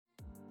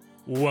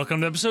Welcome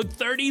to episode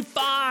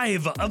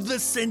 35 of the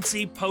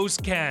Cincy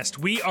PostCast.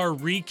 We are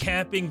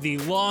recapping the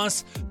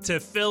loss to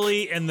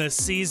Philly in the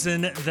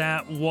season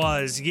that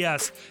was.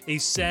 Yes, a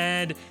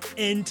sad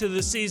end to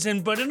the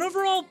season, but an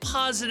overall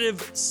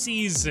positive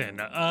season.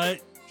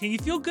 Can you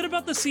feel good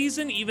about the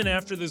season even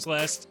after this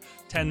last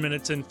 10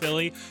 minutes in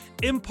Philly?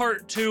 In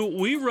part 2,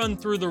 we run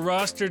through the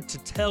roster to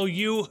tell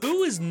you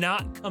who is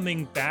not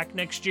coming back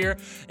next year.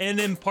 And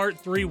in part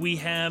 3, we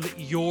have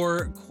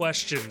your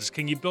questions.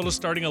 Can you build a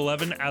starting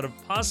 11 out of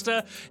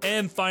pasta?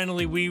 And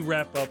finally, we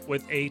wrap up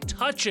with a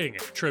touching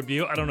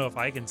tribute. I don't know if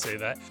I can say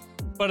that,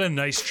 but a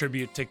nice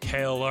tribute to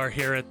KLR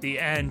here at the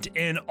end.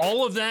 And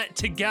all of that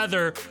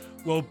together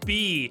will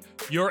be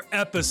your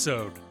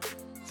episode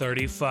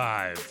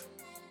 35.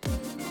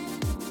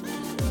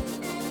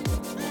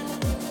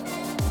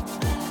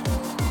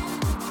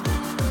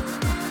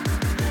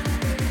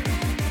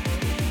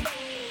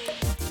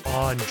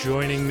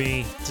 Joining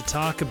me to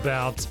talk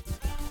about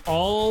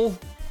all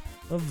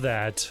of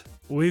that,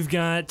 we've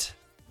got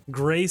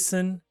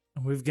Grayson,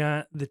 we've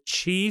got the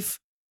Chief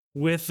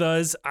with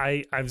us.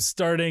 I'm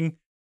starting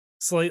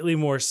slightly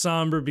more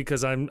somber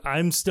because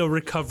I'm still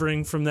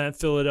recovering from that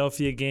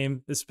Philadelphia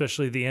game,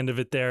 especially the end of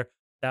it there.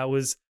 That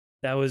was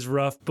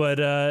rough.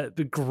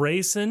 But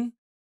Grayson,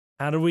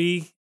 how do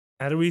we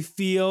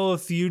feel a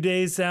few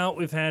days out?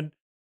 We've had,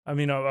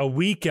 a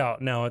week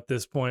out now at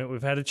this point.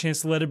 We've had a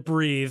chance to let it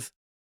breathe.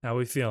 How are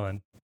we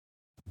feeling?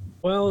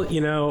 Well,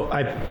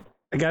 I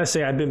gotta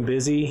say I've been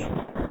busy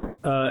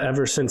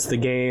ever since the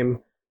game.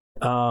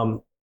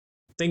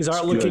 Things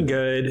aren't looking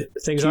good.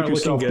 Things aren't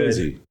looking good.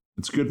 Busy.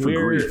 It's good for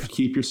grief.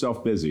 Keep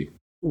yourself busy.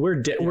 We're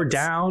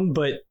down,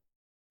 but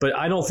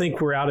I don't think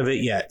we're out of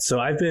it yet. So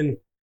I've been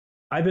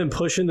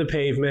pushing the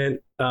pavement.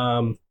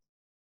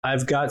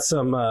 I've got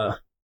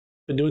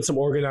been doing some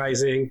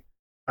organizing.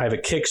 I have a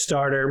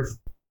Kickstarter.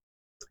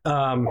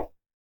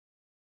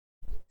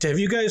 Have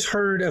you guys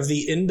heard of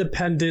the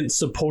independent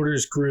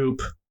supporters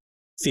group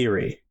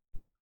theory?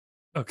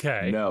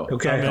 Okay. No.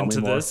 Okay. I'm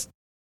into this.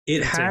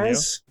 It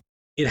has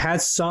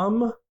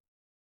some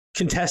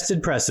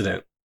contested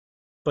precedent,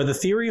 but the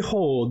theory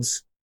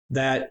holds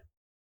that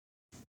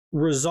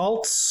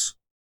results,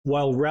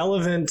 while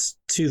relevant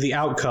to the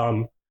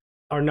outcome,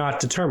 are not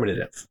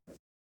determinative.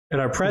 And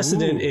our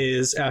precedent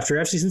is after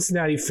FC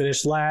Cincinnati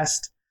finished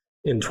last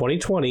in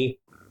 2020,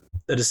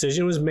 the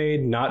decision was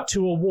made not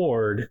to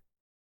award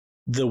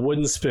the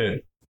wooden spoon.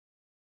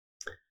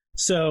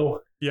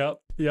 So yep.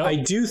 I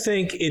do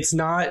think it's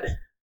not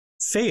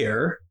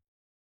fair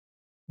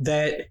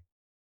that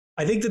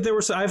I think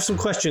that I have some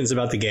questions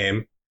about the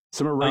game.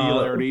 Some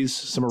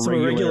irregularities.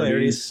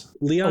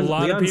 A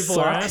lot of people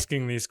are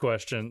asking these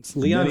questions.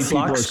 Leon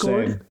Flock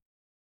scored.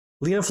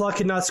 Leon Flock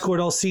had not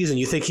scored all season.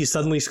 You think he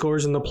suddenly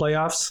scores in the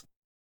playoffs?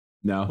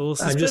 No.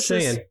 I'm just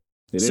saying.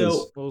 It is. A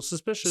little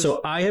suspicious.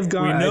 So I have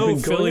gone. We know I've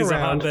been Philly's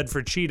going around, a hotbed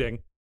for cheating.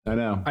 I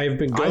know. I have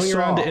been going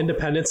around to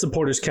independent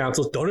supporters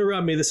councils. Don't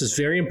interrupt me. This is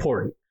very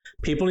important.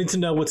 People need to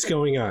know what's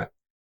going on.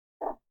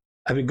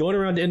 I've been going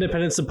around to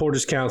independent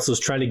supporters councils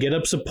trying to get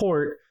up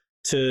support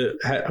to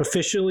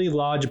officially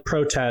lodge a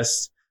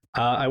protest.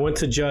 I went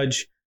to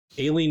Judge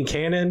Aileen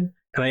Cannon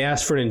and I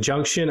asked for an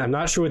injunction. I'm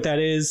not sure what that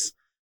is,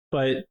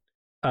 but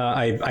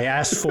I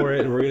asked for it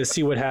and we're going to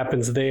see what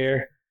happens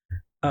there.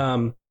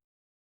 And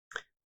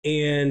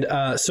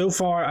so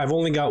far, I've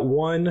only got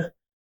one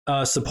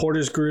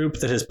supporters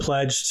group that has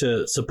pledged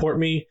to support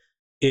me.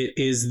 It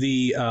is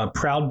the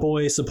Proud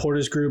Boy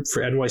supporters group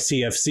for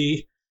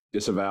NYCFC.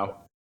 Disavow.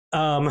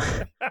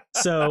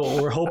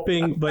 So we're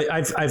hoping, but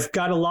I've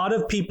got a lot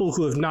of people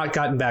who have not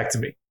gotten back to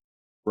me.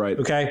 Right.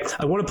 Okay.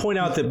 I want to point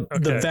out that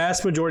the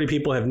vast majority of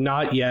people have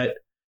not yet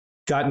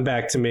gotten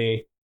back to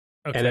me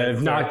and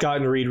have not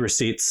gotten read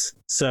receipts.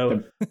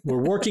 So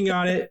we're working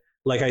on it.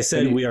 Like I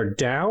said, we are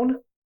down,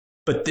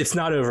 but it's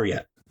not over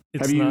yet.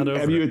 Have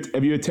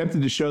you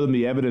attempted to show them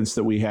the evidence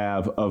that we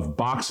have of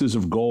boxes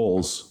of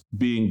goals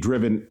being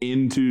driven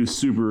into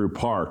Subaru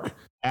Park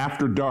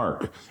after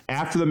dark,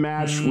 after the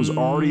match was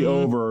already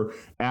over,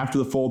 after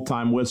the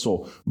full-time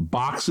whistle,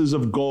 boxes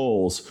of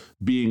goals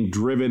being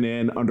driven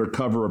in under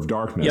cover of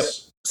darkness?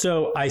 Yep.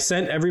 So I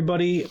sent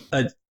everybody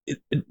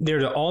there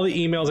to all the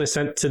emails I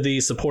sent to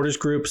the supporters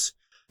groups.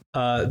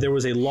 There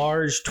was a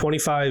large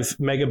 25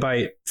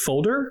 megabyte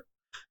folder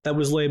that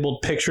was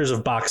labeled pictures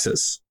of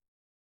boxes.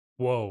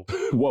 Whoa.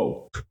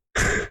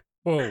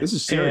 This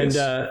is serious.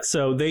 And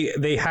so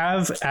they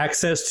have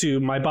access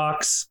to my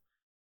box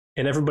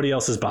and everybody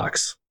else's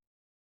box.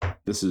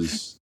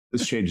 This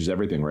changes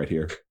everything right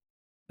here.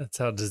 That's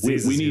how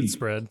diseases get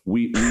spread.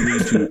 We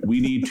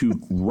need to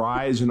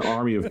rise an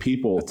army of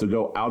people to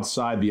go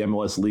outside the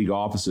MLS league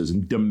offices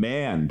and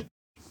demand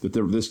that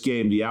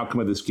the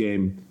outcome of this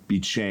game be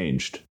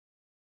changed.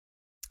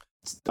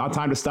 It's not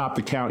time to stop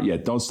the count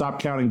yet. Don't stop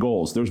counting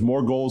goals. There's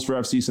more goals for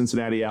FC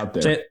Cincinnati out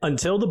there.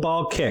 Until the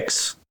ball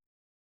kicks,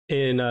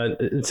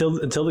 until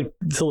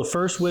the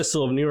first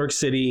whistle of New York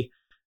City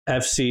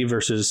FC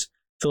versus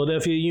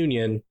Philadelphia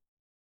Union,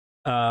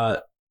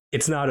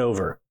 it's not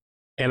over.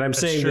 And I'm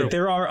saying that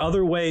there are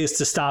other ways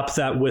to stop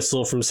that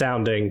whistle from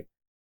sounding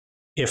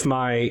if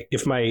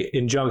my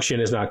injunction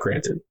is not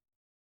granted.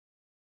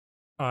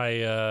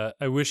 I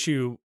wish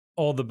you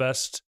all the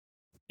best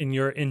in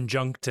your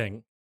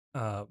injuncting.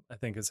 I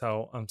think is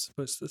how I'm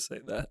supposed to say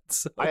that.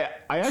 So. I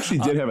actually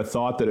did have a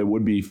thought that it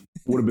would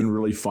have been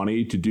really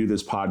funny to do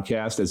this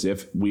podcast as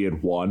if we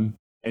had won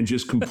and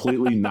just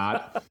completely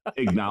not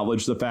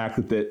acknowledge the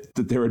fact that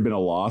there had been a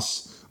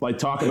loss. Like,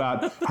 talk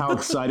about how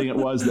exciting it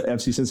was that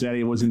FC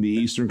Cincinnati was in the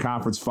Eastern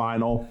Conference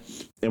Final,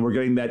 and we're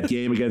getting that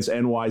game against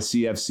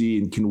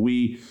NYCFC. And can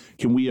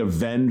we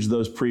avenge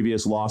those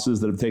previous losses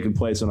that have taken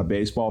place on a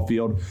baseball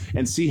field,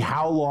 and see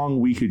how long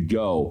we could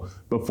go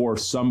before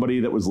somebody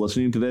that was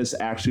listening to this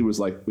actually was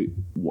like, wait,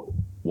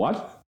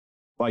 what?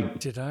 Like,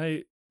 did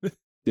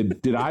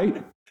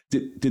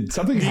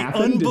something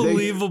happen? The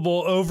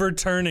unbelievable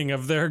overturning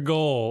of their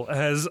goal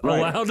has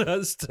allowed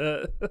us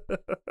to.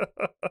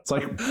 It's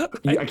like,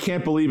 I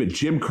can't believe it.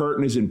 Jim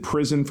Curtin is in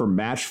prison for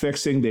match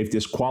fixing. They've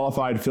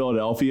disqualified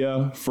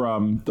Philadelphia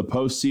from the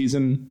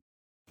postseason.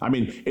 I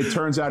mean, it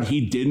turns out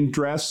he didn't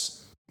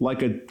dress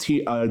like an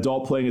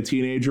adult playing a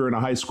teenager in a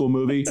high school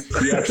movie.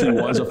 He actually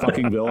was a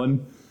fucking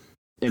villain.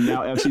 And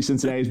now FC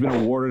Cincinnati has been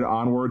awarded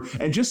onward.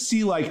 And just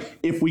see, like,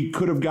 if we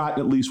could have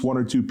gotten at least one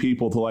or two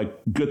people to, like,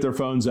 get their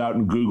phones out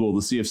and Google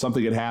to see if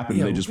something had happened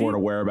and they just weren't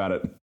aware about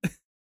it.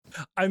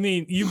 I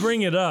mean, you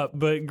bring it up,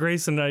 but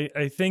Grayson,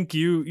 I think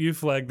you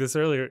flagged this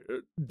earlier.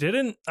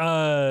 Didn't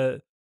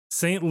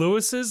St.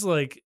 Louis's,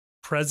 like,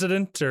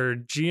 president or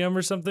GM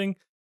or something,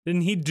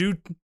 didn't he do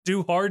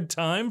hard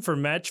time for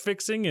match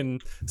fixing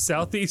in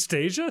Southeast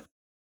Asia?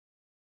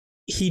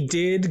 He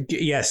did.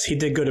 Yes, he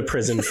did go to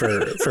prison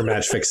for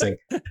match fixing.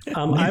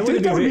 I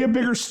think that would be a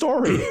bigger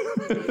story.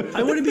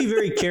 I want to be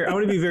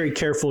very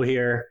careful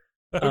here.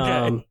 Okay.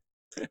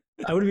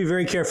 I want to be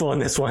very careful on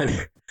this one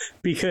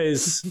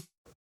because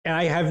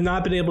I have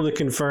not been able to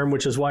confirm,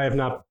 which is why I've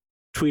not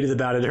tweeted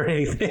about it or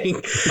anything.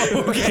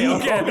 Okay.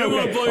 I don't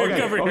want to blow your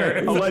cover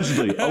here.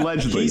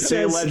 Allegedly.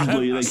 Say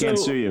allegedly. They can't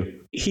sue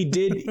you. He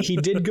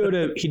did go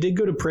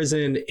to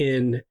prison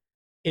in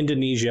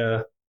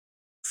Indonesia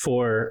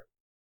for.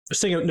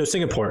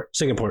 Singapore.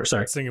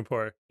 Sorry,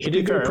 Singapore. He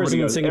did go to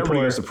prison in Singapore.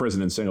 Everybody goes to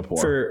prison in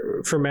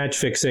Singapore for match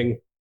fixing.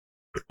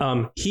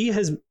 He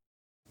has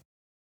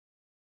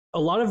a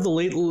lot of the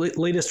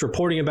latest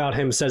reporting about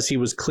him says he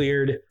was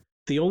cleared.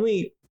 The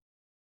only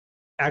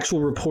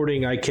actual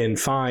reporting I can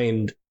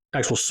find,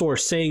 actual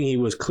source saying he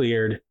was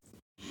cleared,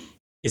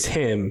 is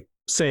him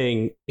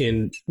saying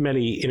in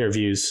many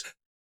interviews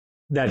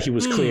that he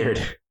was cleared.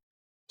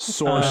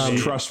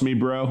 Source, trust me,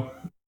 bro.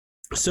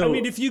 So, I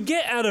mean, if you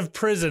get out of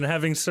prison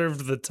having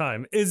served the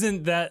time,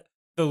 isn't that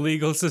the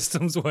legal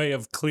system's way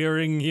of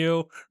clearing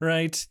you,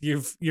 right?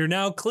 You're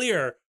now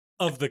clear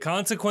of the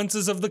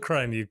consequences of the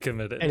crime you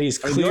committed. And he's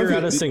clear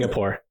out of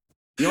Singapore.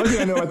 The only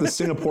thing I know about the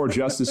Singapore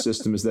justice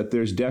system is that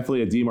there's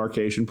definitely a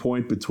demarcation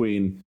point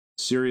between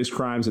serious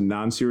crimes and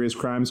non-serious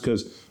crimes,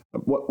 because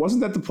wasn't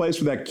that the place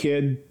where that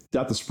kid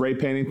got the spray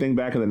painting thing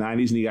back in the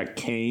 90s and he got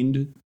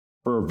caned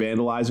for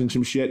vandalizing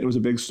some shit? It was a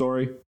big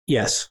story.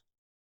 Yes.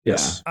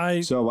 Yes.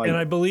 I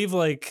believe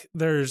like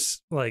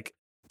there's like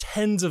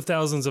tens of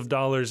thousands of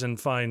dollars in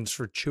fines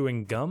for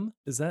chewing gum.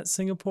 Is that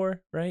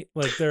Singapore, right?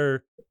 Like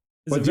there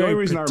is the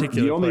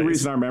only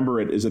reason I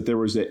remember it is that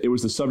it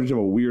was the subject of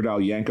a Weird Al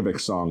Yankovic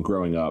song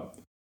growing up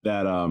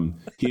that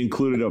he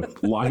included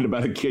a line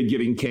about a kid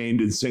getting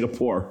caned in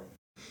Singapore.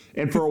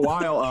 And for a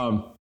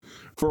while,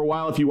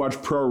 if you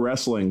watch pro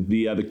wrestling,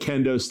 the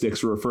kendo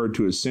sticks were referred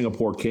to as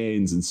Singapore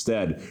canes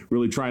instead,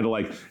 really trying to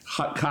like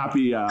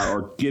copy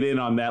or get in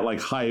on that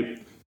like hype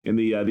in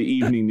the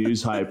evening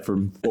news hype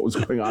from what was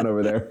going on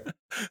over there.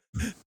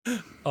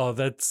 Oh,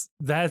 that's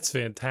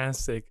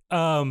fantastic.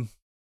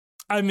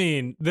 I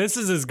mean, this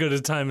is as good a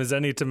time as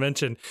any to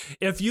mention,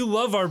 if you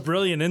love our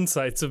brilliant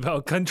insights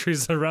about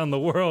countries around the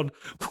world,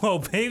 well,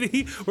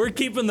 baby, we're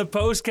keeping the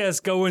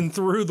postcast going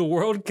through the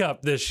World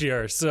Cup this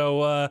year.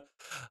 So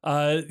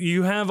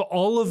you have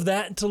all of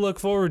that to look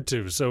forward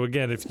to. So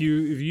again, if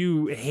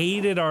you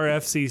hated our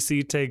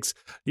FCC takes,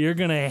 you're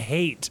going to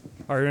hate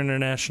our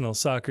international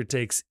soccer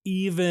takes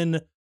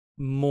even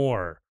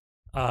more.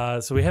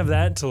 So we have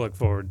that to look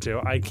forward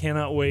to. I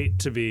cannot wait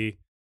to be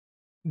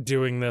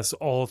doing this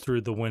all through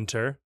the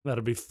winter.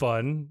 That'll be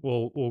fun.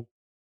 We'll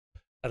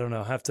I don't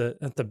know, have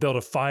to build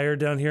a fire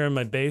down here in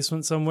my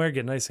basement somewhere,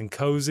 get nice and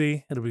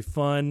cozy. It'll be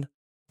fun.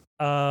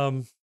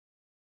 I'm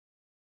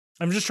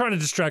just trying to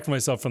distract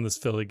myself from this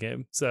Philly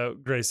game. So,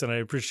 Grayson, I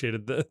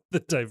appreciated the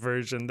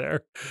diversion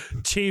there.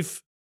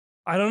 Chief,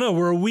 I don't know,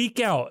 we're a week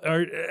out.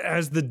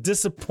 Has the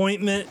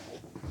disappointment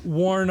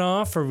worn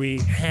off? Are we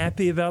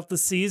happy about the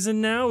season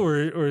now,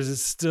 or is it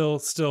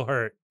still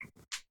hurt?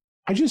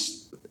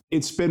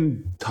 It's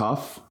been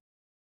tough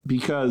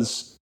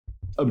because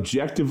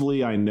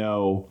objectively I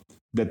know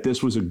that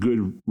this was a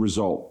good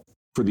result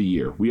for the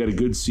year. We had a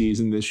good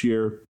season this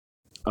year.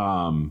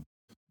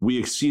 We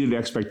exceeded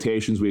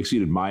expectations. We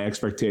exceeded my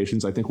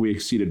expectations. I think we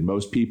exceeded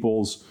most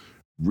people's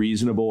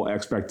reasonable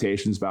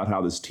expectations about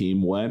how this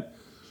team went.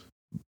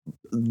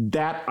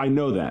 That I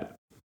know that.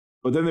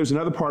 But then there's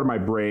another part of my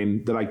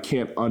brain that I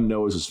can't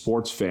unknow as a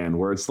sports fan,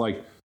 where it's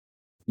like,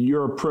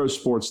 you're a pro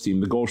sports team.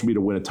 The goal should be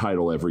to win a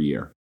title every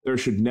year. There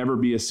should never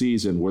be a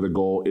season where the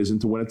goal isn't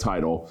to win a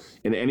title.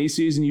 And any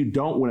season you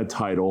don't win a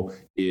title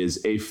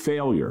is a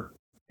failure.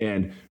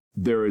 And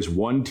there is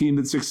one team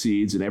that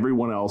succeeds and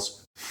everyone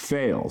else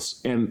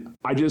fails. And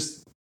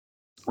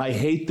I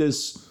hate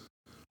this.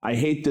 I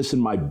hate this in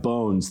my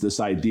bones, this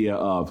idea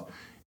of,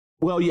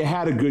 well, you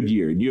had a good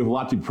year and you have a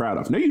lot to be proud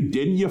of. No, you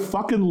didn't. You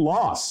fucking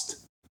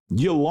lost.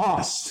 You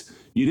lost.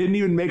 You didn't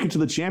even make it to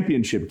the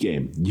championship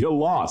game. You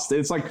lost.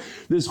 It's like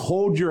this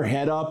hold your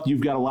head up. You've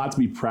got a lot to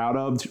be proud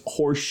of.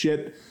 Horse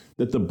shit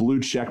that the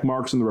blue check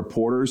marks and the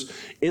reporters,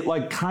 it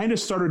like kind of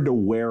started to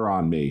wear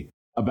on me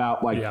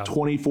about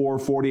 24,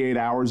 48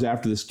 hours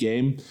after this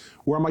game,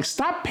 where I'm like,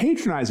 stop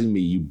patronizing me,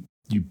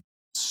 you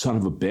son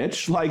of a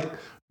bitch. Like,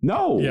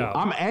 no,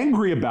 I'm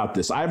angry about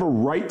this. I have a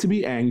right to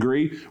be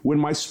angry when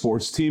my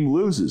sports team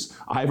loses.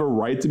 I have a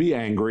right to be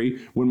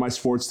angry when my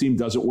sports team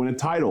doesn't win a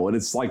title. And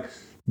it's like,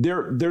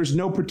 there's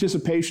no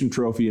participation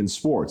trophy in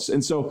sports.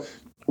 And so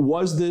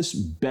was this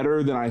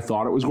better than I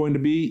thought it was going to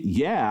be?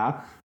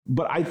 Yeah.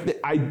 But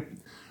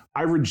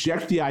I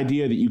reject the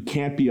idea that you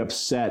can't be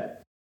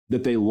upset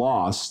that they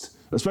lost,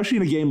 especially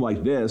in a game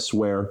like this,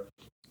 where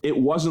it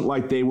wasn't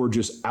like they were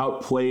just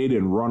outplayed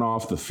and run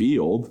off the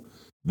field.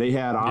 They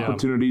had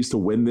opportunities to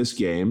win this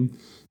game.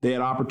 They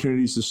had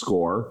opportunities to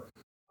score.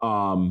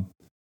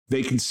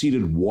 They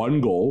conceded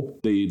one goal.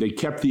 They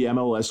kept the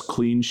MLS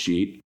clean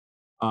sheet.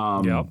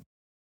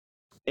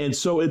 And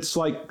so it's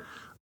like,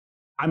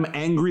 I'm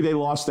angry they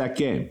lost that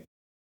game.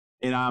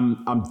 And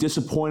I'm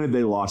disappointed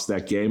they lost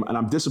that game. And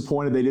I'm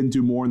disappointed they didn't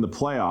do more in the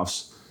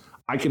playoffs.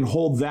 I can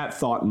hold that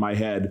thought in my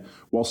head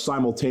while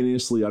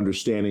simultaneously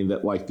understanding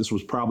that, like, this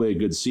was probably a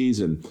good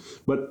season.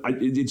 But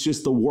it's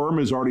just the worm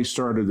has already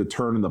started to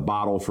turn in the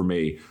bottle for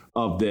me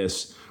of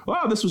this.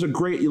 Wow, this was a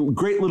great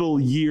little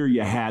year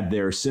you had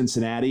there,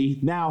 Cincinnati.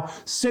 Now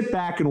sit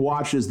back and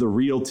watch as the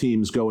real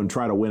teams go and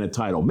try to win a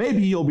title.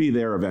 Maybe you'll be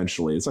there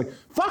eventually. It's like,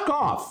 fuck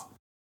off.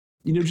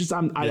 You know, just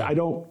I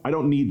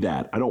don't need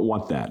that. I don't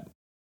want that.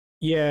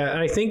 Yeah,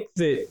 I think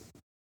that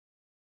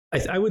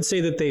I would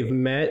say that they've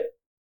met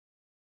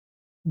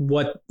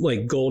what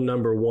like goal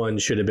number one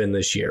should have been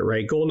this year,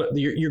 right?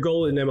 Your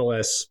goal in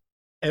MLS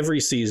every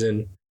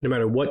season, no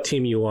matter what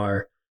team you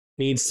are,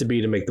 needs to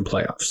be to make the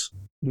playoffs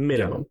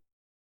minimum,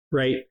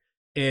 right?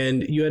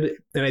 And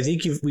I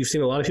think we've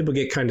seen a lot of people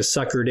get kind of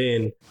suckered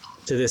in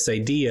to this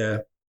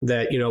idea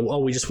that,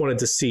 we just wanted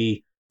to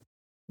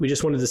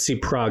see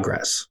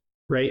progress,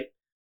 right?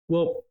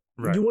 Well,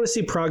 you want to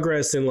see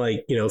progress in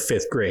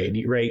fifth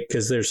grade, right?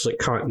 Because there's like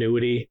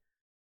continuity.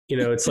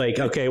 It's like,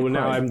 okay, well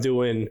now I'm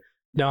doing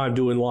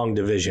long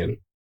division,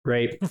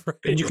 right?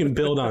 And you can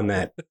build on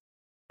that.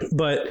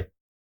 But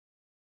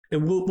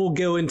we'll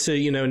go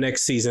into,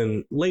 next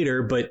season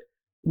later, but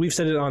we've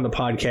said it on the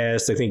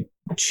podcast. I think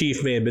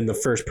Chief may have been the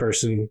first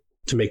person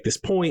to make this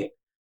point.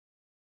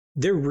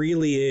 There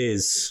really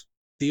is,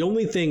 the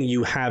only thing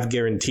you have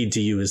guaranteed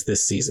to you is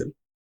this season.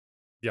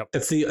 Yep.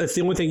 That's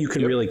the only thing you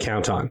can really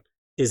count on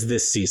is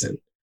this season,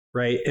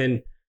 right?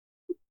 And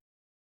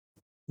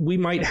we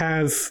might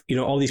have,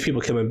 all these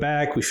people coming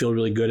back. We feel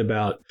really good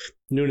about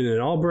Noonan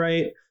and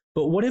Albright.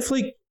 But what if,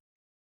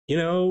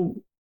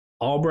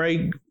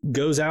 Albright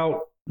goes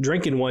out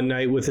drinking one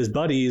night with his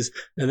buddies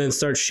and then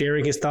starts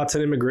sharing his thoughts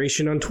on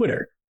immigration on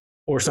Twitter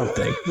or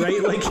something, right?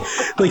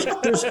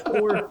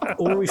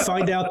 Or we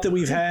find out that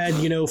we've had,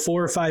 4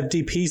 or 5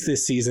 DPs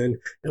this season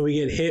and we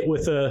get hit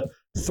with a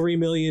 $3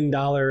 million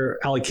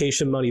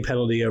allocation money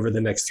penalty over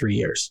the next 3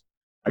 years.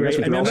 I guess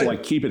we can also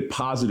keep it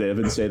positive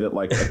and say that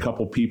a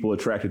couple people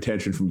attract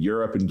attention from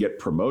Europe and get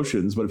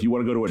promotions. But if you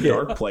want to go to a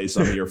dark place,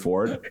 I'm here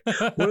for it.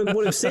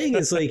 What I'm saying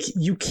is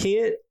you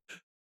can't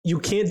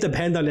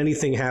depend on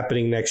anything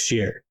happening next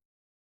year.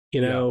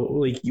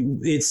 We've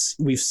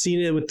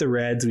seen it with the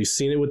Reds. We've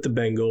seen it with the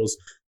Bengals.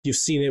 You've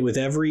seen it with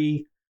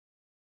every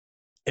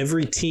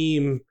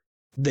team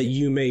that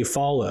you may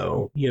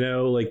follow.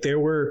 There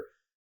were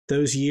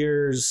those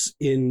years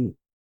in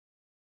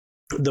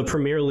the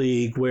Premier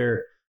League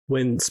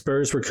when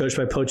Spurs were coached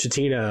by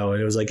Pochettino,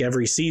 and it was like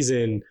every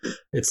season,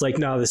 it's like,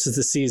 no, this is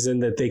the season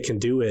that they can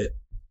do it.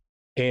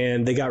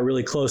 And they got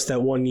really close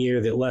that one year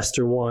that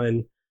Leicester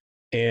won.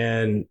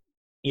 And,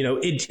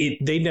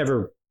 they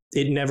never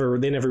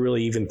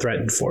really even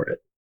threatened for it,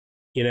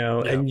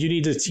 and you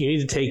need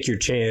to take your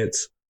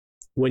chance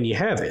when you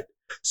have it.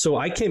 So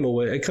I come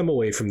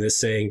away from this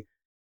saying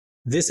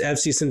this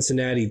FC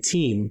Cincinnati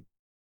team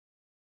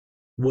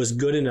was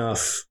good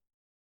enough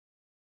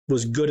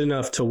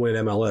to win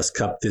MLS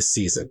Cup this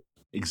season.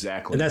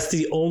 Exactly. And that's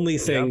the only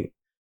thing. Yep.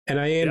 And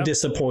I am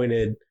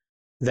disappointed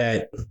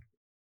that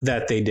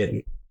they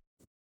didn't.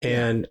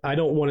 And I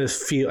don't want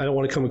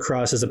to come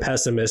across as a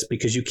pessimist,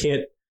 because you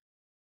can't,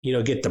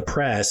 get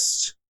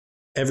depressed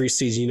every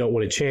season you don't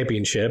win a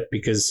championship,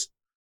 because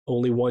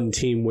only one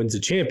team wins a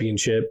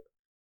championship.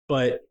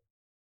 But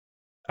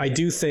I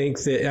do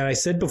think that, and I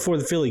said before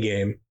the Philly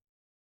game,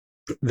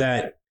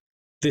 that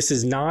this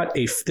was not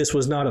a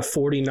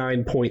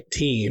 49-point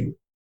team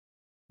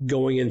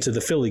going into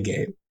the Philly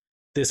game.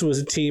 This was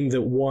a team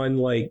that won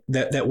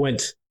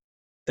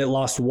that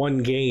lost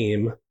one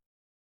game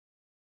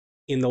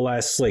in the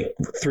last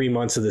 3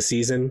 months of the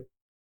season,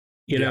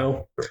 you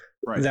know,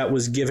 right. That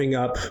was giving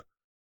up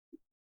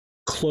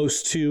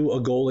close to a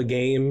goal a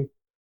game,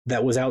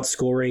 that was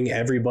outscoring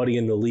everybody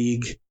in the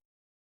league.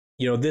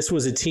 You know, this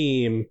was a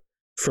team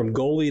from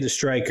goalie to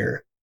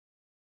striker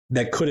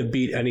that could have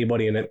beat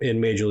anybody in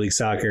Major League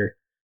Soccer.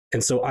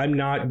 And so I'm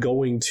not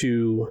going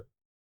to,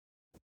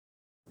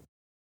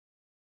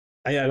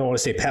 I don't want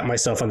to say pat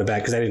myself on the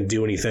back because I didn't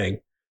do anything,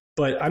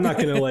 but I'm not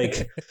going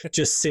to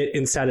just sit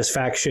in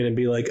satisfaction and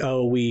be like,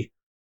 oh, we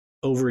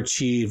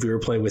overachieved. We were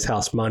playing with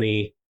house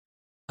money.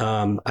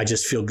 I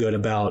just feel good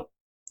about,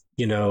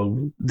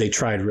 they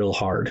tried real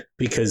hard,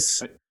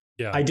 because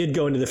I did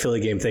go into the Philly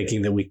game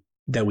thinking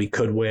that we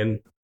could win,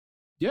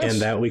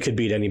 and that we could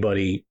beat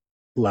anybody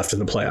left in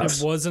the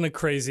playoffs. It wasn't a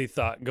crazy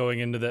thought going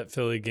into that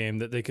Philly game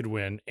that they could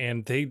win,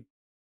 and they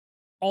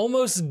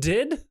almost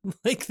did.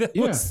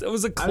 That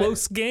was a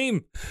close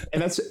game.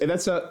 And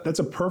that's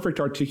a perfect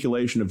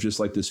articulation of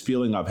just this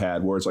feeling I've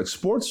had, where it's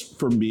sports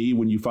for me,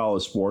 when you follow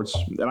sports,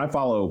 and I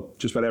follow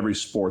just about every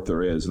sport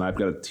there is, and I've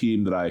got a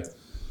team that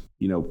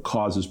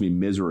causes me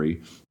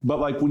misery.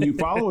 But when you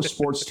follow a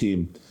sports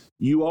team,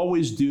 you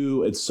always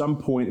do at some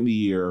point in the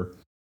year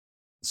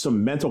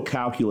some mental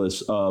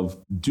calculus of,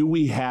 do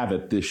we have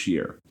it this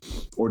year?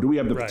 Or do we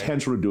have the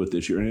potential to do it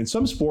this year? And in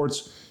some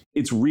sports,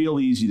 it's real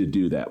easy to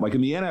do that. Like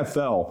in the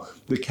NFL,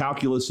 the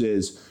calculus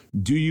is,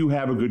 do you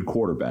have a good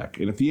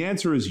quarterback? And if the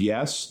answer is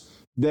yes,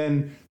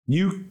 then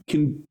you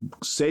can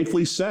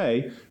safely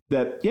say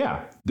that,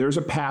 there's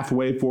a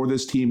pathway for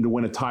this team to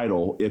win a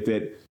title if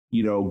it,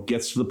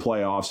 gets to the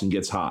playoffs and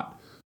gets hot.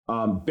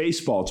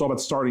 Baseball, it's all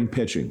about starting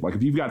pitching.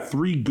 If you've got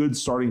 3 good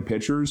starting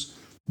pitchers,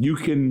 you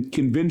can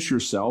convince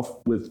yourself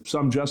with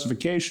some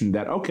justification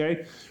that,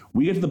 okay,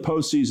 we get to the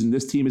postseason,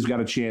 this team has got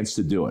a chance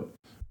to do it.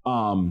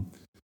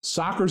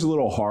 Soccer's a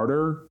little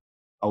harder,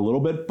 a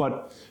little bit,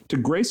 but to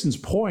Grayson's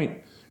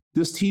point,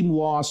 this team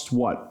lost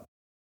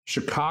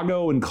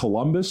Chicago and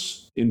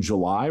Columbus in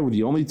July were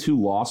the only 2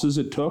 losses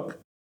it took,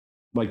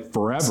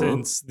 forever.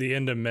 Since the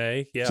end of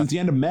May, Since the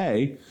end of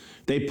May.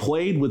 They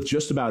played with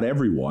just about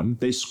everyone.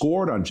 They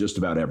scored on just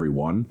about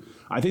everyone.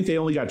 I think they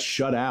only got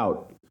shut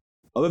out,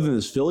 other than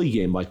this Philly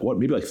game,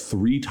 maybe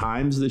 3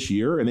 times this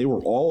year, and they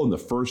were all in the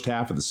first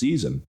half of the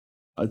season.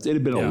 It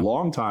had been a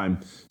long time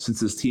since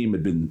this team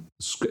had been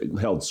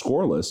held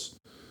scoreless.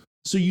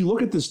 So you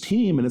look at this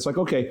team, and it's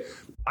okay,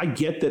 I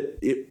get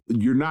that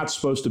you're not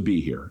supposed to be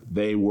here.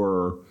 There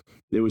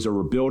was a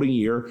rebuilding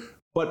year.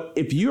 But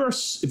if you're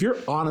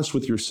honest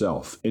with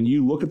yourself and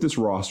you look at this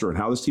roster and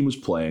how this team was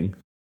playing,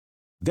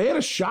 they had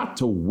a shot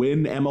to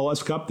win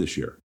MLS Cup this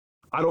year.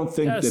 I don't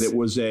think that it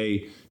was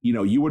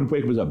you wouldn't put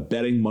it as a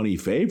betting money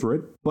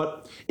favorite,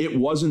 but it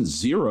wasn't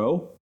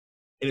 0.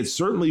 And it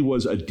certainly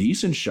was a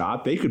decent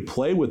shot. They could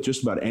play with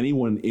just about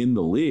anyone in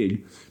the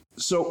league.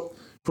 So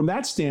from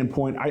that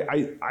standpoint,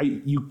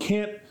 you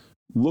can't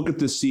look at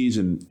this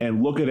season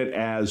and look at it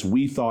as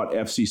we thought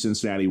FC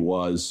Cincinnati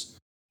was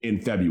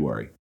in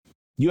February.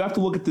 You have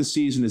to look at this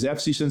season as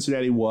FC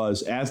Cincinnati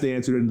was as they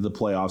entered into the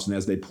playoffs and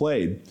as they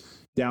played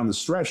down the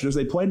stretch. And as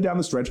they played down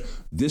the stretch,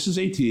 this is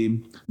a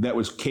team that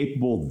was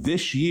capable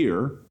this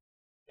year,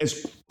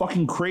 as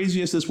fucking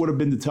crazy as this would have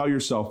been to tell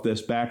yourself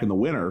this back in the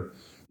winter,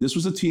 this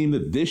was a team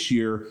that this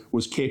year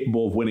was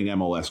capable of winning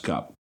MLS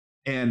Cup.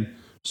 And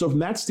so from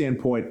that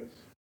standpoint,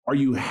 are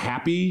you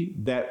happy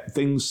that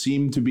things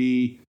seem to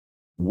be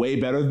way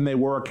better than they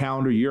were a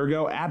calendar year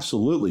ago?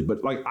 Absolutely. But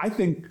I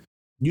think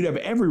you'd have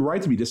every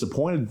right to be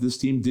disappointed that this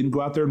team didn't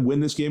go out there and win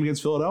this game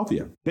against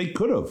Philadelphia. They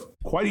could have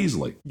quite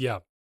easily. Yeah.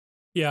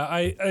 Yeah,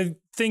 I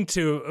think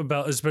too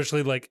about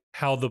especially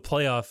how the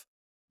playoff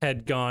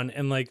had gone,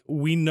 and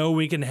we know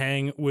we can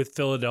hang with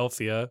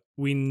Philadelphia.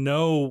 We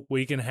know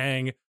we can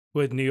hang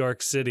with New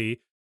York City.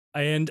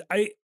 And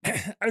I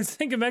was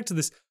thinking back to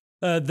this,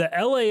 the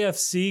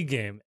LAFC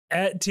game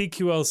at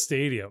TQL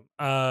Stadium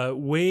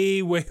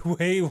way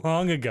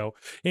long ago,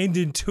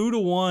 ended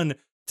 2-1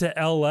 to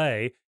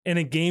LA in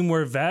a game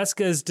where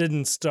Vasquez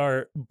didn't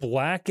start.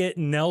 Blackett,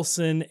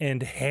 Nelson,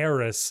 and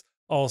Harris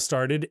all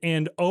started.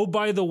 And oh,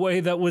 by the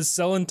way, that was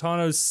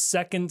Celentano's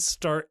 2nd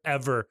start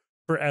ever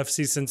for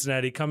FC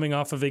Cincinnati, coming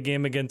off of a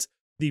game against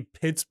the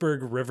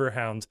Pittsburgh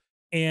Riverhounds.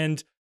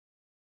 And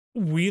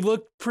we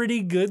looked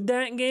pretty good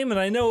that game. And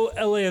I know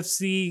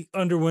LAFC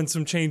underwent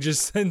some changes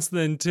since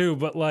then too,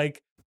 but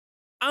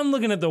I'm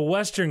looking at the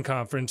Western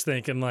Conference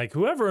thinking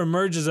whoever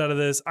emerges out of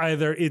this,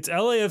 either it's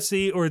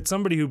LAFC or it's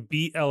somebody who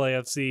beat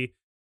LAFC.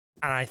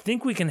 And I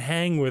think we can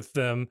hang with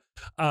them.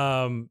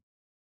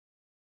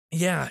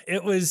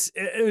 It was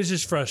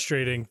just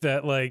frustrating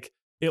that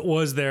it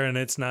was there and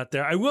it's not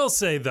there. I will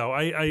say though,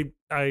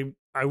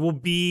 I'll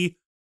be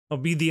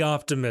the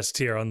optimist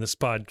here on this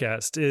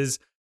podcast. Is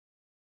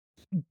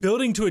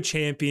building to a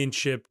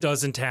championship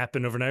doesn't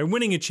happen overnight.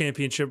 Winning a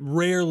championship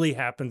rarely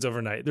happens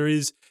overnight. There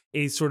is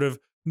a sort of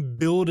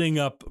building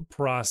up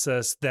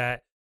process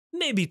that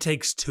maybe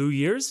takes 2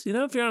 years.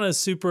 If you're on a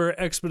super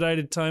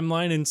expedited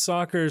timeline in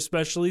soccer,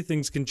 especially,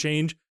 things can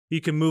change.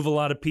 You can move a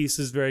lot of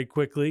pieces very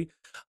quickly.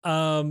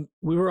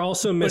 We were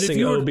also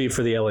missing Obi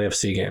for the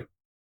LAFC game.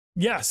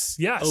 Yes.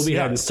 Obi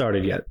hadn't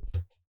started yet.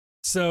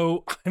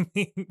 So,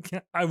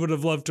 I would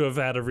have loved to have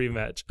had a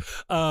rematch.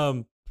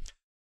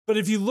 But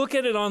if you look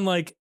at it on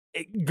like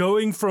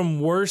going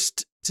from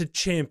worst to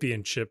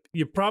championship,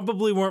 you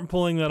probably weren't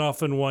pulling that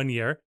off in 1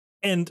 year.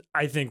 And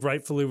I think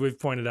rightfully we've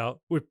pointed out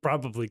we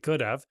probably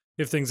could have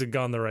if things had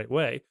gone the right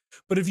way.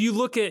 But if you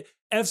look at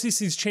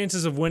FCC's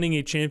chances of winning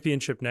a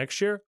championship next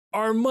year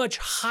are much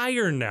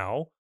higher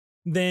now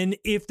than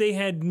if they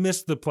had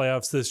missed the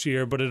playoffs this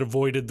year, but had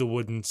avoided the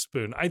wooden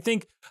spoon. I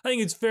think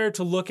it's fair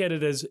to look at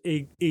it as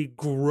a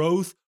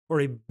growth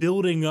or a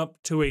building up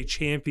to a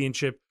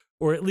championship,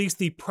 or at least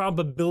the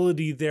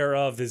probability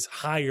thereof is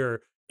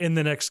higher in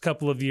the next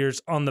couple of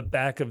years on the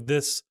back of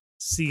this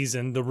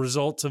season, the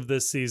results of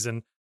this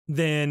season,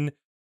 than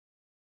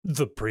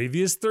the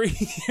previous 3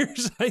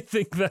 years. I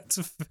think that's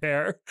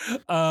fair.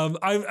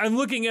 I'm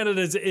looking at it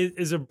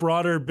as a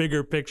broader,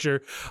 bigger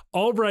picture.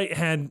 Albright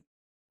had,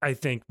 I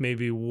think,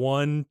 maybe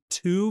 1-2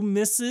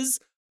 misses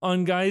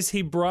on guys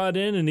he brought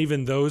in, and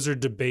even those are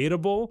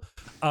debatable.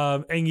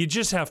 And you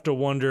just have to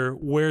wonder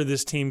where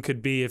this team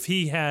could be if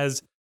he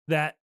has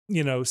that,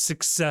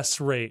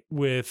 success rate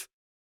with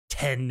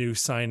 10 new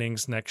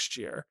signings next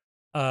year.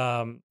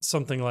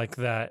 Something like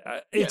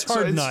that. It's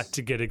hard not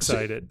to get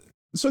excited.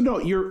 So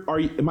no,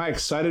 am I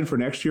excited for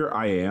next year?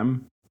 I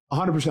am.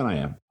 100% I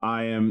am.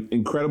 I am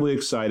incredibly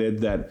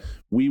excited that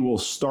we will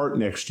start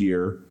next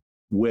year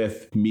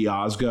with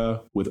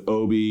Miazga, with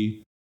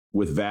Obi,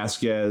 with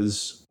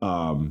Vasquez.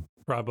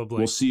 Probably.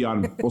 We'll see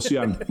on,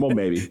 well,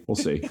 maybe we'll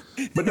see,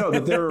 but no,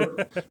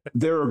 that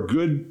there are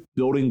good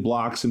building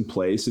blocks in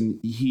place. And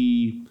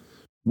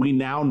we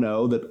now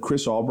know that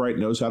Chris Albright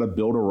knows how to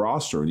build a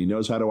roster, and he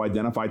knows how to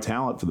identify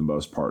talent for the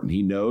most part. And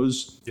he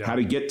knows how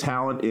to get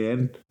talent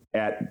in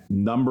at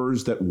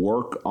numbers that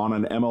work on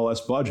an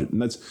MLS budget.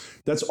 And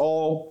that's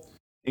all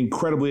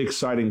incredibly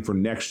exciting for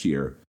next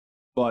year.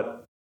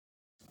 But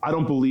I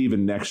don't believe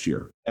in next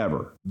year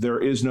ever. There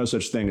is no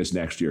such thing as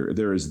next year.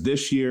 There is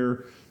this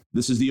year.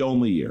 This is the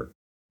only year.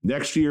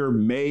 Next year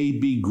may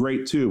be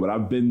great too, but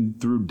I've been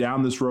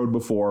down this road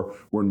before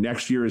where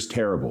next year is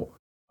terrible.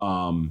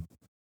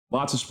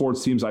 Lots of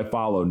sports teams I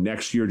follow,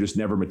 next year just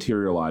never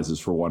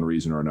materializes for one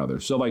reason or another.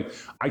 So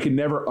I can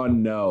never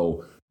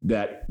unknow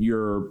that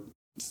you're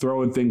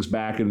throwing things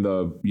back in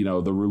the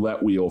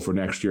roulette wheel for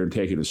next year and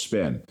taking a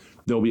spin.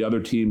 There'll be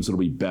other teams that'll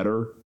be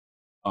better.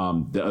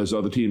 There's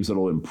other teams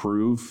that'll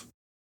improve.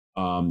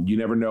 You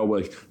never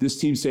know. This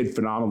team stayed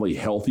phenomenally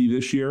healthy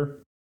this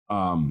year.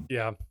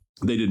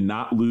 They did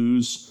not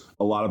lose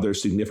a lot of their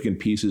significant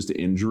pieces to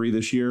injury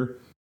this year,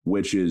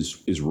 which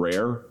is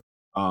rare.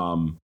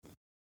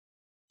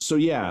 So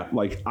yeah,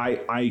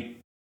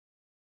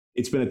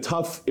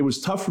 it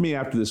was tough for me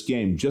after this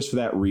game just for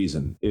that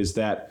reason, is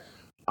that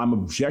I'm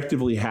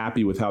objectively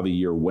happy with how the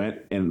year went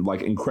and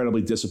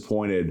incredibly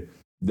disappointed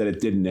that it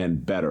didn't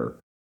end better.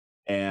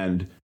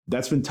 And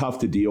that's been tough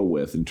to deal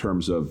with in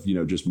terms of,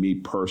 just me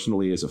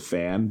personally as a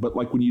fan. But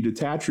when you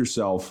detach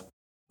yourself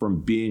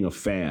from being a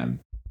fan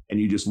and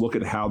you just look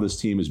at how this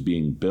team is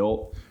being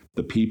built,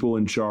 the people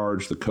in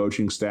charge, the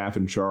coaching staff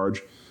in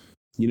charge,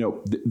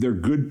 they're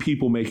good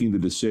people making the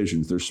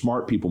decisions. They're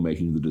smart people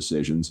making the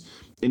decisions.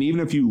 And even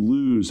if you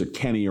lose a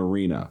Kenny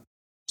Arena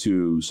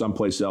to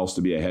someplace else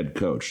to be a head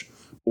coach,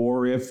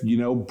 or if,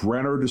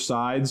 Brenner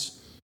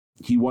decides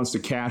he wants to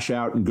cash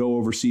out and go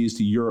overseas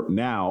to Europe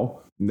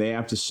now, and they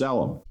have to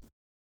sell him.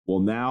 Well,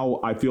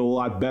 now I feel a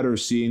lot better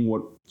seeing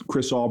what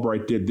Chris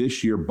Albright did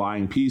this year,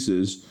 buying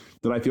pieces,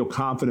 that I feel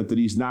confident that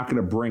he's not going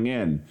to bring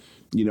in,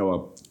 a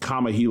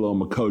Kamahilo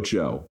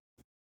Makocho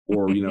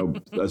or,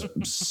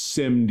 a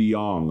Sim De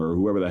Jong or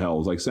whoever the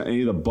hell,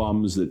 any of the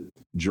bums that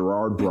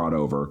Gerard brought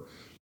over.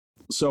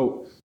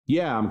 So,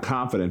 yeah, I'm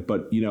confident,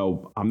 but,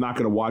 I'm not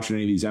going to watch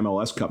any of these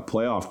MLS Cup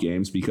playoff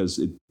games because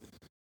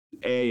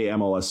A,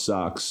 MLS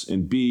sucks,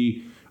 and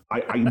B,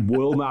 I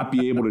will not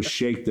be able to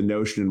shake the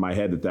notion in my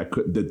head that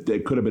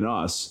could have been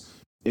us.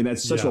 And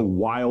that's such a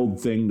wild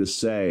thing to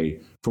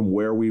say from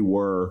where we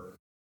were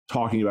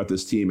talking about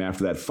this team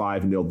after that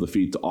 5-0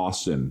 defeat to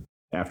Austin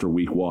after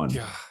week 1.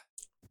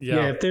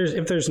 Yeah.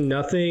 If there's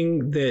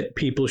nothing that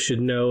people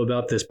should know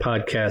about this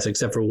podcast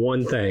except for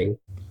one thing,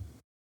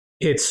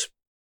 it's,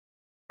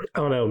 I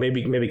don't know,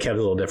 maybe Kevin's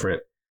a little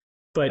different,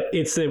 but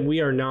it's that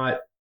we are not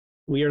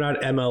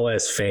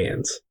MLS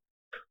fans.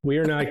 We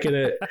are not going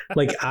to,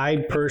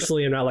 I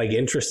personally am not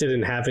interested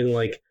in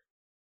having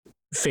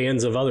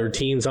fans of other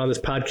teams on this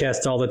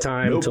podcast all the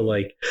time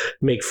to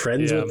make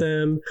friends with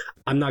them.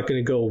 I'm not going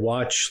to go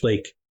watch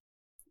the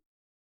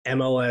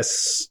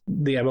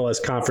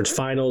MLS conference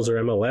finals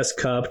or MLS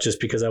Cup just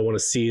because I want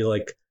to see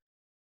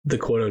the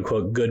quote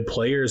unquote good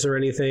players or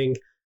anything.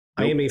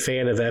 I am a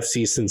fan of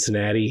FC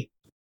Cincinnati.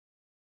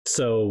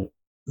 So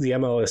the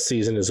MLS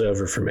season is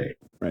over for me.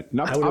 Right.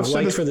 I would have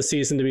liked for the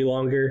season to be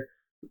longer,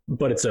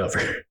 but it's over.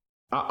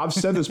 I've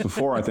said this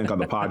before, I think, on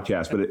the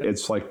podcast, but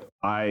it's like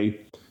I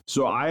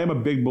am a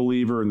big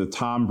believer in the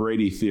Tom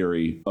Brady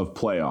theory of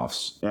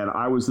playoffs. And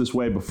I was this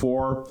way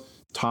before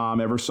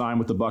Tom ever signed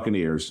with the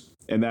Buccaneers.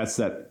 And that's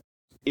that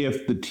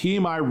if the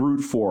team I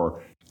root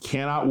for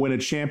cannot win a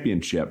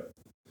championship,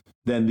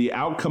 then the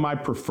outcome I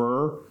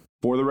prefer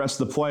for the rest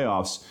of the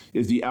playoffs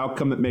is the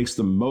outcome that makes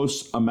the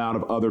most amount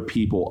of other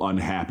people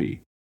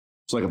unhappy.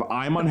 It's like if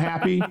I'm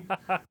unhappy,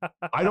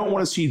 I don't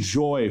want to see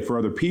joy for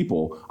other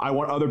people. I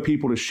want other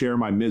people to share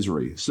my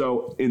misery.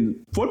 So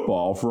in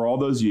football, for all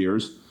those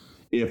years,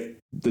 if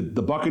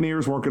the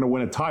Buccaneers weren't going to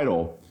win a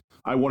title,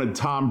 I wanted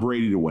Tom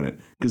Brady to win it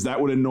because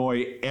that would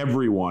annoy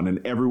everyone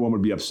and everyone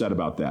would be upset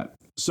about that.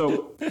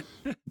 So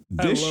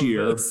this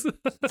year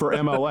for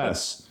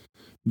MLS,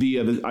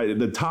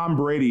 the Tom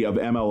Brady of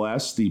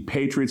MLS, the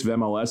Patriots of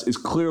MLS, is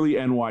clearly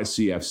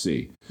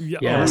NYCFC.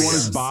 Yes.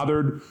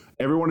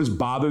 Everyone is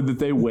bothered that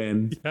they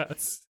win.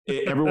 Yes.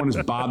 Everyone is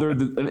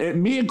bothered,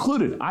 and me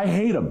included. I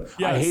hate them.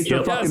 Yes. I hate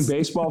their fucking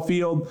baseball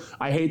field.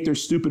 I hate their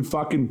stupid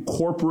fucking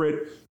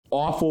corporate,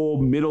 awful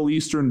Middle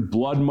Eastern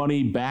blood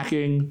money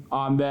backing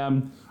on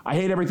them. I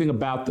hate everything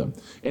about them.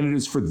 And it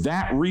is for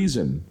that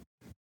reason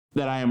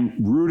that I am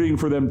rooting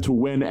for them to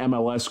win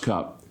MLS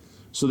Cup,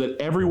 so that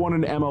everyone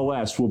in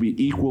MLS will be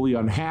equally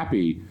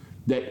unhappy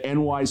that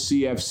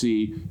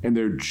NYCFC and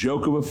their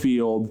joke of a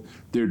field,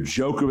 their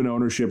joke of an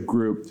ownership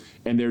group,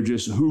 and their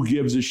just who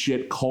gives a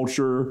shit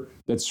culture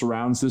that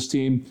surrounds this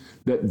team,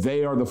 that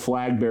they are the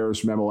flag bearers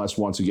from MLS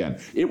once again.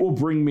 It will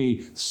bring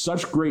me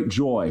such great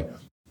joy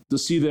to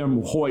see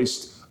them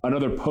hoist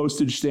another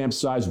postage stamp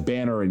sized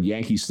banner in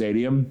Yankee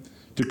Stadium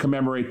to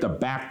commemorate the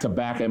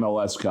back-to-back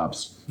MLS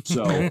Cups.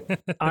 So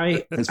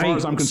as far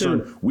as I'm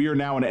concerned, we are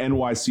now an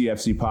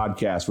NYCFC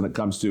podcast when it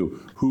comes to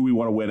who we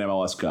want to win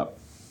MLS Cup.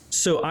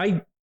 So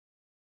I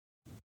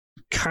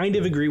kind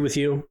of agree with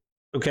you,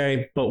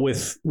 okay, but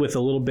with a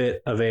little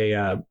bit of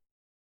a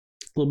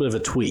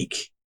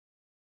tweak.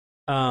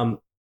 I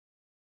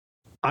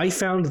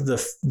found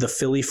the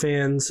Philly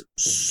fans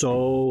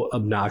so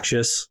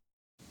obnoxious,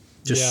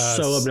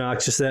 so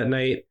obnoxious that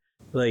night.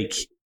 Like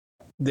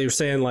they were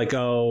saying, like,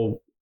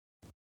 "Oh,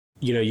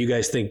 you know, you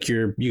guys think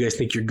you're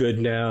good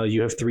now.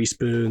 You have 3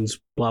 spoons.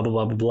 Blah blah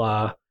blah blah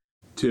blah."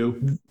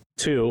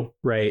 Two,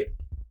 right?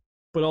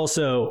 But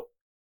also,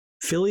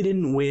 Philly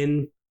didn't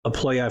win a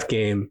playoff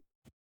game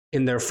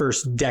in their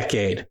first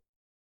decade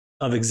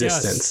of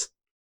existence.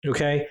 Yes.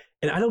 Okay?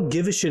 And I don't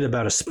give a shit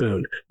about a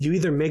spoon. You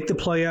either make the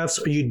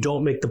playoffs or you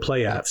don't make the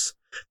playoffs.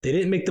 They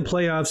didn't make the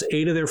playoffs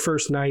 8 of their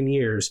first 9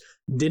 years.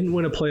 Didn't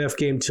win a playoff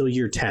game till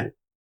year 10.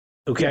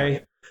 Okay? Yeah.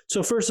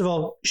 So first of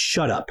all,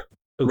 shut up.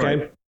 Okay?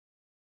 Right.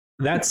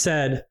 That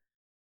said,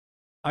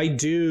 I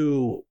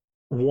do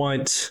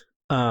want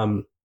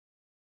Philly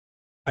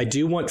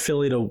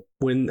to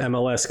win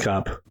MLS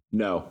Cup.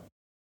 No.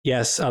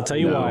 Yes, I'll tell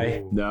you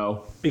why.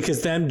 No.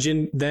 Because then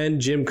Jim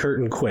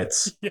Curtin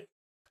quits. Yeah.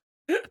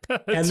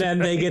 And then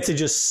they get to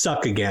just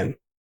suck again.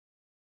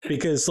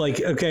 Because I think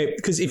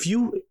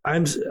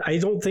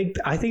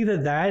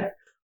that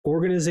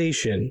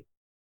organization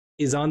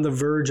is on the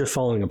verge of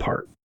falling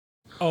apart.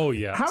 Oh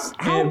yeah.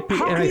 How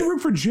can you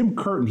root for Jim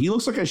Curtin? He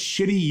looks like a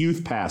shitty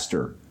youth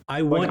pastor.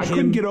 I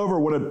couldn't get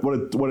over what a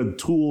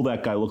tool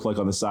that guy looked like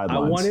on the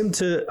sidelines. I want him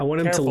to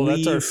Careful,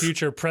 leave. That's our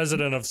future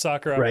president of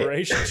soccer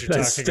operations. You're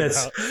talking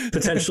about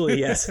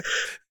potentially, yes.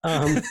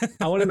 I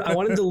want him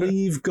to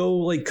leave.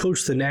 Go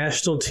coach the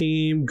national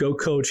team. Go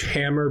coach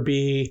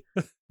Hammarby.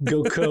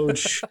 Go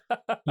coach,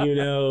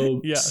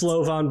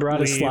 Slovan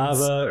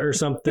Bratislava or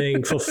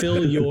something.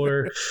 Fulfill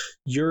your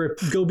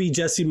go be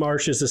Jesse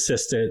Marsh's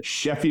assistant.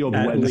 Sheffield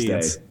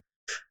Wednesday.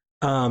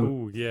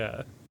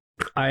 Yeah.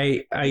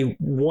 I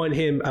want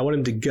him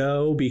to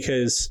go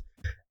because,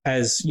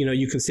 as you know,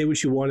 you can say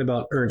what you want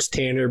about Ernst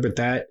Tanner, but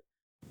that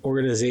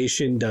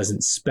organization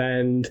doesn't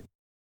spend.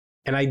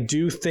 And I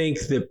think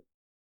that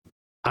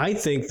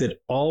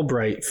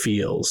Albright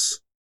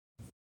feels,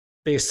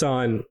 based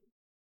on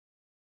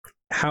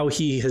how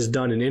he has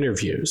done in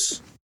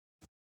interviews,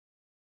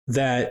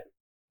 that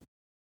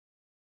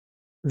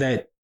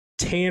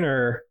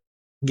Tanner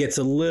gets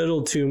a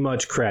little too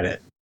much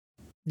credit.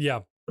 Yeah.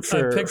 I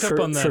picked up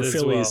on that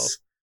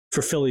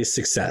for Philly's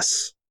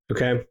success.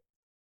 Okay.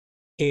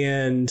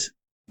 And,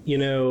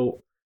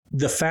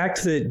 the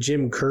fact that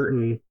Jim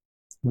Curtin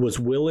was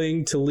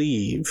willing to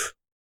leave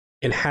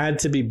and had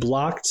to be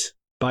blocked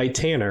by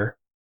Tanner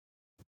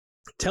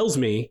tells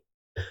me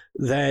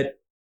that,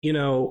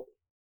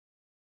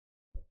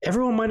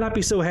 everyone might not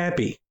be so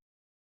happy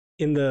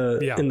in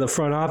the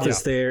front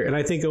office there. And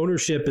I think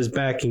ownership is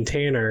backing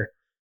Tanner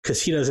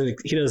because he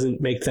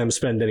doesn't make them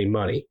spend any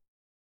money.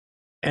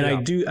 And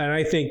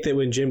I think that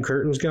when Jim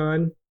Curtin's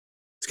gone,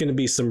 it's going to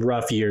be some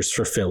rough years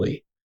for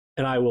Philly,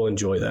 and I will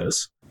enjoy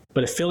those.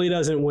 But if Philly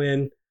doesn't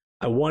win,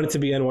 I want it to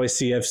be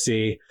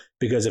NYCFC,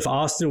 because if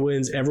Austin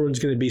wins, everyone's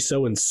going to be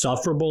so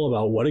insufferable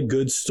about what a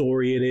good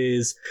story it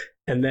is.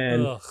 And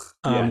then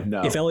if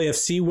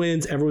LAFC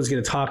wins, everyone's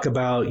going to talk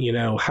about,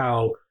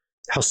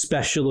 how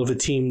special of a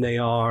team they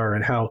are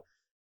and how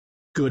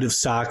good of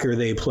soccer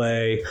they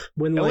play.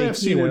 When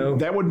LAFC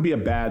that wouldn't be a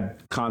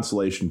bad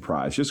consolation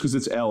prize, just because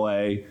it's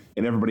LA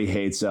and everybody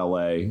hates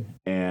LA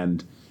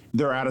and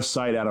they're out of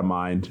sight, out of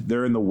mind.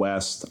 They're in the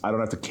West. I don't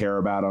have to care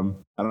about them.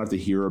 I don't have to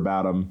hear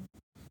about them.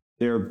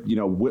 They're,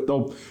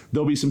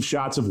 there'll be some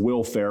shots of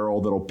Will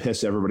Ferrell that'll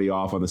piss everybody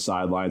off on the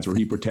sidelines where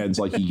he pretends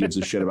like he gives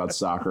a shit about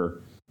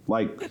soccer.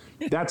 Like,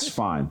 that's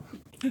fine.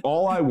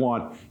 All I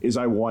want is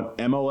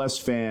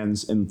MLS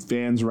fans and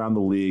fans around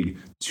the league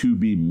to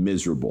be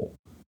miserable.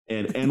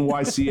 And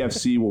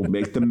NYCFC will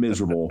make them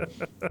miserable.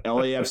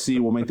 LAFC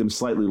will make them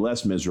slightly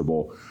less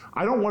miserable.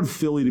 I don't want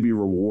Philly to be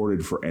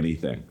rewarded for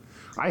anything.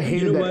 I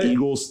hated that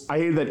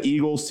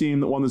Eagles team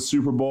that won the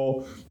Super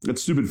Bowl. That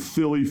stupid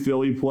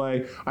Philly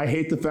play. I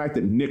hate the fact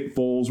that Nick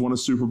Foles won a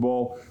Super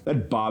Bowl.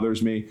 That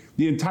bothers me.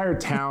 The entire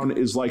town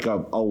is like a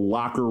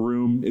locker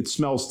room. It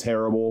smells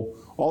terrible.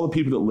 All the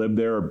people that live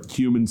there are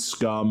human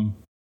scum.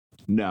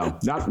 No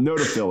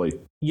to Philly.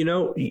 You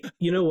know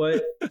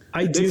what?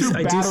 They threw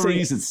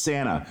batteries at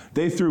Santa.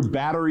 They threw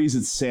batteries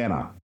at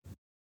Santa.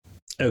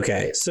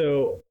 Okay,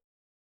 so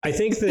I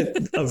think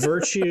that a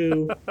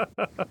virtue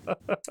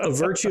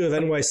of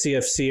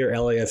NYCFC or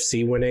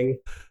LAFC winning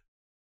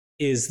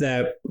is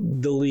that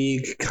the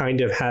league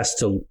kind of has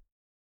to,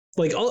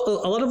 like, a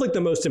lot of like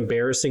the most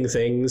embarrassing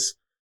things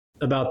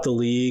about the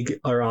league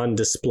are on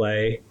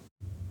display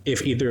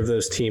if either of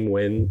those teams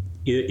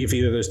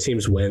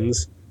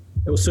wins.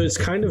 So it's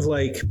kind of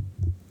like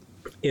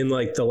in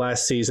like the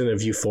last season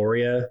of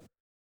Euphoria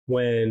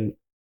when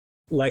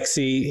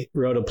Lexi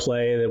wrote a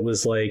play that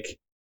was like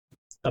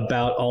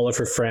about all of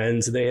her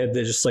friends. They had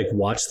to just like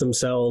watch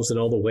themselves and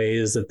all the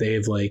ways that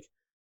they've like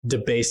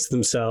debased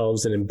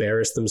themselves and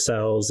embarrassed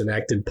themselves and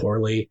acted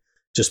poorly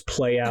just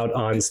play out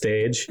on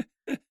stage.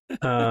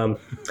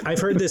 I've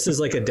heard this is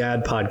like a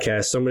dad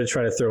podcast, so I'm going to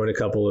try to throw in a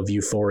couple of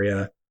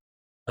Euphoria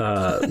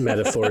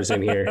metaphors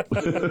in here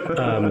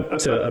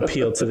to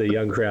appeal to the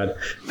young crowd.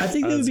 I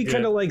think it would be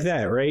kind of like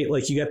that, right?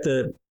 Like you got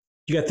the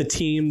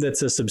team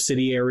that's a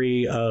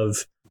subsidiary of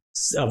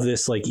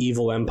this like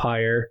evil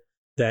empire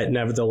that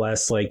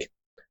nevertheless like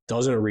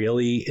doesn't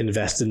really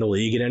invest in the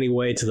league in any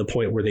way to the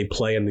point where they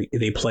play in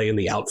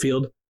the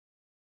outfield.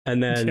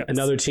 And then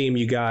another team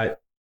you got,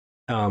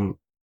 they're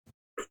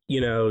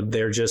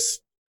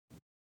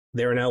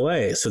in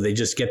LA, so they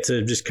just get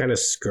to just kind of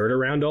skirt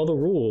around all the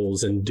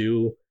rules and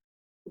do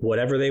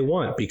whatever they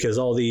want because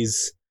all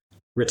these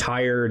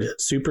retired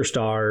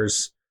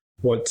superstars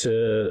want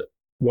to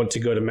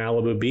go to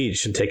Malibu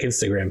Beach and take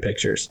Instagram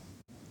pictures.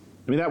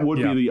 I mean, that would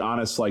be the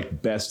honest,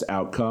 like, best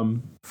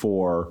outcome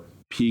for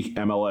peak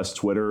MLS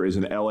Twitter is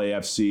an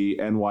LAFC,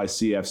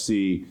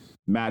 NYCFC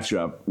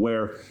matchup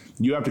where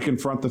you have to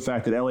confront the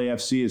fact that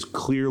LAFC is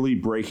clearly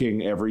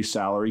breaking every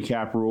salary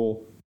cap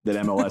rule that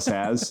MLS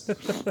has.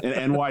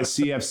 And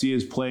NYCFC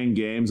is playing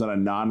games on a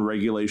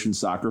non-regulation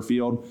soccer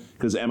field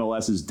because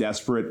MLS is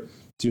desperate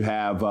to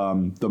have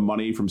the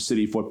money from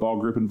City Football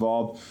Group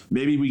involved.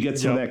 Maybe we get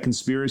some of that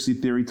conspiracy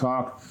theory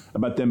talk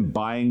about them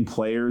buying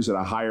players at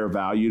a higher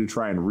value to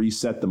try and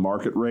reset the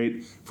market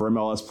rate for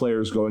MLS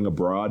players going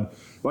abroad.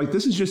 Like,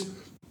 this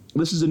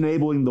is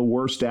enabling the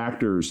worst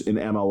actors in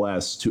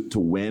MLS to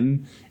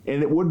win.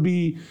 And it would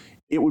be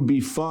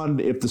fun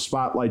if the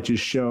spotlight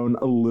just shone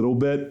a little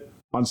bit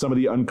on some of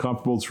the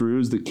uncomfortable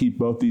truths that keep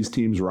both these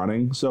teams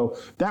running. So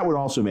that would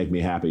also make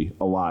me happy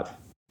a lot.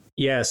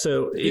 Yeah,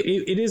 so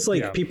it is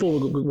like people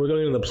were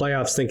going into the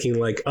playoffs thinking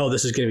like, oh,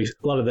 this is going to be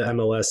a lot of the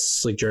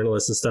MLS like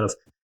journalists and stuff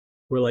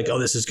were like, oh,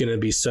 this is going to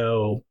be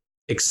so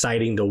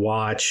exciting to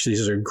watch.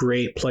 These are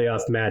great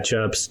playoff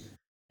matchups.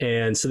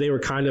 And so they were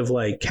kind of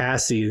like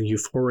Cassie in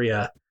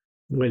Euphoria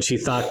when she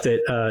thought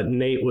that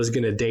Nate was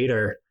going to date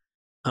her.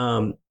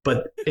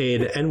 But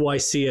an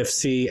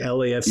NYCFC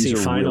LAFC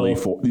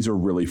final. These are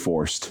really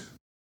forced.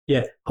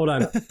 Yeah, hold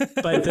on.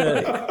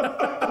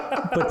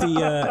 But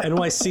the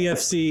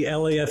NYCFC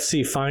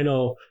LAFC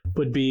final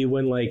would be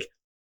when like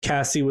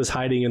Cassie was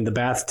hiding in the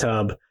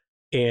bathtub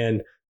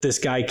and this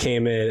guy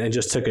came in and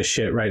just took a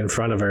shit right in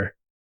front of her.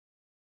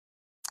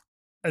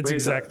 That's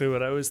exactly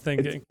what I was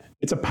thinking.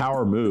 It's a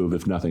power move,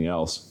 if nothing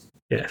else.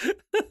 Yeah.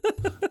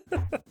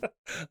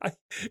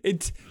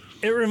 It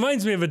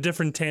reminds me of a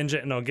different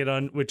tangent, and I'll get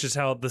on, which is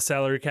how the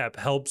salary cap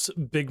helps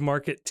big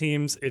market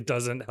teams. It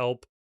doesn't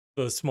help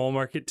the small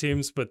market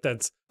teams, but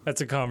that's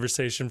a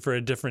conversation for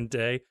a different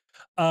day.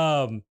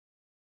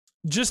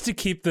 Just to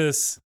keep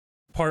this,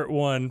 part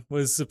one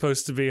was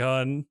supposed to be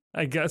on,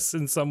 I guess,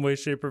 in some way,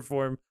 shape, or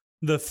form,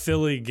 the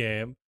Philly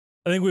game.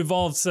 I think we've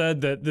all said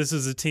that this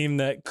is a team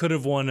that could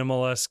have won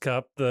MLS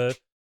Cup. The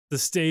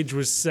stage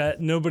was set.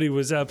 Nobody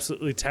was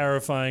absolutely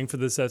terrifying for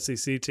this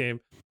SEC team.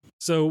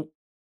 So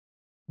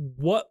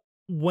what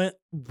went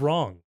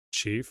wrong,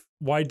 Chief?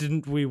 Why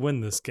didn't we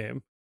win this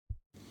game?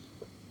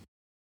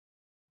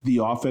 The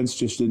offense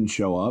just didn't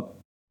show up.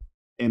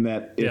 And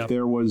that if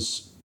there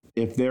was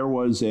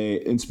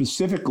and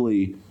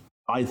specifically,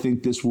 I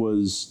think this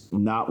was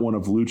not one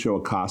of Lucho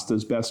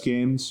Acosta's best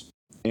games.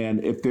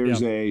 And if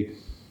there's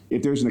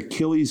an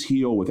Achilles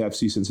heel with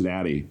FC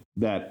Cincinnati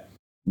that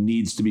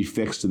needs to be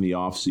fixed in the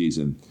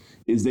offseason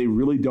is they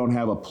really don't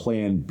have a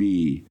plan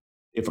B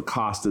if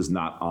Acosta's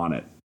not on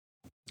it.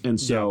 And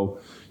so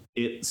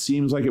it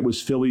seems like it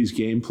was Philly's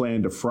game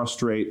plan to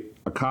frustrate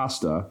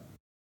Acosta,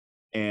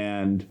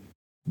 and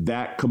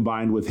that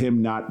combined with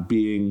him not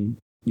being,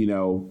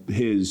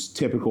 his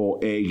typical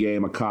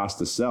A-game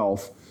Acosta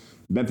self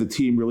meant the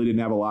team really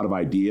didn't have a lot of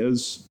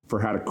ideas for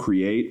how to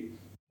create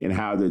and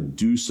how to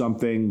do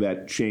something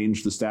that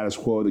changed the status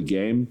quo of the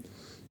game.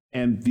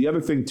 And the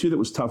other thing, too, that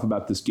was tough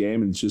about this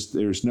game, and it's just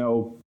there's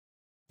no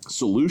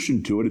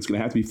solution to it. It's going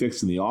to have to be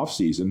fixed in the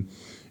offseason.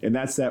 And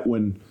that's that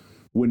when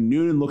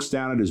Noonan looks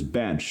down at his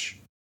bench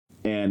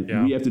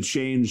and we have to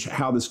change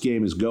how this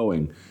game is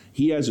going,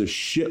 he has a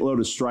shitload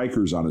of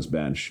strikers on his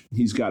bench.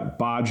 He's got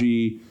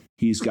Baji,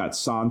 he's got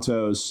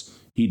Santos.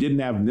 He didn't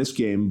have in this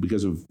game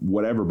because of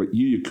whatever, but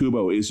Yuya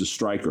Kubo is a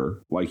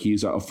striker. Like,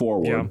 he's a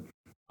forward.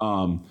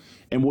 Yeah.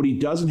 And what he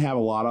doesn't have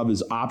a lot of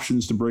is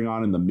options to bring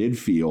on in the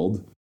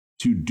midfield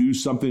to do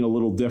something a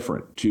little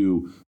different,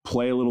 to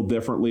play a little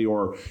differently.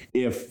 Or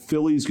if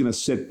Philly's going to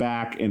sit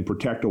back and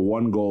protect a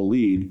 1-goal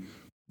lead,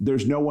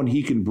 there's no one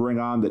he can bring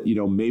on that,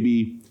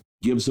 maybe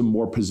gives him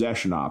more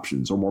possession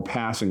options or more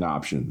passing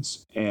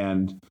options.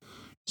 And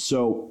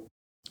so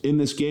in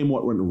this game,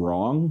 what went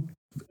wrong,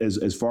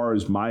 as far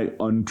as my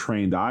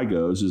untrained eye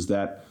goes, is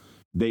that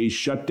they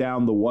shut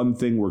down the one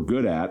thing we're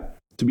good at.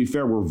 To be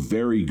fair, we're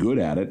very good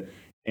at it.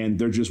 And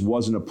there just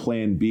wasn't a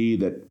plan B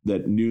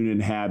that Noonan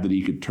had that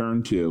he could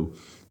turn to.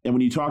 And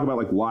when you talk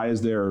about, why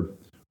is there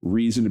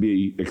reason to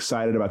be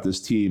excited about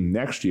this team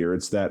next year,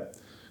 it's that,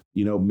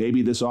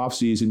 maybe this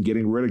offseason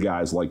getting rid of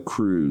guys like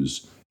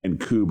Cruz and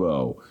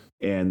Kubo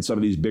and some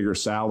of these bigger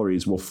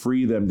salaries will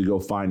free them to go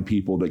find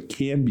people that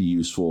can be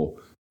useful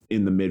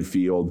in the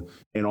midfield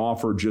and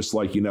offer just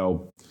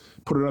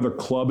put another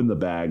club in the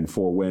bag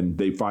for when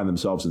they find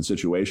themselves in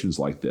situations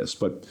like this.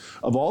 But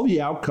of all the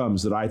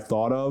outcomes that I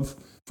thought of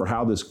for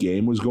how this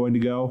game was going to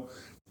go,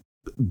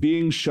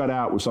 being shut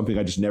out was something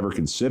I just never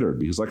considered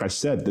because, like I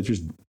said,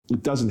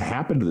 it doesn't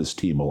happen to this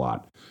team a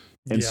lot.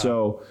 And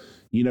so,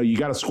 you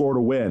got to score to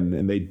win,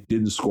 and they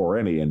didn't score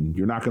any, and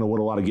you're not going to win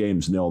a lot of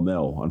games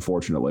 0-0,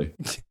 unfortunately.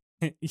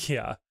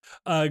 Yeah.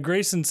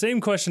 Grayson,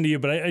 same question to you,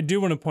 but I do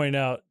want to point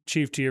out,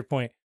 Chief, to your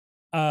point,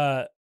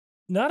 not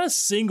a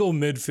single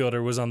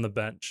midfielder was on the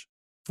bench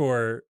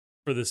for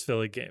this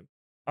Philly game.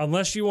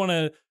 Unless you want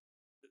to,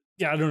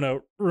 I don't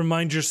know,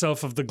 remind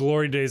yourself of the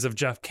glory days of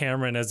Jeff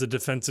Cameron as a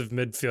defensive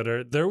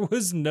midfielder. There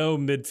was no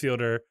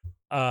midfielder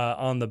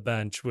on the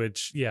bench,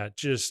 which,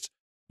 just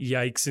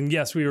yikes. And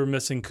yes, we were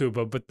missing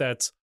Kubo, but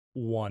that's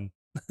one.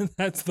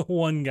 That's the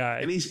one guy.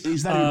 And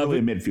he's not even really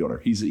a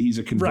midfielder. He's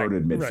a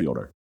converted midfielder.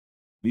 Right.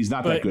 He's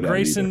not that good at it.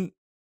 Grayson,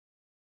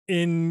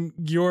 in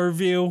your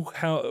view,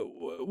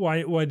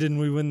 why didn't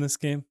we win this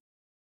game?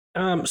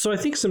 So I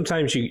think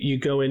sometimes you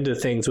go into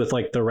things with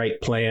the right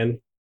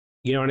plan,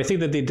 and I think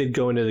that they did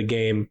go into the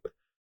game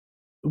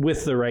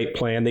with the right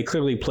plan. They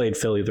clearly played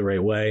Philly the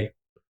right way.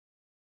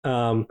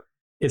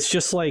 It's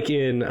just like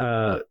in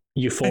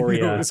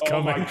Euphoria. I knew it was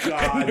coming. Oh my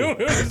God. I knew it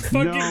was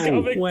fucking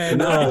coming.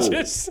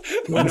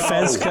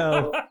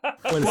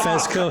 When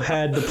Fezco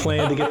had the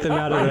plan to get them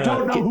out of I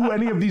don't know who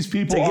any of these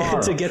people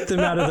are. To get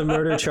them out of the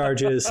murder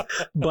charges.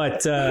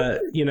 But,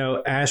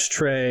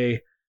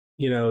 Ashtray,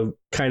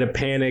 kind of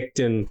panicked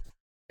and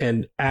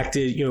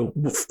acted,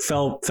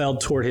 fell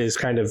toward his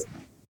kind of,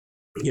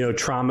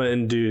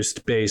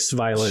 trauma-induced base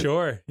violent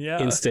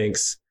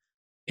instincts.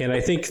 And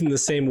I think in the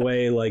same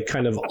way,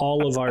 kind of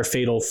all of our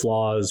fatal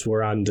flaws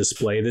were on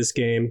display this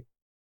game.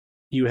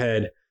 You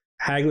had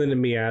Hagelin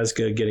and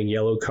Miazga getting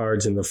yellow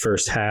cards in the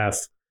first half,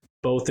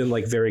 both in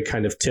very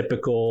kind of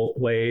typical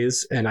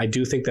ways. And I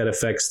do think that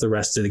affects the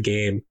rest of the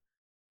game.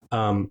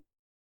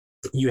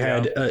 You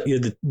had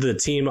the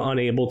team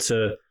unable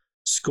to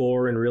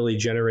score and really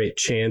generate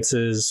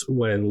chances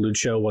when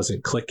Lucho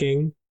wasn't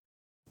clicking.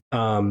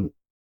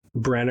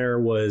 Brenner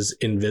was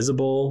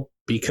invisible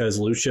because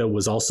Lucha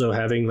was also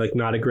having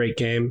not a great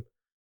game.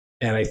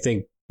 And I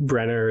think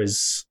Brenner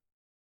is,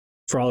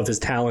 for all of his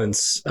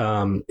talents,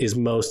 is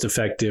most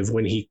effective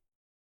when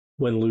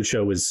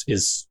Lucha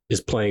is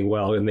playing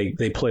well, and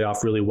they play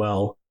off really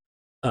well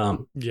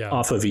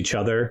off of each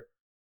other.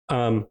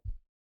 Over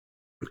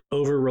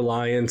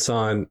reliance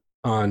on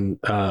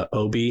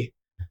Obi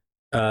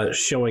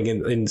showing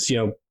in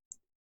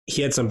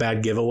he had some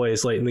bad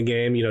giveaways late in the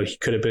game. He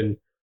could have been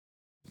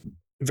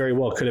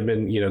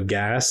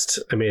gassed.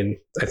 I mean,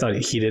 I thought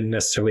he didn't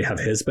necessarily have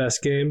his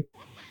best game.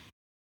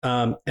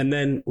 And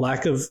then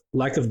lack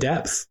of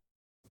depth.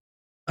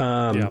 We've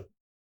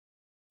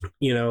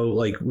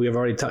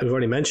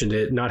already mentioned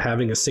it, not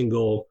having a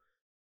single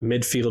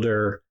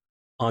midfielder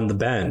on the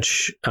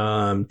bench,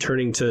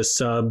 turning to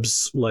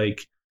subs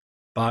like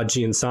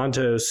Baji and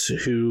Santos,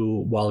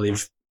 who, while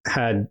they've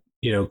had,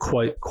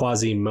 quite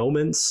quasi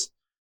moments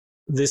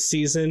this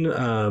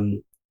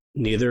season,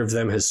 neither of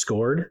them has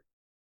scored.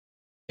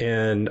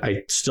 And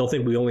I still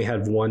think we only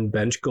had one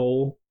bench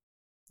goal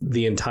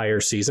the entire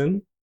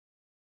season.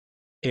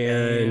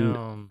 And,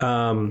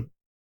 and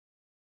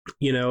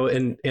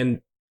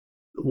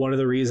one of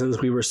the reasons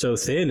we were so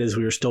thin is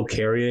we were still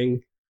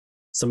carrying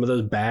some of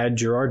those bad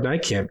Gerard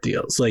Nightcamp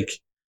deals. Like,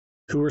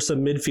 who were some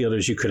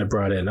midfielders you could have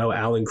brought in? Oh,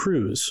 Alan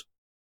Cruz,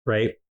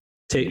 right?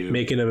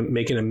 Making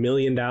 $1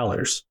 million,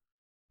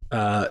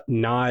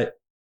 not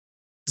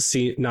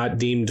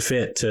deemed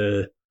fit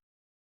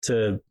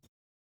to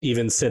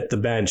even sit the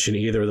bench in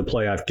either of the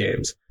playoff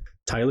games.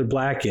 Tyler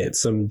Blackett,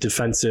 some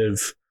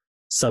defensive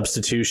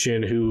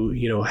substitution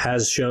who,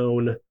 has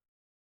shown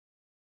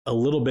a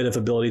little bit of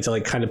ability to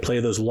like kind of play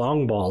those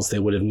long balls they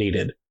would have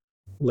needed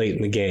late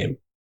in the game.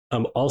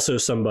 Also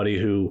somebody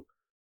who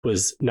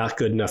was not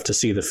good enough to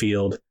see the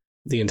field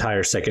the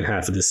entire second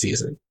half of the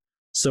season.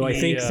 So I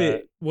think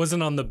that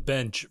wasn't on the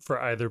bench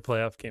for either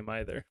playoff game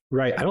either.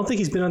 Right. I don't think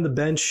he's been on the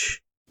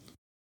bench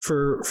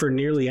for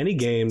nearly any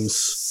games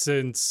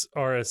since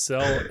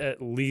RSL,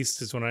 at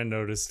least, is when I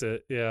noticed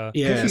it. Yeah.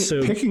 Yeah.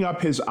 Picking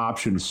up his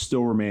options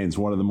still remains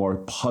one of the more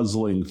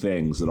puzzling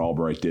things that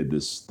Albright did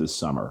this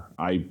summer.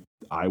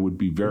 I would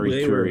be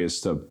very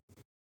curious to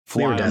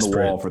fly on the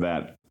wall for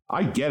that.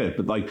 I get it,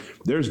 but like,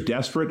 there's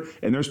desperate,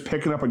 and there's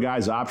picking up a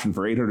guy's option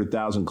for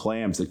 800,000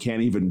 clams that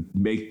can't even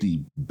make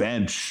the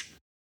bench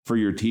for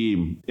your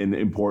team in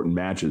important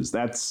matches.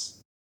 I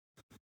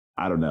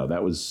don't know.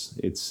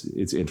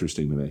 It's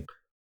interesting to me.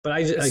 But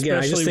I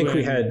just think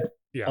we had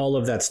all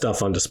of that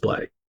stuff on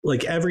display.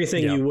 Like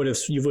everything you would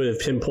have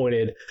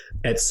pinpointed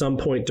at some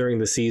point during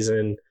the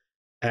season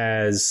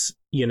as,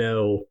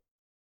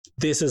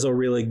 this is a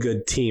really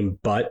good team,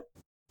 but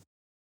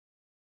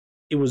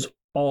it was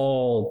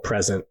all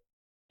present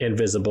and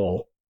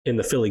visible in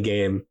the Philly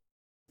game.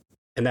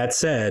 And that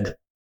said,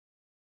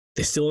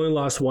 they still only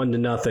lost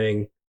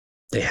 1-0.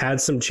 They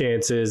had some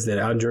chances that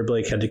Andre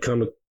Blake had to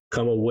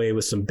come away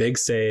with some big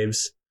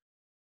saves.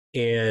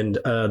 And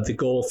the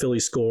goal Philly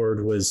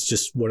scored was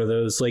just one of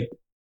those like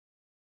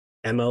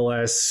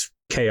MLS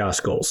chaos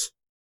goals.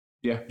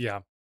 Yeah.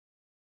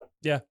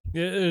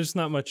 There's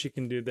not much you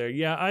can do there.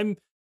 Yeah,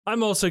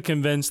 I'm also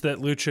convinced that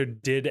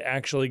Lucho did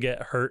actually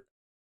get hurt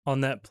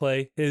on that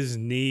play. His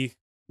knee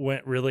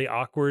went really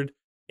awkward,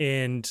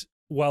 and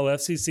while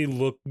FCC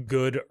looked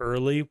good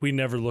early, we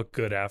never looked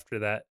good after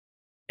that.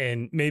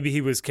 And maybe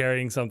he was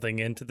carrying something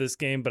into this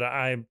game, but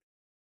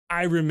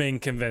I remain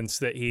convinced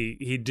that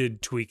he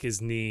did tweak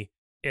his knee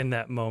in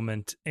that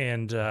moment.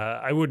 And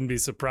I wouldn't be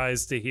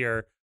surprised to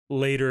hear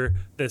later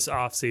this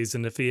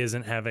offseason if he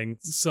isn't having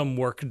some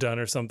work done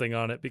or something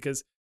on it,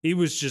 because he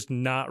was just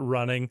not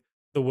running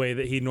the way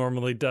that he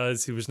normally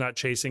does. He was not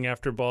chasing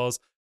after balls.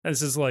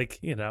 This is like,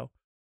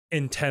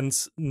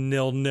 intense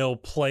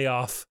 0-0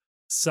 playoff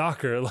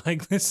soccer.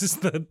 Like, this is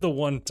the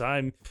one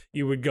time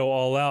you would go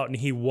all out, and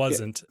he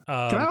wasn't.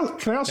 Can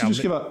I also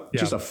just give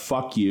just a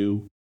fuck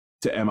you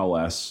to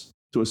MLS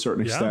to a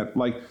certain extent?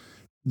 Like,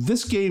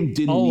 this game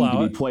didn't need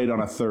to be played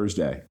on a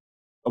Thursday.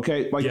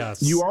 Okay, like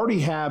you already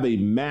have a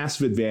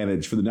massive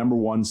advantage for the number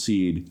 1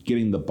 seed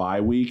getting the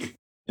bye week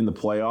in the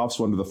playoffs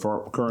under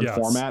the current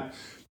format.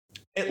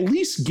 At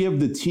least give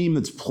the team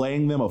that's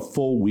playing them a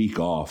full week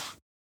off.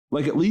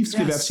 Like, at least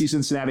give FC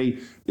Cincinnati,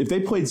 if they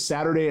played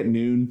Saturday at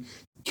noon,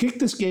 kick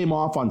this game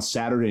off on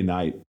Saturday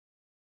night.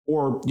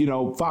 Or,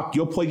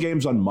 you'll play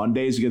games on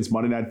Mondays against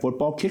Monday Night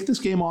Football. Kick this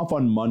game off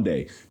on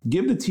Monday.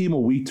 Give the team a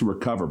week to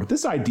recover. But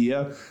this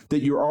idea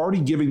that you're already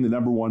giving the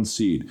number 1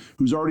 seed,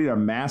 who's already at a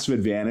massive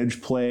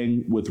advantage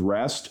playing with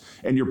rest,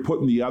 and you're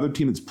putting the other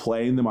team that's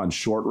playing them on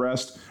short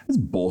rest, is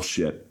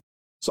bullshit.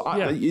 So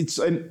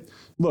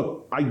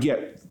look, I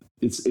get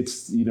it's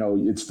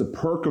the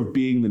perk of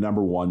being the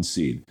number 1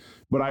 seed.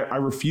 But I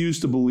refuse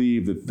to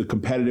believe that the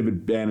competitive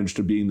advantage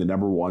to being the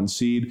number 1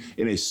 seed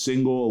in a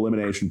single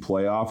elimination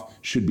playoff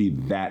should be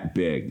that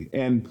big.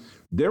 And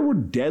there were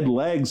dead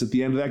legs at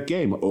the end of that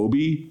game.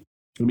 Obi,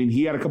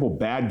 he had a couple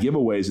bad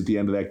giveaways at the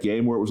end of that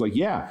game where it was like,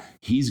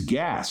 he's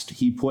gassed.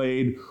 He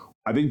played,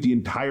 I think, the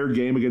entire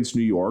game against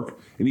New York,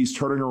 and he's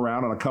turning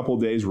around on a couple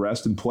of days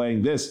rest and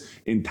playing this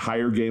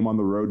entire game on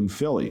the road in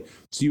Philly.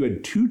 So you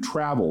had 2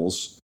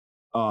 travels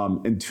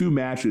and 2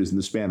 matches in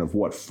the span of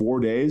 4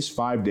 days,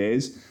 5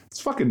 days.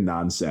 It's fucking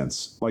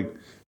nonsense. Like,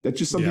 that's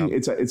just something.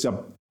 It's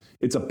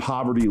a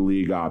poverty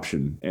league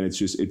option, and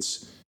is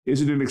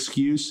it an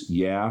excuse?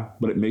 Yeah,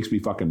 but it makes me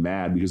fucking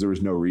mad because there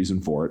was no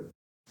reason for it.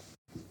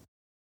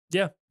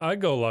 Yeah, I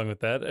go along with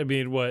that.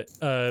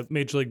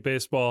 Major League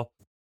Baseball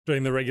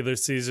during the regular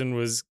season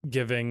was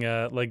giving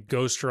like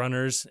ghost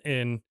runners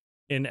in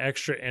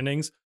extra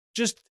innings.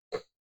 Just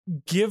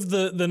give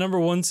the number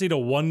 1 seed a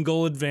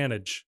 1-goal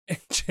advantage and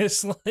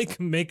just like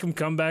make them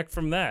come back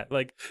from that.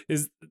 Like,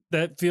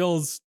 that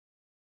feels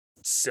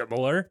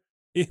similar,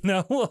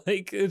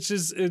 like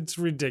it's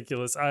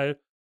ridiculous.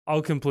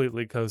 I'll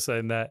completely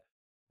co-sign that.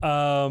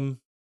 I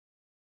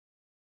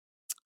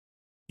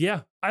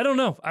don't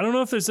know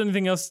if there's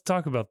anything else to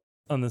talk about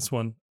on this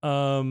one.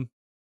 I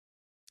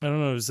don't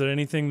know, is there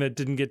anything that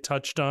didn't get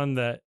touched on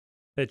that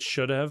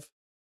should have?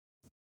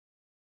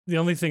 The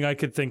only thing I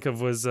could think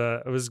of was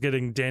I was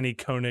getting Danny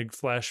Koenig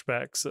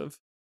flashbacks of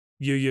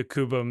Yuya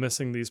Kubo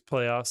missing these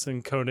playoffs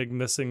and Koenig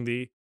missing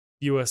the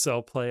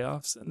USL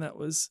playoffs, and that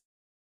was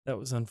That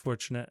was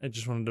unfortunate. I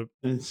just wanted to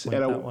It's point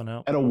that one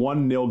out. At a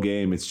 1-0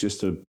 game, it's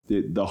just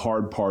the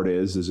hard part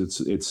is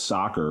it's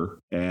soccer,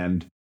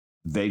 and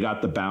they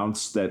got the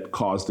bounce that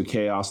caused the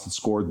chaos that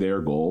scored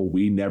their goal.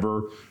 We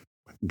never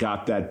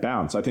got that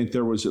bounce. I think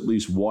there was at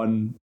least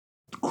one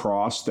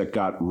cross that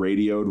got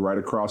radioed right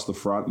across the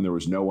front, and there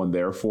was no one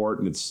there for it.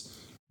 And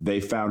they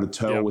found a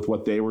toe with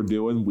what they were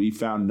doing. We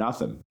found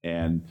nothing.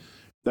 And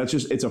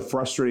it's a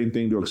frustrating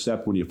thing to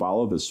accept when you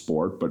follow this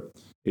sport, but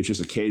it's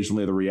just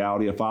occasionally the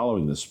reality of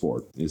following this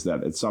sport is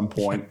that at some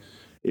point,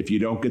 if you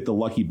don't get the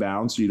lucky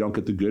bounce or you don't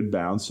get the good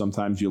bounce,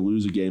 sometimes you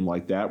lose a game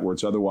like that where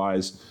it's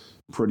otherwise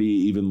pretty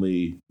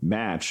evenly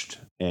matched.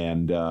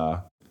 And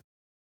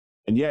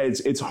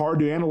it's hard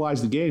to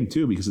analyze the game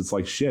too, because it's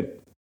like,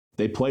 shit,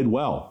 they played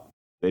well.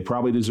 They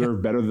probably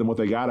deserve better than what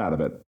they got out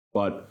of it.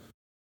 But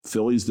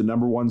Philly's the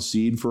number 1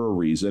 seed for a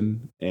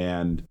reason,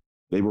 and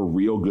they were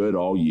real good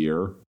all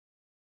year.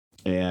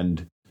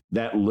 And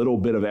that little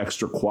bit of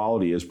extra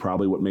quality is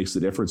probably what makes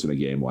the difference in a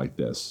game like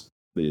this.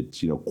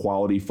 It's,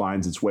 quality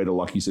finds its way to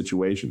lucky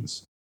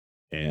situations.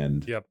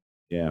 And if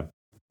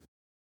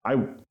I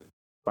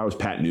was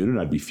Pat Noonan,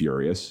 I'd be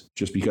furious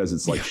just because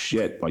it's like,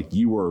 shit, like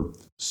you were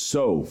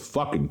so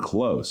fucking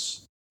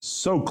close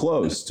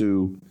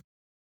to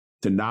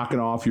knocking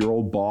off your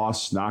old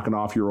boss, knocking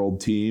off your old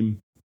team.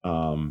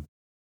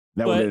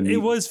 But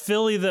it was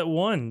Philly that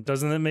won.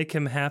 Doesn't that make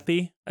him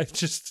happy?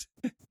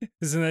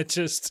 Isn't that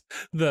just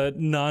the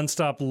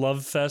nonstop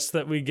love fest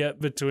that we get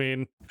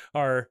between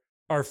our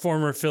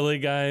former Philly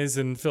guys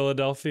in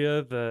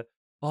Philadelphia?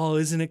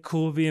 Isn't it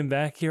cool being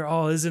back here?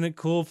 Oh, isn't it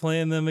cool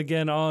playing them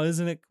again? Oh,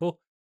 isn't it cool?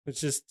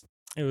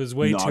 It was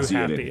way too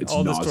happy.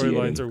 All the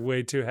storylines are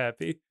way too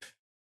happy.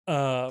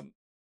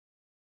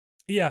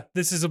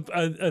 This is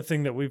a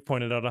thing that we've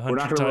pointed out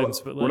 100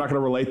 times. We're not going to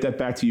relate that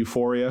back to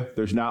Euphoria.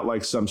 There's not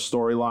like some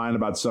storyline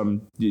about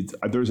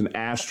there's an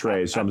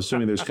ashtray. So I'm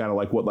assuming there's kind of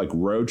like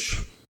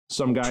Roach,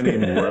 some guy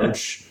named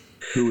Roach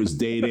who was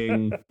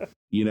dating,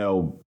 I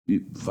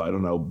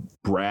don't know,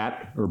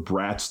 Brat or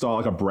Bratstall,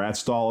 like a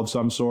Bratstall of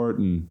some sort.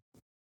 And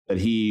that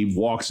he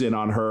walks in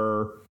on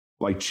her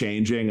like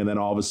changing. And then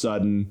all of a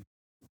sudden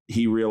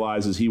he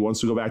realizes he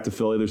wants to go back to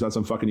Philly. There's not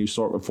some fucking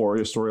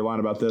Euphoria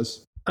storyline about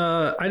this.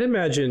 I'd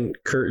imagine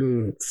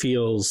Curtin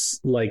feels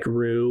like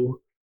Rue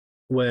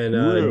when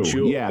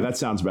yeah, that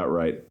sounds about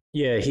right.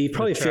 Yeah, he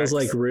probably feels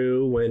like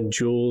Rue when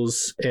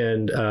Jules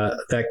and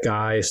that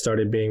guy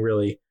started being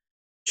really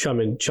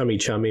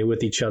chummy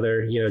with each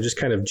other. Just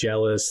kind of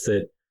jealous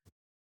that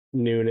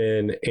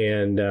Noonan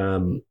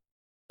and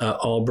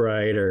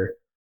Albright are,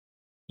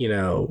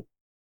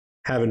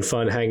 having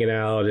fun hanging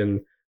out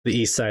in the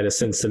east side of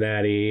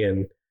Cincinnati,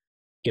 and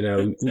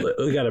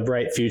we got a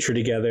bright future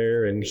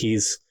together, and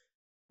he's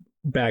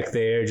back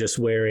there just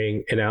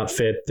wearing an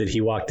outfit that he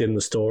walked in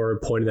the store,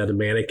 pointed at a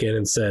mannequin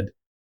and said,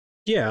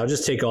 "Yeah, I'll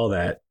just take all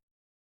that."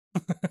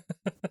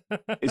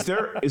 Is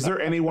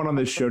there anyone on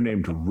this show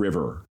named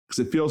River?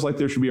 Because it feels like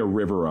there should be a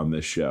River on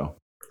this show.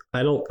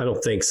 I don't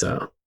think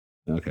so.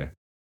 Okay.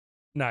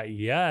 Not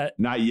yet.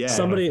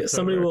 Somebody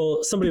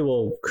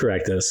will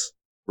correct us.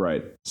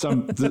 Right.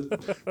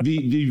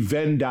 The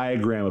Venn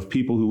diagram of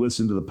people who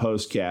listen to the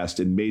postcast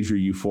and major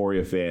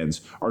Euphoria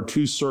fans are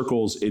 2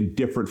 circles in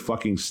different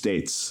fucking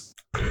states.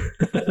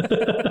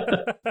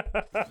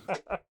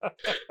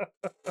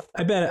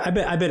 I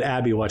bet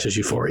Abby watches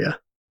Euphoria.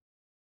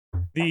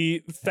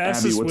 The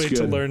fastest way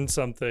to learn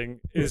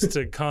something is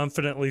to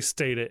confidently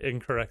state it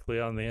incorrectly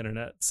on the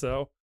internet.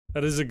 So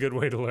that is a good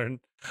way to learn.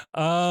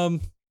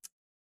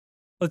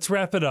 Let's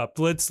wrap it up.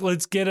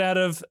 Let's get out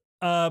of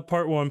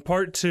part 1.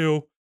 Part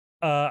 2.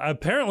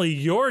 Apparently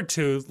your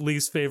 2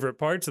 least favorite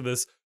parts of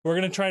this. We're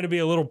going to try to be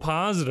a little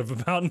positive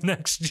about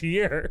next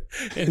year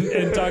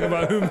and talk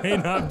about who may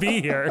not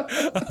be here.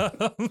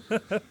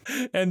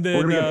 And then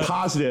we're going to get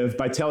positive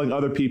by telling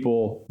other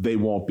people they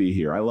won't be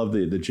here. I love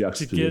the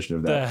juxtaposition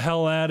of that. The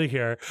hell out of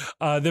here.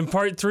 Then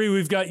part 3,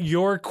 we've got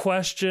your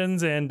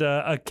questions and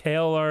a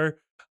KLR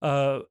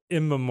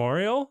in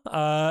memorial.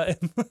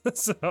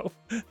 So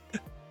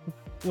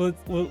we'll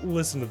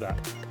listen to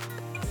that.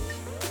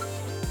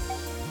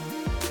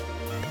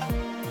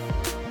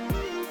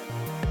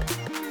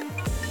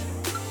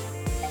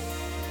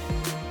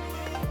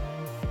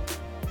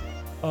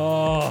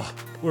 Oh,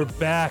 we're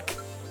back.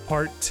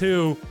 Part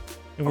 2.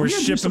 And we're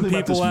shipping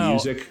people out.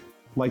 Music.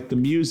 Like the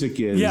music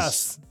is.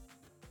 Yes.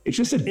 It's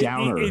just a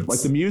downer.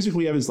 Like the music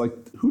we have is like,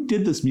 who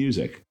did this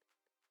music?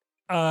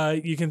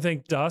 You can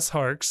thank Das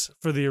Harks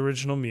for the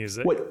original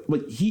music.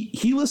 What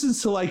he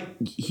listens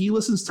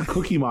to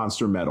Cookie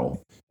Monster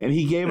metal, and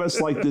he gave us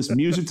like this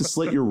music to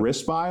slit your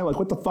wrist by. Like,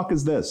 what the fuck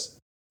is this?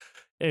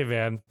 Hey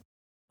man,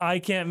 I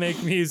can't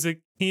make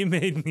music. He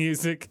made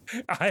music.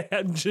 I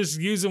am just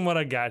using what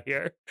I got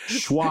here.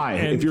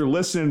 Schwein, if you're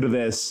listening to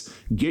this,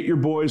 get your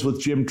boys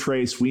with Jim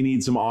Trace. We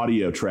need some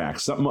audio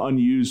tracks, something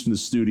unused in the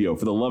studio,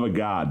 for the love of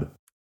God.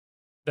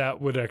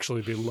 That would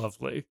actually be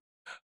lovely.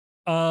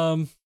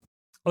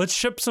 Let's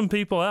ship some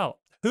people out.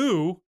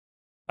 Who?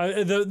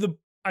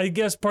 I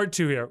guess part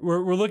 2 here.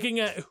 We're looking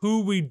at who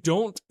we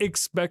don't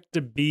expect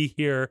to be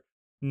here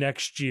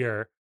next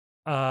year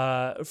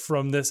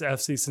from this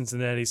FC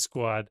Cincinnati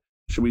squad.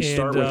 Should we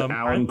start with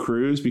Alan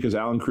Cruz, because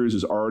Alan Cruz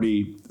has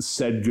already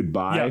said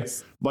goodbye?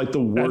 Yes, like the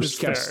worst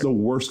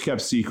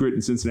kept secret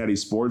in Cincinnati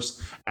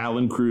sports.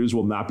 Alan Cruz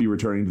will not be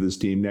returning to this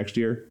team next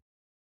year.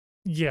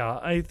 Yeah,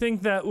 I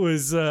think that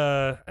was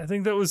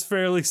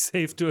fairly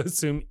safe to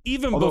assume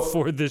even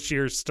before this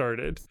year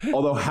started.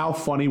 Although, how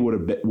funny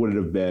would it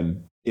have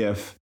been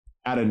if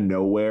out of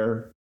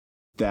nowhere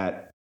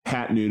that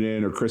Pat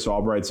Noonan or Chris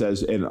Albright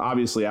says, and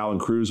obviously Alan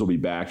Cruz will be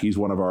back. He's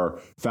one of our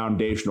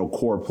foundational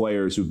core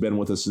players who've been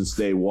with us since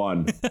day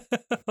one.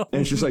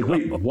 And it's just like,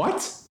 wait,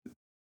 what?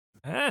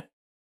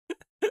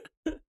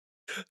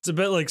 It's a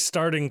bit like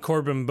starting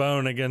Corbin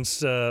Bone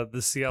against the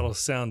Seattle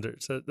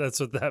Sounders.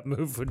 That's what that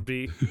move would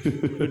be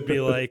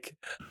like.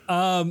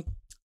 I'm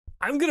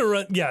gonna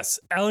run. Yes,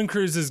 Alan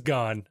Cruz is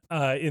gone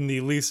in the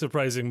least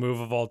surprising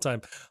move of all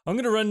time. I'm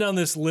gonna run down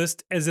this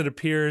list as it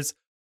appears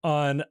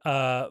on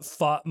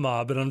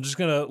FOTMob, and I'm just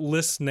gonna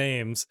list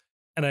names,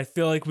 and I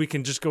feel like we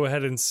can just go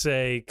ahead and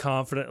say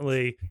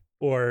confidently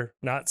or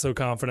not so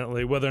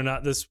confidently whether or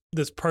not this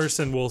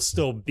person will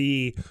still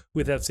be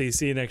with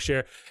FCC next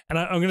year. And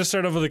I'm gonna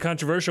start off with a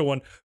controversial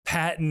one.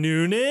 Pat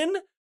Noonan,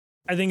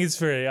 I think it's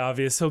very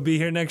obvious he'll be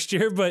here next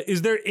year, but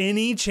is there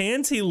any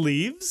chance he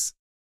leaves?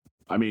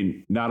 I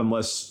mean, not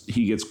unless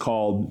he gets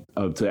called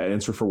to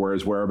answer for where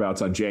his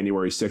whereabouts on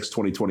January 6,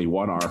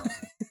 2021 are.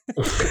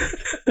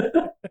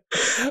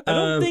 I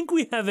don't think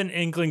we have an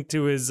inkling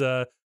to his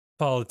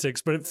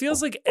politics, but it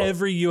feels like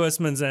every U.S.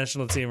 men's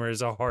national teamer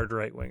is a hard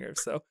right winger.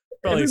 So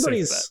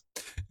everybody's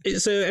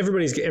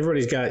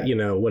got,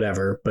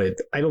 whatever, but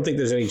I don't think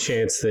there's any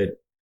chance that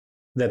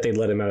they'd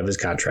let him out of his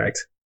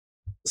contract.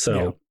 So,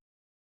 yeah.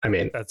 I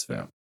mean, that's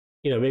fair.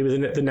 Maybe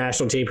the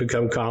national team could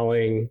come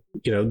calling.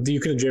 You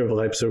could dream of all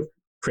types of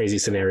crazy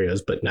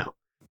scenarios, but no.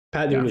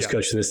 Pat Noonan's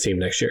coaching this team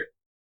next year.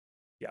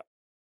 Yeah,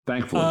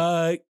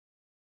 thankfully.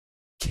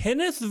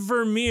 Kenneth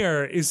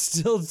Vermeer is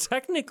still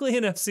technically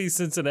an FC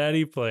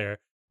Cincinnati player.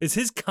 Is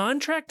his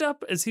contract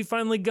up? Is he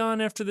finally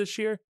gone after this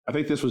year? I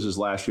think this was his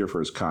last year for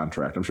his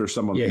contract. I'm sure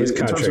someone, his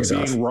in terms of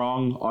being off.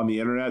 wrong on the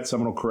internet,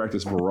 someone will correct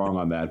us if we're wrong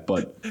on that.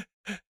 But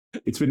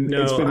it's been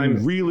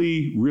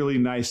really, really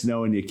nice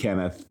knowing you,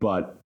 Kenneth.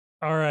 But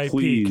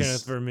R.I.P.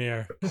 Kenneth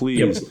Vermeer.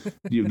 Please,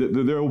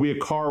 there will be a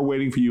car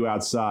waiting for you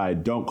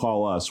outside. Don't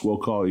call us. We'll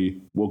call you.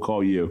 We'll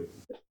call you.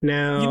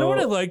 Now, you know what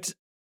I liked?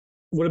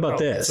 What about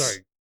this?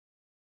 Sorry.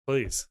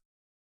 Please.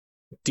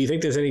 Do you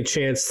think there's any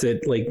chance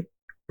that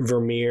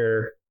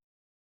Vermeer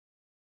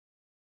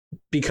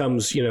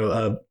becomes,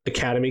 a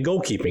academy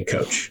goalkeeping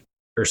coach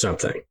or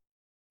something?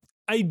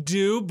 I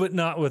do, but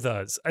not with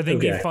us. I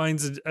think he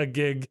finds a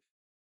gig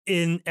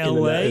in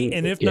LA,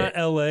 and if not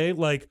LA,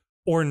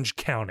 Orange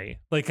County.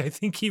 I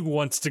think he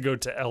wants to go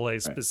to LA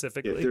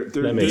specifically.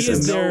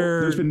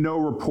 There's been no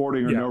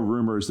reporting or no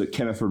rumors that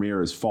Kenneth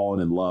Vermeer has fallen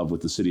in love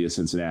with the city of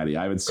Cincinnati.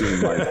 I haven't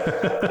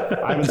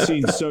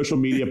seen social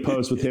media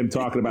posts with him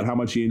talking about how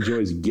much he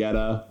enjoys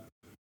Geta,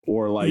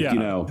 or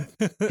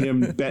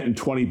him betting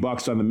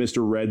 $20 on the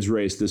Mr. Reds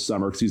race this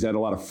summer because he's had a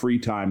lot of free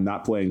time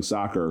not playing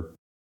soccer.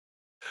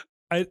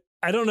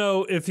 I don't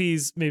know if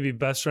he's maybe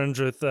best friends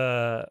with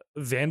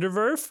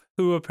Vanderwerf,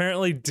 who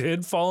apparently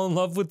did fall in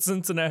love with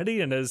Cincinnati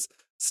and has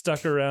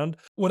stuck around.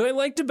 What I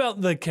liked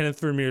about the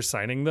Kenneth Vermeer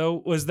signing,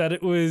 though, was that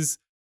it was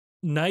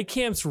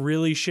Nykamp's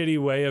really shitty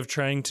way of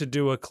trying to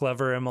do a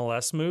clever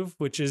MLS move,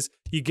 which is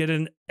you get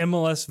an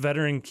MLS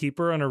veteran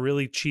keeper on a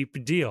really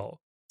cheap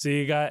deal. So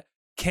you got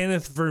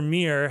Kenneth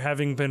Vermeer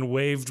having been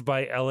waived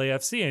by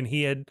LAFC, and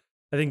he had,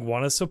 I think,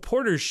 won a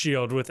supporters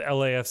shield with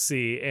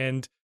LAFC,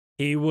 and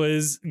he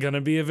was going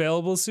to be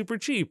available super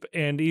cheap,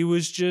 and he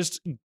was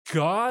just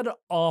god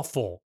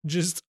awful,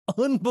 just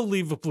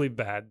unbelievably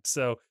bad.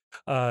 So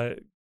better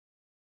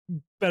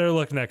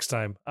luck next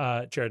time,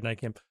 Jared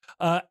Nykamp.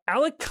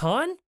 Alec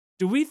Khan,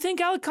 do we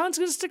think Alec Khan's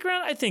going to stick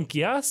around? I think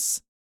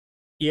yes.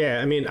 Yeah,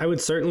 I mean, I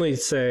would certainly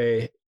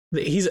say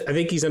that I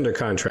think he's under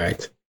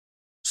contract.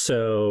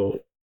 So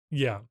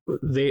yeah,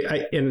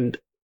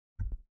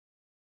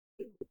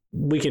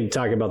 we can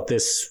talk about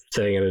this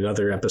thing in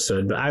another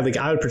episode, but I think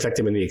I would protect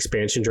him in the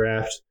expansion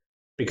draft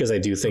because I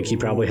do think he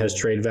probably has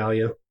trade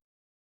value.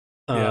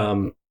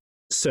 Yeah.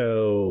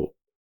 So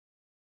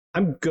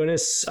I'm gonna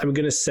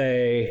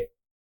say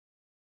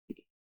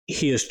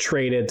he is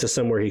traded to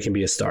somewhere he can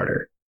be a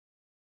starter.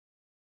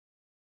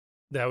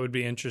 That would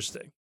be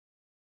interesting.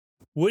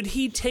 Would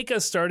he take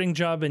a starting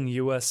job in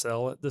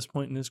USL at this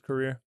point in his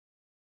career?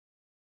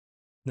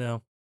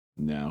 No.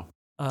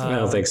 I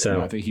don't think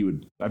so. I think he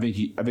would. I think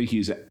he's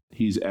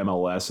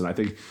MLS, and I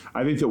think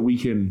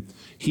that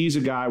he's a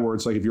guy where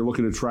it's like if you're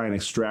looking to try and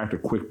extract a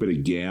quick bit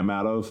of GAM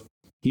out of,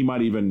 he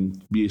might even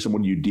be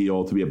someone you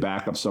deal to be a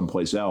backup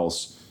someplace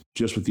else,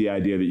 just with the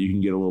idea that you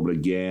can get a little bit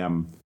of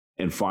GAM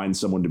and find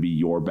someone to be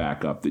your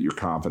backup that you're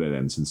confident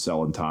in. Since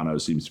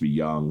Celentano seems to be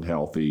young,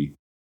 healthy,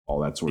 all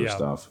that sort of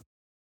stuff.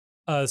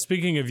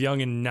 Speaking of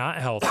young and not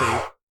healthy.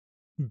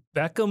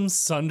 Beckham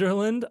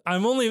Sunderland. I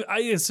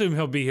assume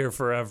he'll be here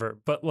forever,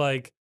 but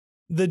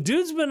The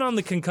dude's been on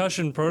the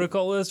concussion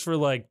protocol list for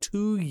like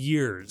 2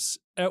 years.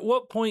 At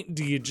what point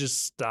do you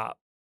just stop?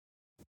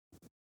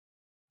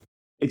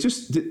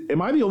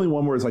 Am I the only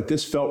one where it's like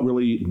this felt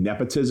really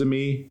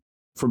nepotism-y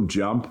from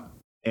jump?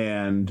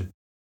 And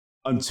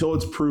until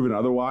it's proven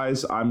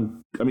otherwise, I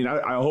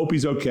hope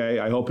he's okay.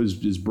 I hope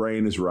his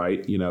brain is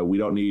right. You know, we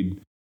don't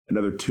need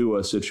another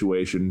Tua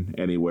situation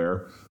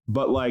anywhere.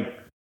 But like,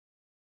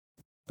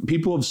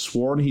 people have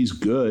sworn he's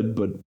good,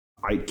 but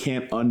I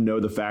can't unknow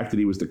the fact that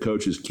he was the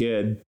coach's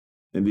kid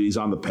and that he's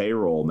on the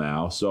payroll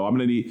now. So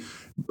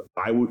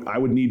I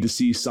would need to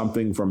see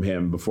something from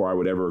him before I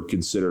would ever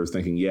consider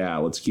thinking, yeah,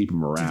 let's keep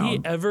him around.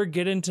 Did he ever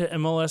get into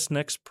MLS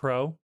Next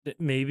Pro?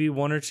 Maybe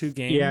 1 or 2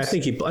 games? Yeah, I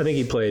think he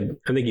played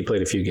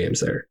a few games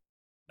there.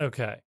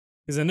 Okay.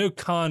 Because I know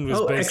Khan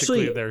was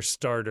basically their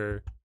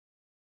starter.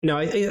 No,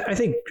 I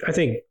think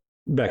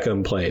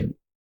Beckham played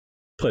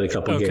a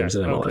couple games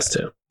in MLS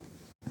too.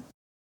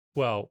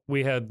 Well,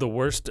 we had the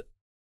worst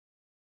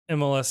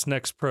MLS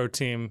Next Pro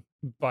team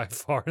by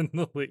far in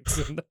the league.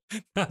 So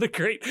not a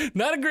great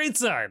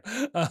sign.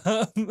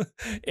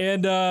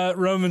 And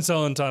Roman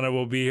Solentano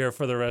will be here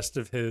for the rest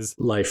of his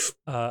life,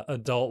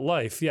 adult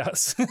life.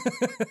 Yes.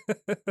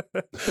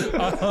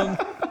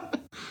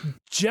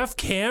 Jeff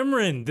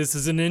Cameron. This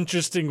is an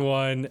interesting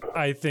one.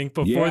 I think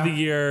before the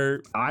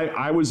year,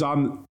 I was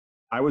on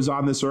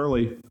this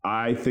early.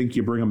 I think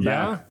you bring him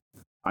back.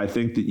 I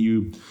think that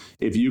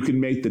if you can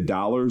make the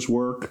dollars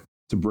work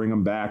to bring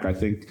him back, I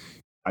think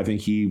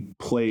he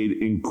played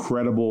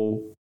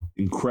incredible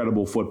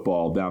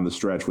football down the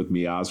stretch with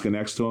Miazga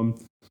next to him.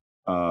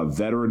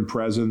 Veteran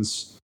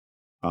presence.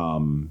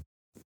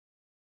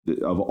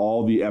 Of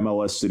all the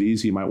MLS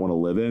cities he might want to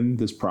live in,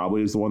 this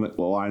probably is the one that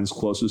aligns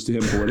closest to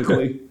him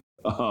politically.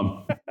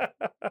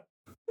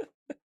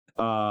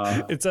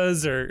 It's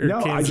us or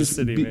Kansas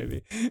City,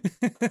 maybe.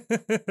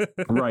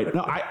 Right.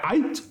 No,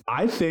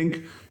 I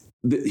think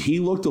that he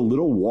looked a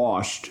little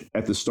washed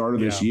at the start of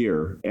this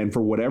year. And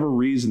for whatever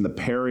reason, the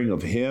pairing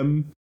of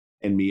him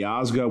and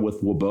Miazga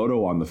with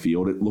Wobodo on the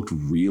field, it looked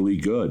really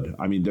good.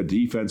 I mean, the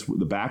defense,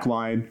 the back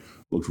line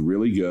looked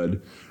really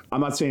good. I'm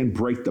not saying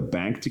break the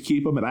bank to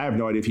keep him, and I have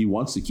no idea if he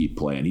wants to keep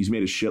playing. He's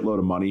made a shitload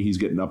of money. He's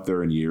getting up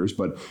there in years.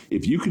 But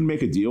if you can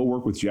make a deal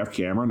work with Jeff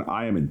Cameron,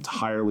 I am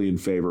entirely in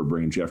favor of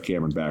bringing Jeff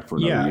Cameron back for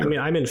another year. Yeah, I mean,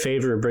 I'm in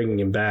favor of bringing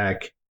him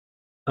back.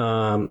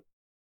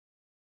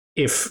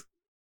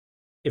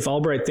 If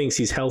Albright thinks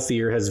he's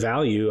healthy or has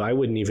value, I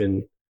wouldn't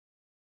even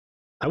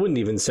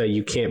say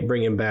you can't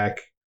bring him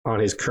back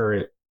on his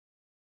current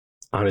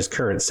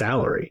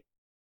salary.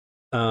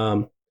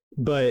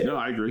 But no,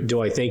 I agree.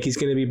 Do I think he's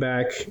going to be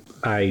back?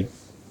 I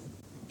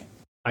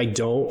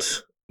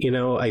don't. You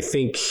know, I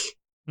think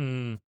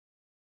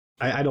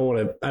I don't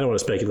want to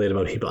speculate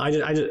about people. I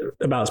just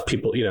about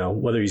people. You know,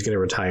 whether he's going to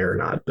retire or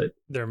not. But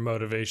their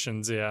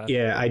motivations, yeah.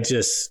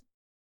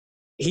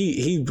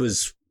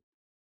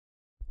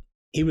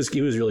 He was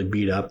really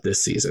beat up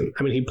this season.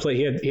 I mean, he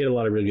had a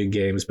lot of really good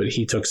games, but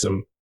he took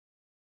some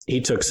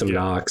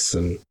knocks,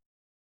 and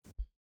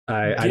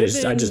I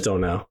just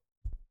don't know.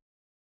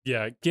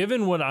 Yeah,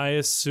 given what I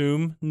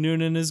assume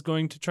Noonan is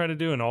going to try to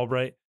do and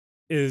Albright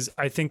is,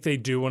 I think they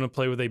do want to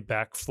play with a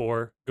back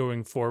four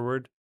going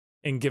forward.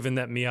 And given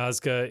that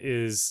Miazga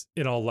is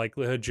in all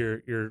likelihood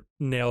your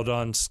nailed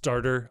on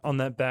starter on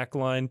that back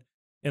line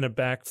in a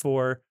back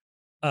four,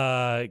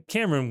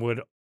 Cameron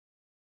would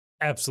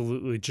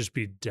absolutely just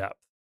be depth.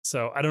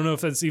 So I don't know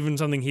if that's even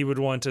something he would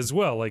want as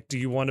well. Like, do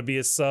you want to be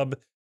a sub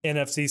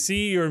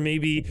NFCC, or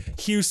maybe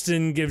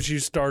Houston gives you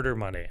starter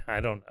money? I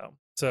don't know.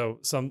 So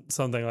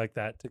something like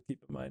that to keep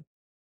in mind.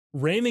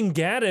 Raymond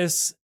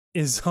Gaddis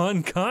is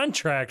on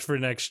contract for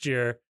next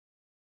year,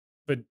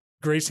 but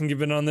Grayson, you've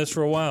been on this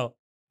for a while.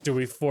 Do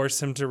we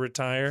force him to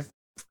retire?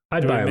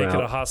 I'd buy him out. Make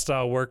it a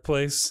hostile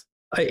workplace?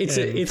 It's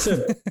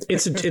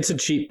a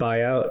cheap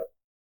buyout.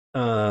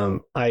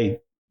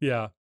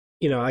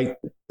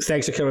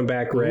 Thanks for coming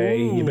back,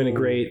 Ray. Ooh. You've been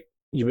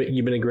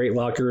a great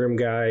locker room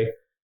guy.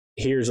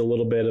 Here's a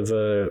little bit of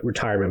a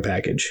retirement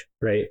package,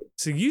 right?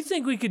 So you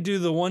think we could do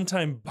the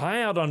one-time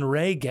buyout on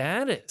Ray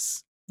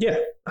Gaddis? Yeah,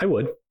 I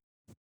would.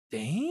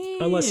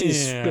 Damn. Unless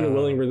he's going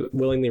to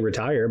willingly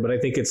retire, but I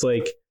think it's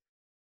like,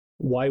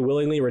 why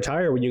willingly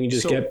retire when you can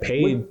just get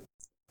paid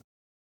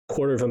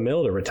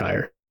 $250,000 to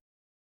retire?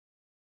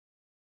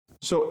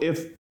 So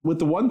if with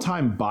the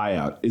one-time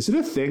buyout, is it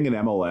a thing in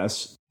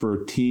MLS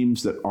for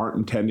teams that aren't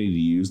intending to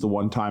use the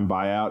one-time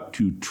buyout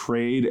to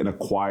trade and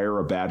acquire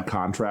a bad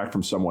contract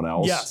from someone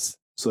else? Yes.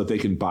 So that they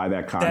can buy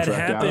that contract out?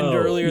 That happened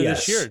earlier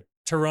this year.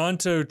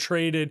 Toronto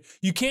traded.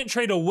 You can't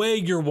trade away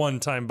your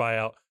one-time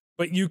buyout,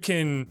 but you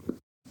can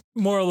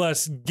more or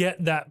less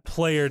get that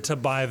player to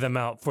buy them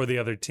out for the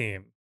other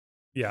team.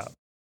 Yeah.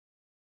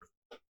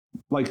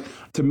 Like,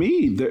 to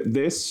me,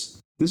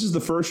 this is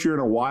the first year in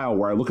a while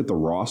where I look at the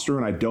roster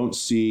and I don't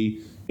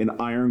see an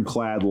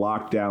ironclad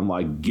lockdown,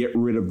 like, get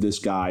rid of this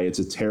guy, it's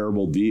a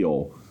terrible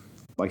deal.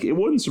 Like, it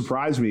wouldn't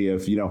surprise me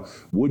if,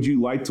 would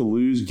you like to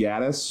lose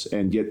Gaddis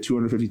and get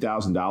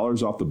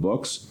 $250,000 off the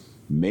books?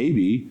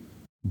 Maybe.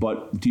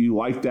 But do you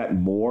like that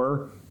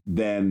more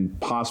than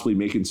possibly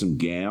making some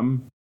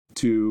gam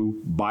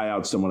to buy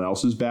out someone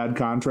else's bad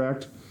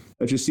contract.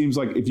 It just seems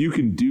like if you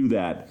can do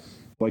that,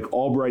 like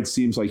Albright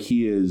seems like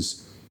he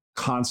is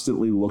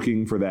constantly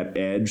looking for that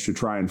edge to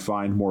try and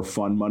find more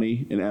fun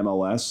money in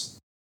MLS.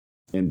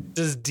 And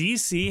does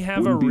DC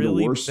have a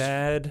really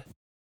bad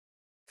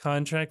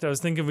contract? I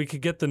was thinking we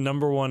could get the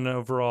number 1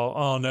 overall.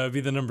 Oh no, it'd be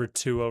the number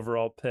 2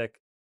 overall pick.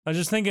 I was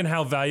just thinking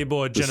how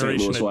valuable a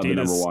Generation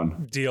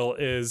Adidas deal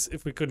is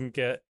if we couldn't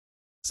get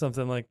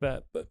something like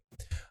that. But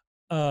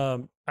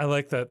I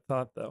like that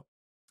thought though.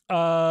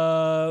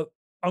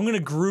 I'm going to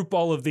group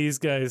all of these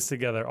guys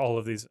together. All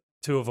of these,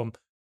 2 of them.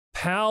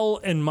 Powell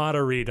and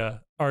Matarrita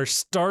are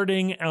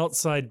starting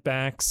outside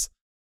backs.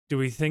 Do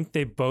we think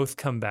they both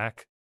come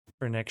back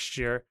for next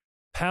year?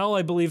 Powell,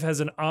 I believe,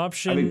 has an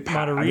option.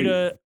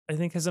 Matarrita, I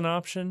think, has an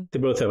option. They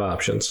both have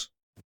options.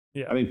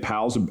 Yeah, I think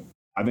Powell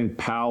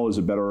is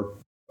a better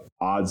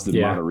odds than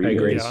Matarrita. I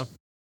agree. Yeah.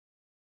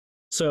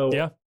 So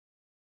I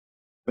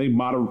think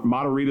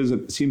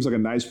Matarrita seems like a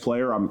nice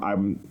player.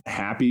 I'm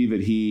happy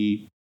that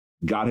he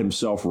got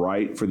himself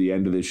right for the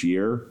end of this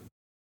year,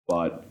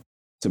 but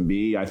to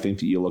me, I think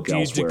that you look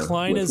elsewhere. Do you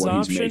decline his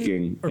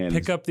option or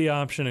pick up the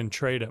option and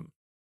trade him?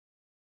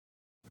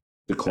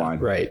 Decline.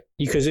 Right.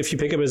 Because if you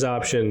pick up his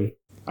option,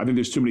 I think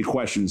there's too many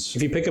questions.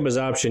 If you pick up his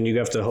option, you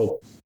have to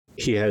hope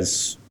he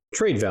has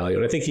trade value.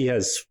 And I think he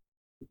has,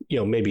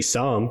 maybe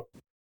some,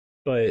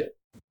 but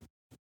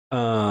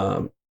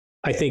I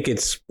think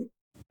it's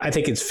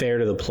fair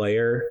to the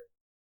player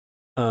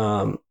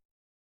to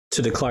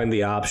decline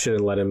the option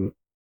and let him,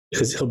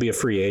 because he'll be a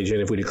free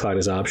agent if we decline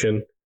his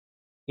option.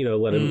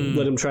 Let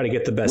him try to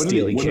get the best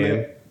deal he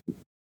can.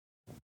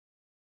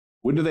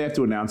 When do they have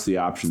to announce the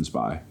options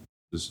by?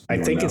 I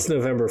think it's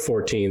November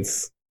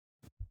 14th.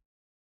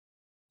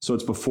 So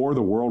it's before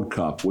the World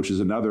Cup, which is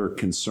another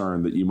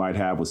concern that you might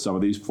have with some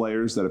of these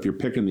players, that if you're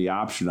picking the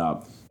option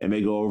up and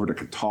they go over to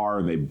Qatar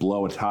and they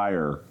blow a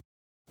tire,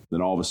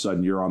 then all of a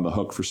sudden you're on the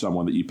hook for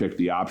someone that you picked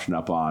the option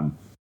up on,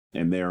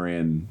 and they're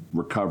in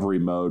recovery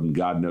mode, and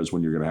God knows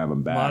when you're going to have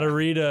them back.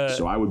 Matarrita,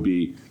 so I would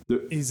be...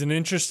 he's an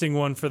interesting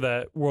one for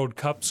that World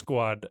Cup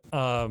squad.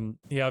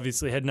 He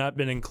obviously had not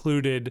been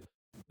included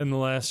in the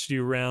last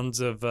few rounds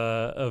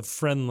of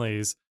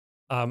friendlies.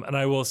 And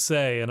I will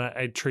say, and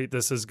I treat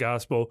this as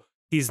gospel,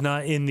 he's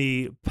not in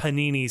the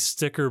Panini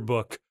sticker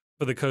book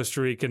for the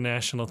Costa Rican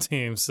national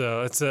team.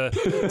 So it's a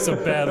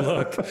bad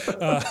look.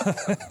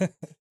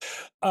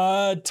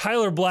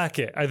 Tyler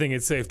Blackett, I think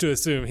it's safe to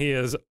assume he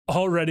has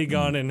already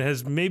gone and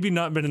has maybe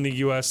not been in the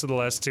U.S. for the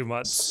last 2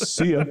 months.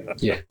 See ya.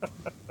 Yeah.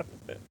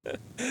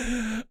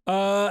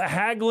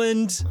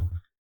 Haglund,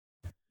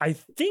 I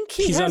think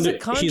he's under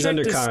contract. He's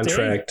under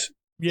contract.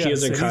 Yes, he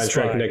has a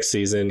contract next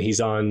season. He's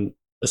on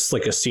a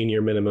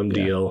senior minimum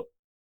deal.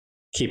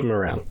 Keep him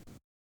around.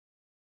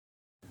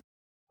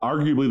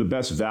 Arguably the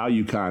best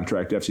value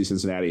contract FC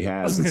Cincinnati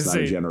has. I was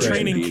going to say,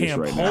 training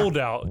camp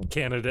holdout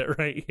candidate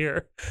right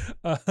here.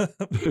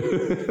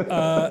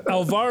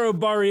 Alvaro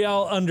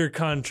Barreal under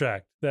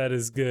contract. That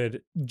is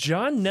good.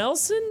 John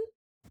Nelson?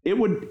 It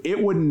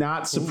would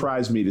not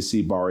surprise me to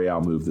see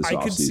Barreal move this offseason.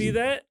 I could see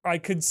that. I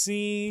could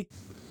see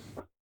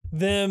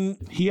them.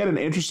 He had an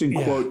interesting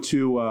quote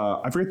to,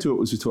 I forget to it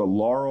was to a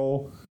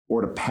Laurel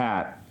or to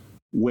Pat,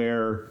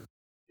 where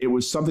it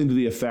was something to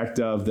the effect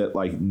of that,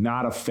 like,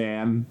 not a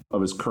fan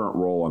of his current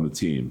role on the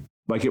team.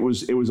 Like, it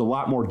was a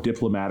lot more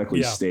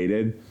diplomatically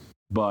stated,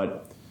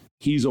 but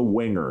he's a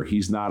winger.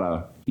 He's not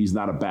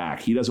a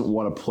back. He doesn't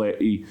want to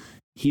play.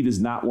 He does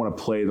not want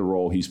to play the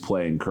role he's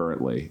playing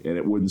currently. And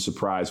it wouldn't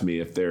surprise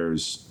me if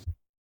there's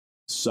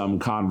some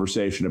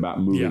conversation about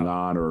moving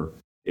on, or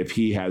if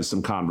he has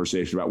some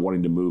conversation about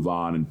wanting to move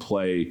on and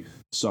play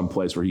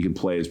someplace where he can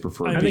play his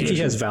preferred position. I think he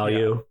has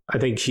value. Yeah. I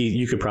think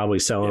you could probably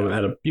sell him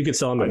at a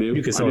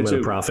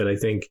profit, I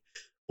think,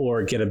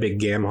 or get a big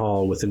gam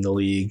haul within the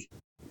league.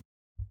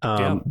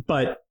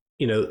 But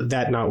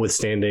that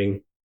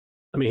notwithstanding,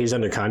 I mean, he's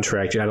under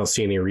contract, and I don't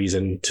see any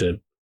reason to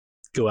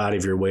go out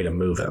of your way to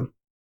move him.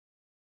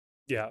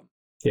 Yeah.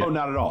 Oh,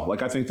 not at all.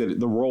 Like, I think that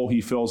the role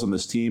he fills on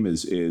this team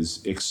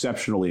is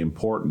exceptionally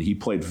important. He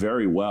played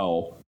very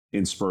well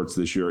in spurts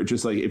this year. It's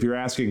just like, if you're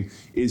asking,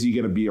 is he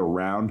going to be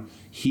around?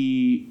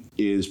 He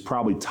is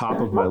probably top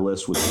of my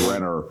list with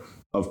Brenner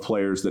of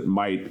players that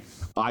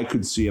I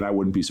could see, and I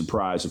wouldn't be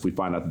surprised if we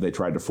find out that they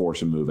tried to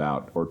force him move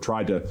out, or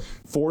tried to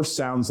force.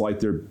 Sounds like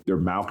they're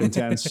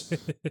malcontents,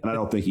 and I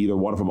don't think either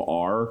one of them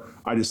are.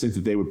 I just think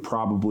that they would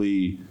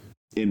probably,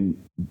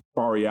 in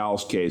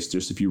Barreal's case,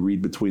 just if you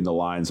read between the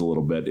lines a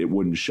little bit, it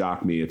wouldn't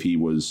shock me if he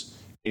was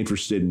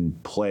interested in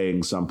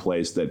playing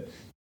someplace that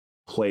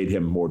played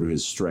him more to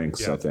his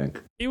strengths. I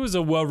think he was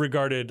a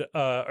well-regarded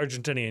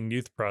Argentinian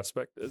youth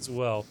prospect as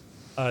well.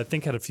 I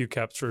think had a few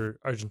caps for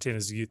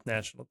Argentina's youth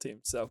national team.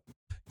 So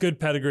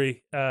good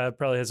pedigree.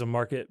 Probably has a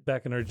market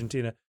back in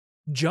Argentina.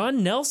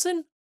 John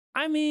Nelson?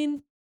 I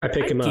mean, I'd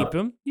keep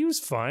him. He was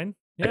fine.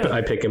 Yeah.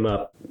 I pick him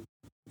up.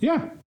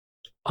 Yeah.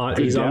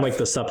 He's on like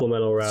the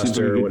supplemental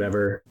roster or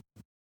whatever.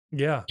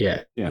 Yeah.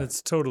 Yeah.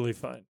 That's totally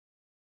fine.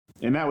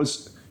 And that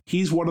was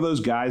he's one of those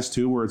guys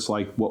too, where it's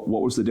like, what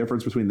was the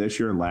difference between this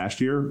year and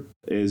last year?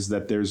 Is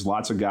that there's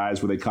lots of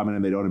guys where they come in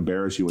and they don't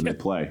embarrass you when they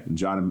play. And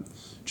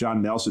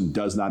John Nelson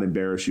does not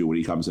embarrass you when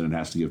he comes in and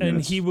has to give minutes.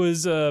 And he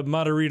was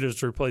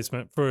Moderita's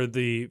replacement for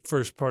the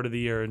first part of the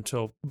year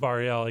until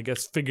Barrial, I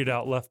guess, figured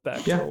out left back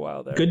for a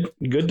while there.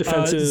 Good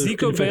defensive,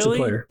 good defensive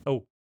player.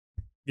 Oh,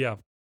 yeah.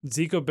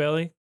 Zico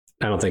Bailey.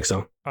 I don't think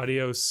so.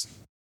 Adios.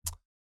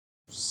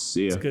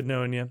 See ya. It's good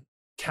knowing you.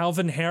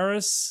 Calvin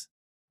Harris.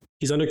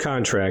 He's under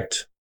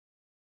contract.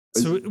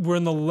 So we're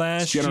in the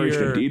last year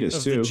Adidas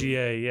of too. the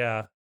GA,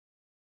 yeah.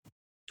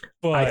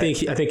 But I think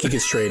he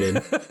gets traded.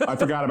 I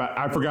forgot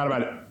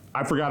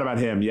about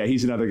him. Yeah,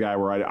 he's another guy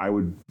where I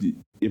would,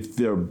 if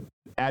the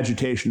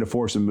agitation to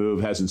force a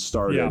move hasn't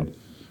started,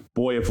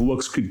 boy, if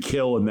looks could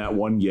kill in that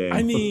one game.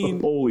 I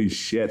mean, holy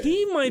shit.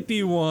 He might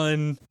be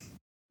one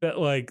that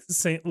like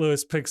St.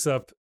 Louis picks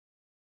up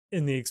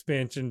in the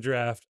expansion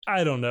draft.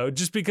 I don't know,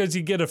 just because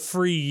you get a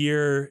free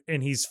year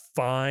and he's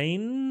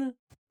fine,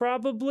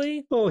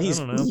 probably. Well,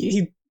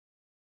 he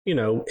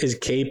is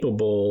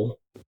capable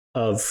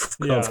of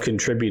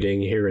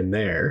contributing here and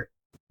there.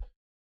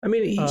 I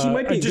mean, he might be a good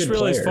player. I just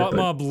realized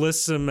FotMob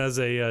lists him as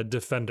a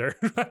defender.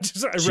 I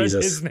read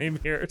his name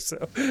here,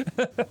 so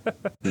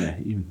yeah,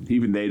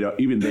 even they don't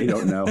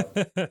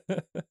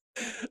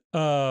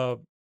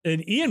know.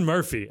 And Ian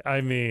Murphy,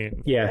 I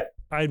mean,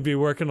 I'd be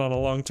working on a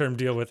long-term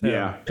deal with him.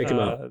 Yeah, pick him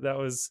up. That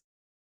was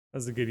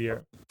a good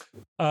year.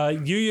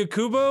 Yuya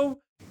Kubo,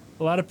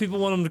 a lot of people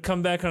want him to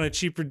come back on a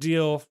cheaper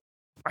deal.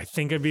 I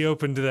think I'd be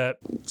open to that,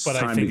 but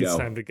I think it's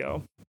time to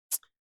go.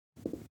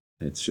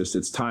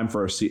 It's time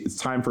for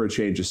a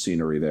change of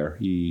scenery there.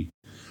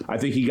 I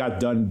think he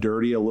got done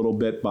dirty a little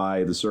bit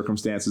by the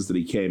circumstances that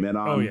he came in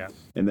on,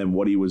 and then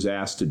what he was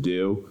asked to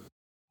do.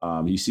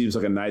 He seems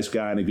like a nice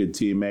guy and a good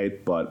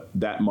teammate, but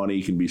that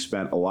money can be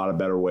spent a lot of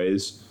better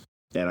ways.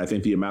 And I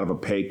think the amount of a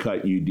pay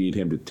cut you need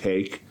him to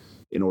take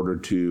in order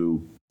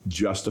to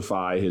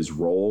justify his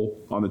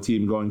role on the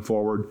team going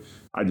forward,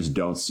 I just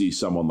don't see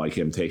someone like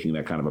him taking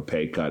that kind of a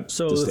pay cut.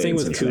 So the thing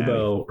with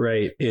Kubo,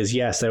 right, is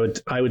yes,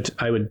 I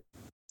would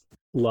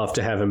love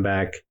to have him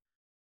back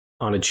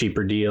on a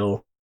cheaper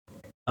deal.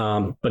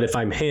 But if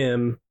I'm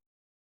him,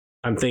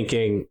 I'm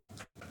thinking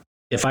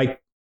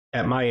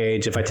at my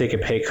age, if I take a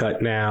pay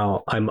cut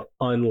now, I'm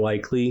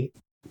unlikely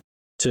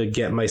to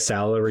get my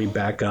salary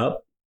back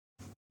up.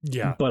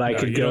 Yeah, but I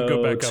could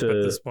go back up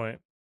at this point.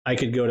 I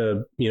could go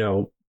to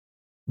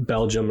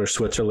Belgium or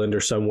Switzerland or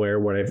somewhere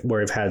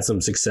where I've had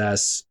some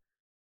success,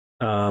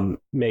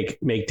 make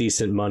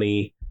decent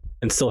money,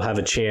 and still have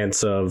a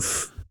chance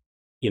of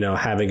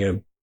having a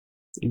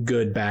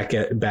good back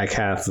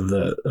half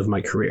of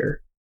my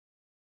career.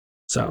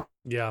 So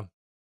yeah,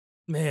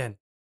 man,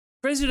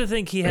 crazy to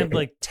think he had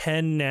like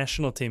 10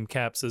 national team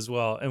caps as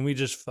well, and we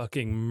just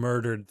fucking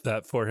murdered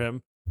that for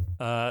him.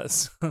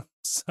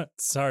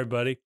 Sorry,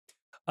 buddy.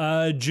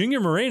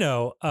 Junior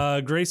Moreno,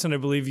 Grayson, I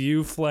believe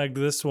you flagged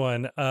this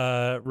one.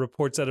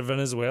 Reports out of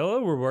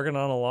Venezuela, we're working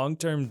on a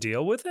long-term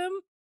deal with him.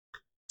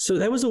 So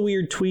that was a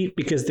weird tweet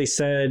because they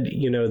said,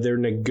 they're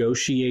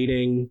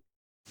negotiating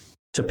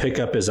to pick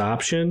up his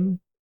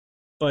option.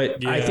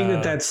 But I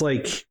think that's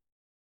like,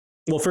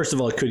 well, first of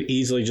all, it could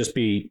easily just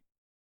be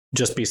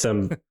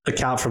some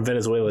account from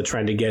Venezuela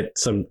trying to get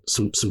some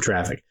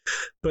traffic.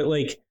 But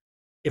like,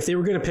 if they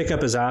were going to pick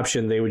up his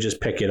option, they would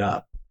just pick it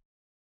up.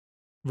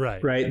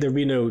 Right. There'd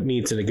be no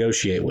need to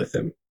negotiate with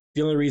him.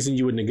 The only reason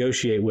you would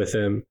negotiate with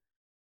him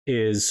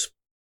is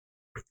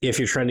if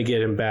you're trying to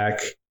get him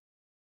back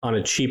on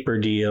a cheaper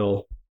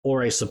deal,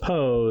 or I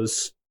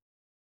suppose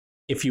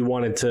if you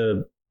wanted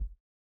to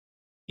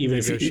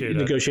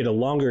negotiate a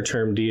longer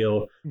term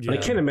deal. But I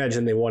can't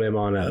imagine they want him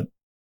on a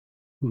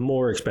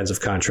more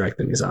expensive contract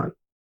than he's on.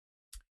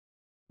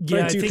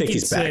 But I do think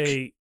he's back.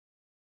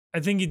 I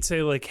think he'd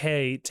say like,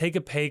 hey, take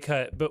a pay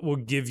cut, but we'll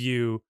give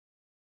you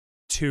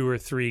 2 or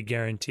 3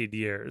 guaranteed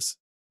years,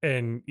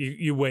 and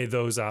you weigh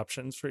those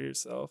options for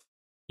yourself.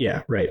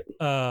 Yeah, right.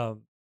 But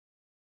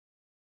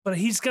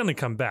he's gonna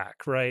come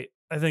back, right?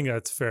 I think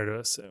that's fair to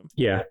assume.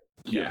 Yeah.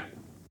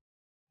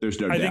 There's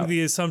no doubt. I think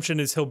the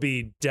assumption is he'll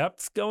be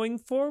depth going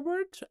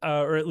forward,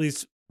 or at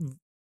least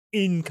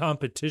in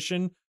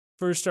competition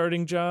for a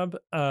starting job.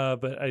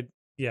 But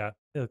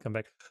he'll come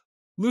back.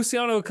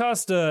 Luciano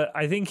Acosta,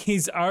 I think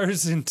he's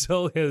ours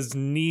until his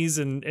knees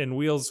and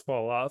wheels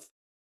fall off.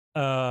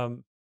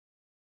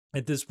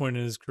 At this point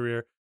in his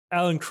career,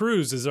 Alan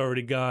Cruz is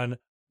already gone,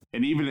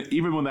 and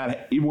even when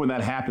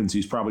that happens,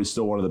 he's probably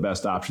still one of the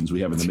best options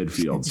we have in the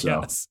midfield. So,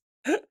 yes.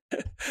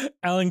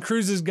 Alan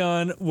Cruz is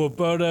gone.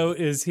 Wobodo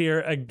is here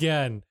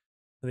again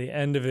at the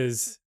end of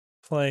his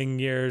playing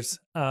years.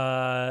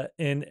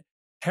 And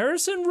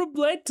Harrison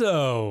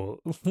Robledo,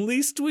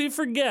 least we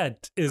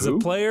forget, is a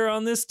player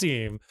on this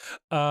team.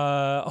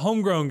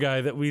 Homegrown guy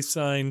that we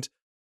signed.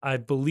 I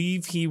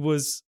believe he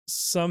was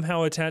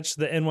somehow attached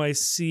to the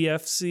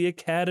NYCFC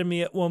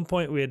Academy at one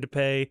point. We had to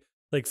pay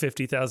like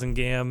 50,000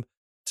 GAM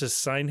to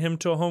sign him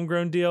to a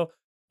homegrown deal.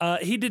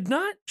 He did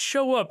not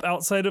show up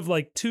outside of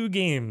like 2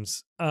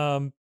 games,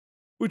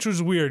 which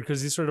was weird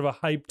because he's sort of a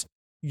hyped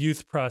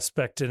youth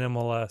prospect in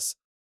MLS.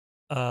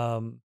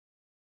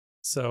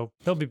 So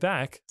he'll be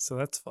back. So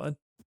that's fun.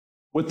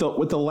 With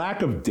the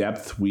lack of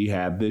depth we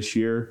had this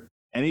year,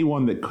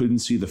 anyone that couldn't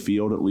see the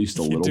field at least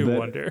a little bit,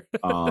 wonder.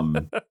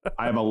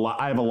 I have a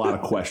lot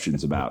of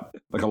questions about,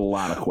 like a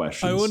lot of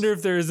questions. I wonder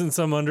if there isn't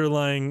some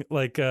underlying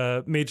like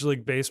Major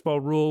League Baseball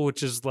rule,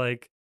 which is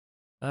like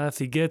if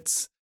he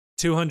gets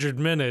 200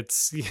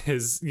 minutes,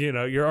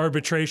 your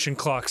arbitration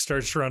clock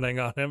starts running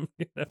on him.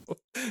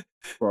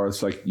 Or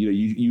it's like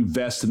you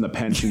vest in the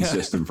pension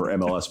system for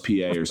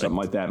MLSPA or something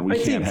like that, and I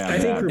think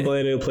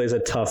Robledo plays a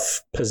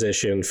tough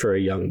position for a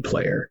young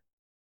player.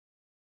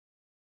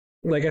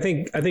 Like I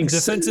think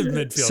defensive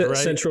midfield, right?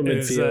 Central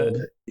midfield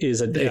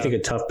is I think a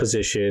tough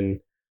position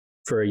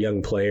for a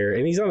young player,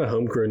 and he's on a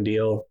homegrown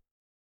deal.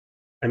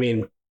 I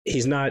mean,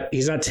 he's not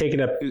taking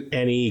up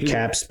any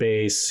cap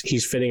space.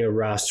 He's fitting a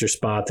roster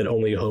spot that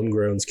only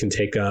homegrowns can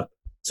take up.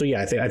 So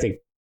yeah, I think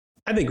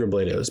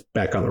Robledo is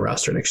back on the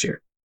roster next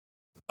year.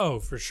 Oh,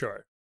 for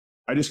sure.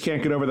 I just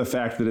can't get over the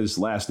fact that his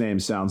last name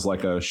sounds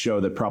like a show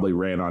that probably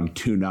ran on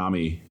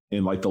Toonami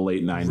in like the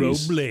late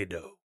 90s.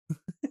 Robledo.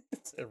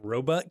 It's a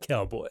robot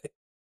cowboy.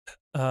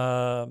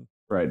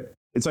 Right.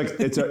 It's like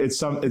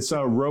it's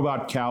a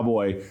robot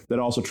cowboy that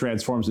also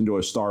transforms into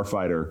a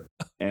starfighter,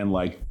 and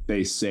like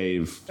they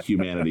save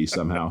humanity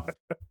somehow.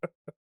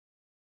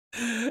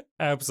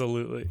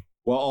 Absolutely.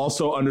 While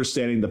also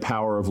understanding the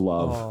power of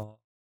love.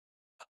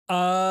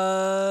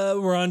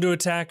 We're on to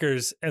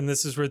attackers, and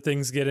this is where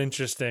things get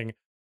interesting.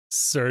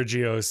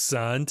 Sergio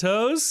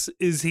Santos,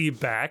 is he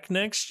back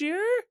next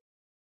year?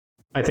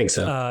 I think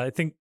so. I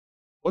think.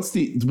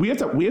 We have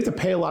to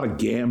pay a lot of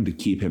GAM to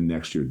keep him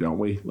next year, don't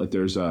we? Like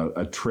there's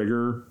a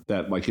trigger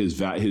that like his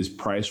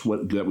price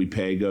that we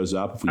pay goes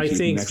up if we keep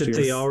him next year.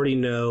 They already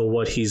know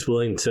what he's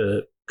willing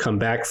to come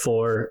back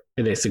for,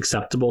 and it's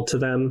acceptable to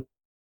them.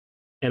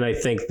 And I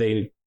think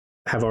they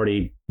have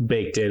already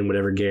baked in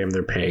whatever GAM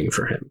they're paying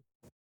for him.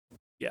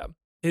 Yeah.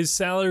 His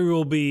salary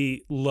will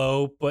be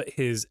low, but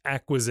his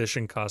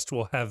acquisition cost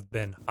will have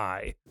been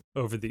high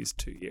over these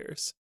 2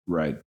 years.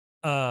 Right.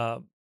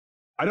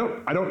 I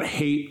don't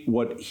hate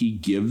what he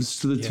gives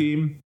to the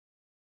team,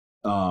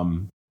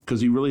 because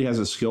he really has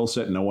a skill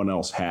set no one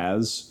else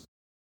has,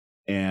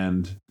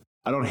 and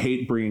I don't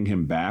hate bringing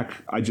him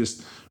back.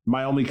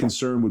 My only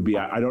concern would be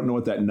I don't know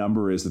what that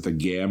number is that the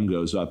GAM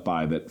goes up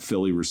by that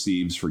Philly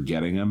receives for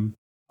getting him.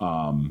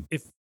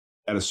 If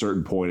at a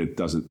certain point it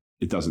doesn't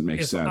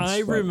make sense. If I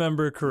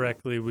remember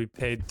correctly, we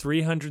paid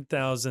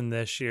 $300,000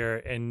 this year,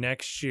 and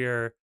next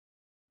year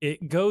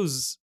it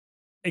goes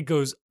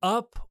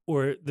up,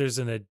 or there's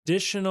an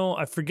additional,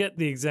 I forget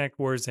the exact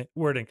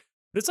wording,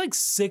 but it's like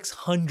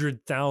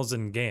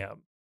 600,000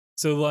 GAM.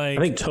 So like,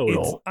 I think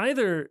total. It's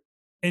either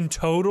in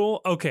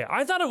total. Okay.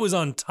 I thought it was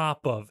on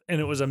top of,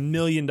 and it was $1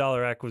 million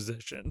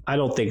acquisition. I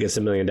don't think it's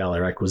 $1 million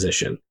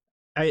acquisition.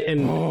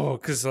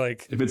 Because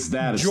like if it's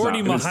that,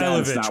 Jordy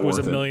Mihailovic was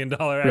 $1 million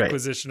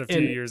acquisition a few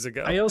years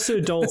ago. I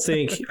also don't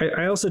think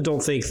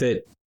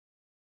that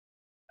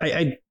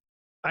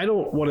I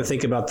don't want to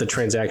think about the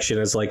transaction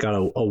as like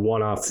a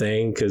one-off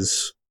thing,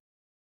 because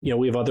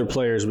we have other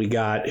players we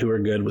got who are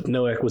good with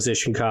no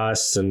acquisition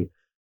costs, and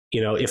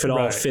if it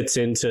all fits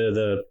into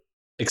the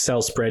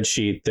Excel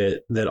spreadsheet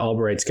that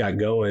Albright's got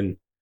going,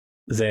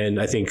 then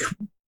I think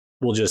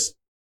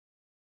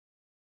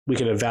we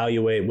can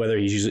evaluate whether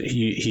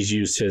he's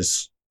used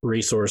his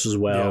resources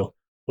well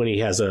when he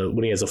has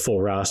a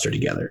full roster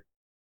together.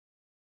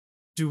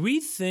 Do we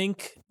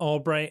think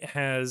Albright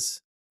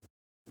has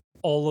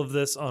all of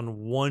this on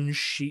one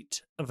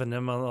sheet of an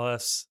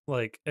MLS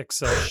like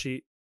Excel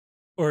sheet,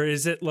 or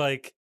is it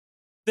like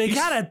they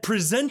gotta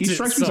present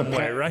it some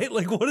way, right?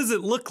 Like, what does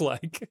it look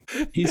like?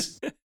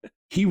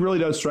 He really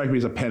does strike me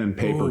as a pen and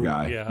paper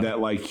guy. That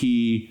like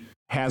he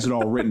has it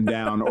all written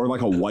down, or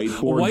like a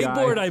whiteboard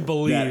guy, I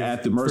believe,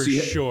 at the Mercy,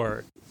 for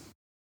sure.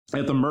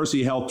 At the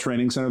Mercy Health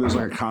Training Center, there's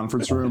like a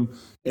conference room,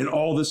 and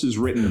all this is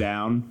written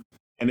down,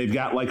 and they've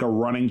got like a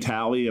running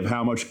tally of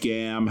how much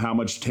GAM, how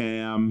much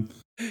TAM,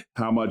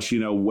 how much,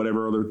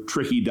 whatever other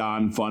tricky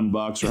Don fun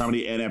bucks, or how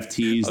many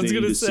NFTs they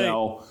need to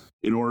sell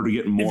in order to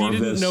get more of this. If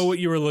you didn't know what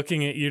you were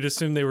looking at, you'd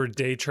assume they were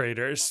day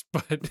traders,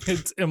 but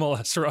it's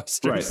MLS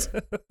rosters.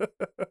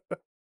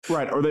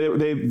 Right. Or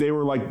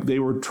they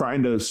were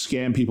trying to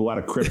scam people out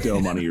of crypto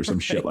money or some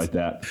shit like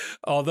that.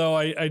 Although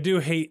I do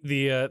hate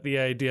the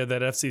idea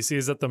that FCC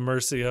is at the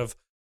mercy of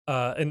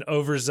an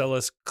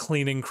overzealous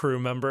cleaning crew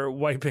member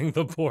wiping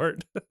the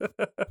board.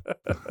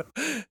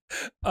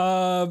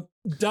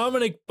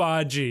 Dominic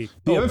Badji.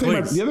 The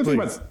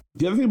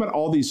other thing about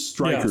all these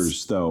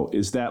strikers, though,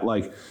 is that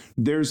like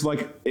there's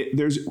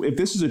if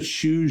this is a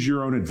choose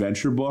your own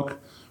adventure book,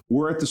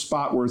 we're at the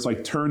spot where it's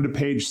like turn to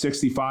page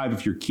 65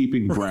 if you're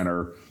keeping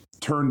Brenner,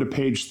 turn to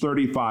page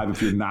 35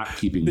 if you're not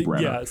keeping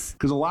Brenner.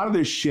 Because a lot of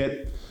this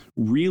shit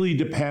really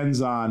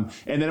depends on,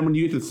 and then when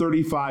you get to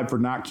 35 for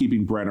not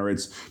keeping Brenner,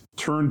 it's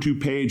turn to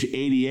page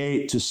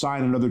 88 to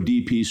sign another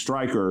DP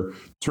striker,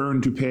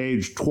 turn to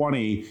page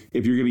 20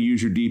 if you're going to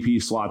use your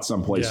DP slot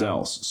someplace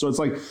else. So it's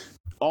like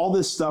all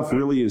this stuff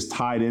really is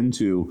tied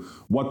into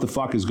what the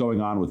fuck is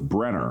going on with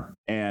Brenner.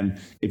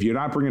 And if you're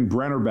not bringing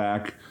Brenner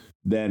back,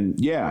 then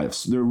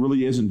there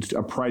really isn't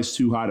a price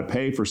too high to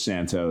pay for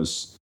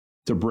Santos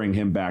to bring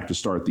him back to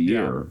start the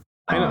year.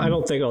 I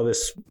don't think all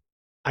this.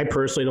 I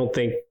personally don't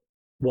think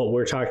what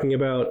we're talking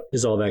about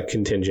is all that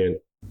contingent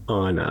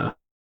on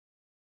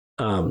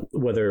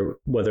whether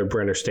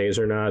Brenner stays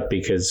or not,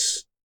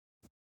 because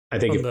I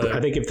think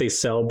if they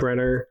sell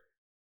Brenner,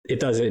 it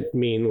doesn't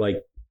mean,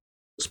 like,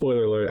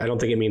 spoiler alert, I don't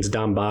think it means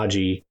Dom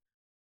Badji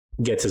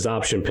gets his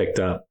option picked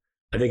up.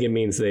 I think it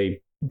means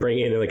they bring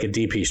in like a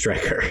DP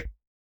striker.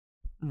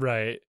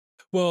 Right.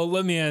 Well,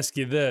 let me ask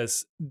you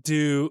this.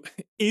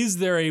 Is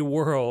there a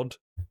world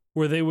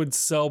where they would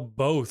sell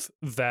both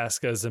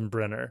Vasquez and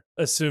Brenner,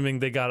 assuming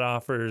they got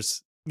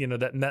offers,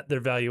 that met their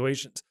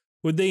valuations?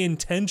 Would they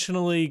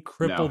intentionally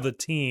cripple the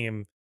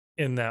team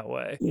in that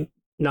way?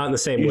 Not in the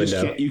same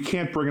window. You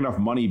can't bring enough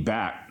money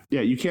back.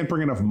 Yeah, you can't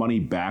bring enough money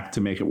back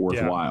to make it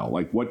worthwhile. Yeah.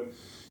 Like what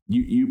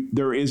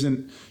there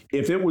isn't.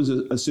 If it was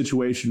a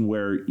situation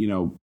where,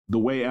 the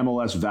way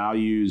MLS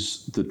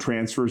values the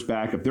transfers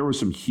back, if there was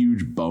some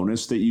huge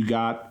bonus that you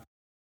got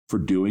for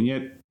doing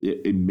it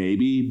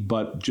maybe,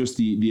 but just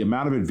the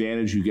amount of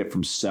advantage you get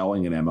from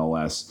selling an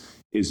MLS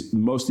is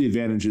most of the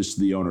advantages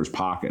to the owner's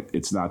pocket.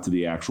 It's not to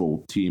the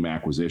actual team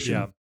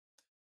acquisition.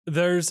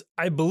 Yeah.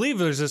 I believe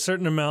there's a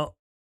certain amount,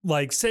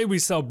 like say we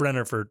sell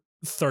Brenner for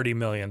 $30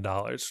 million,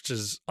 which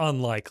is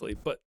unlikely,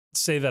 but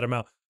say that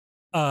amount.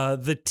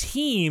 The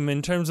team,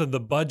 in terms of the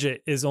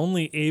budget, is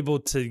only able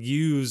to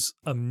use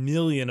 $1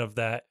 million of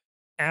that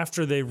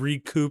after they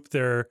recoup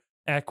their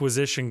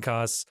acquisition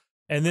costs.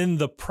 And then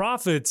the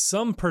profits,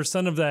 some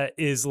percent of that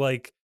is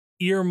like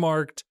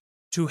earmarked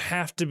to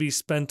have to be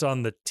spent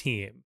on the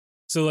team.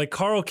 So like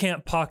Carl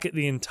can't pocket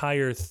the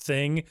entire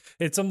thing.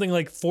 It's something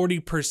like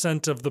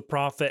 40% of the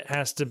profit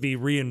has to be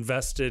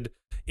reinvested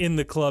in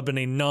the club in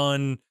a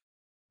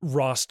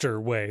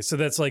non-roster way. So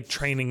that's like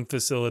training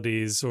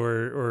facilities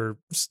or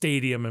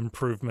stadium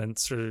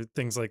improvements or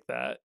things like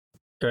that.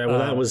 All right. Well,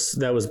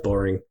 that was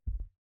boring.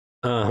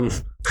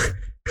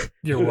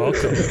 You're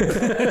welcome.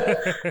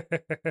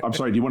 I'm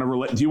sorry. Do you want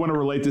to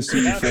relate this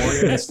to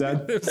Euphoria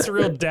instead? It's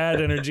real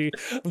dad energy.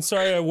 I'm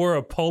sorry I wore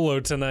a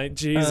polo tonight.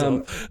 Jeez.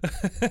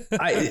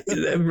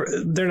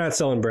 They're not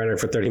selling Brenner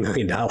for $30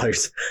 million.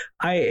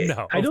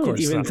 I don't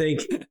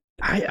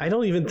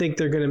even think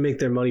they're going to make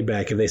their money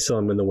back if they sell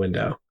him in the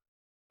window.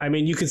 I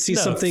mean, you could see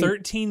something.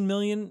 13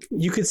 million.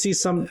 You could see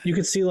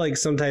like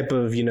some type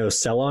of,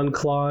 sell-on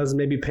clause,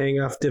 maybe paying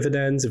off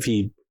dividends if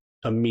he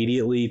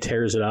immediately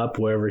tears it up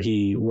wherever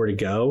he were to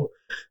go.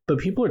 But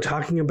people are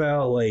talking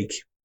about, like,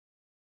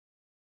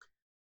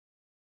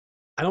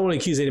 I don't want to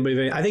accuse anybody of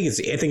anything. I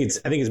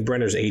think it's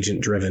Brenner's agent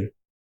driven.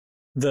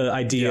 The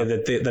idea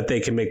that they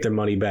can make their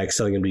money back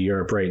selling him to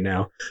Europe right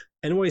now.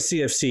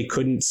 NYCFC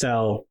couldn't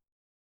sell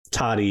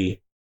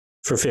Toddy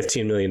for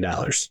 $15 million.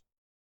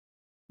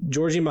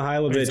 Georgi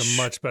Mihailovic, he's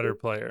a much better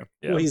player.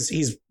 Yeah. Well,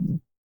 he's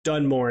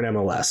done more in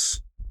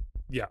MLS.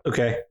 Yeah.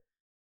 Okay.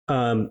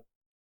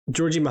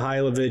 Georgi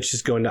Mihailovic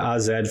is going to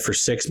AZ for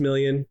 $6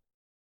 million.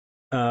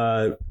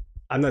 I'm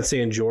not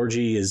saying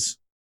Georgie is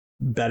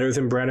better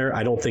than Brenner.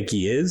 I don't think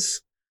he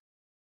is.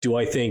 Do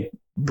I think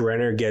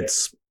Brenner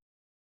gets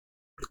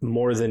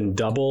more than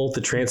double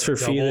the transfer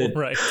fee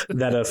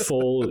that a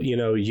full,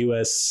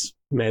 U.S.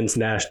 men's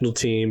national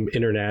team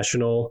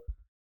international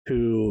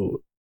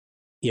who,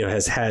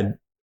 has had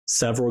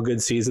several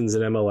good seasons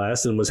in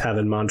MLS and was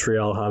having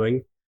Montreal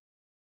humming?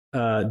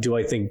 Do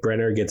I think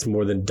Brenner gets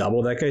more than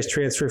double that guy's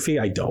transfer fee?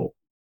 I don't.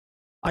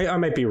 I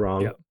might be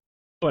wrong,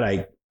 but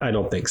I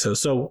don't think so.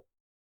 So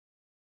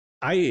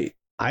I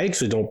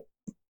actually don't.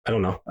 I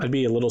don't know. I'd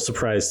be a little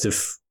surprised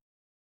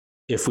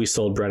if we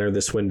sold Brenner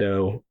this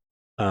window.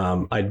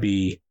 I'd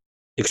be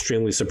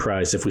extremely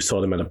surprised if we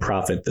sold him at a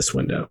profit this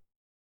window.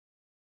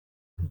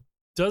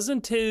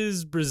 Doesn't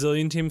his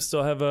Brazilian team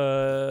still have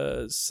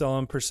a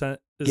sell-on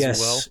percent as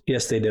well?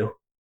 Yes, they do.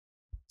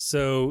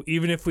 So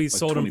even if we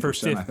sold him for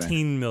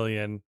 15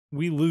 million,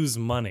 we lose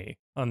money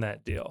on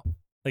that deal.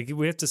 Like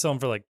we have to sell him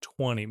for like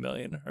 20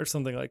 million or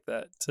something like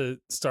that to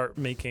start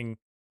making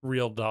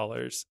real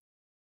dollars.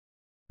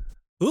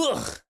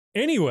 Ugh.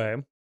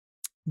 Anyway,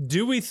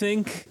 do we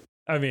think,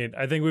 I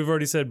think we've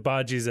already said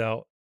Badji's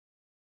out.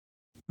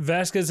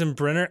 Vasquez and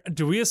Brenner,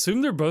 do we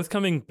assume they're both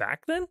coming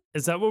back then?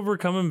 Is that what we're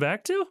coming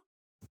back to?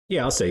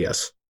 Yeah, I'll say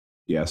yes.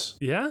 Yes.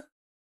 Yeah?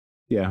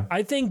 Yeah.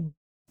 I think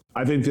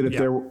that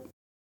if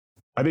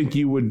I think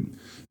you would,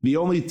 the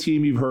only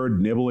team you've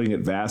heard nibbling at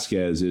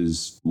Vasquez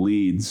is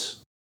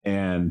Leeds,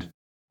 and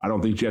I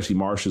don't think Jesse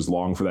Marsch is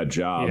long for that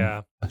job.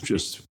 Yeah.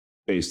 Just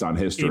based on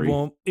history.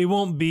 It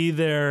won't be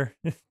there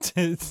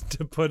to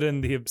put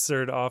in the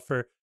absurd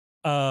offer.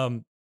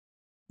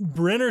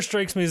 Brenner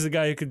strikes me as the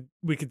guy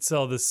we could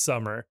sell this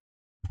summer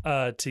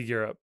to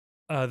Europe.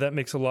 That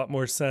makes a lot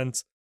more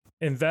sense.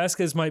 And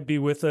Vasquez might be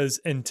with us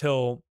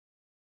until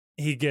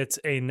he gets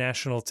a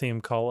national team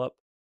call up.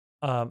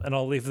 And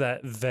I'll leave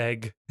that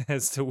vague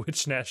as to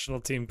which national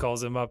team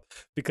calls him up,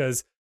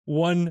 because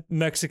one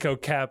Mexico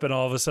cap, and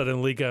all of a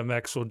sudden Liga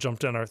MX will jump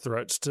down our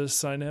throats to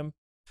sign him.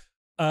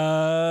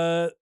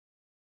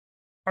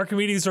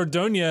 Archimedes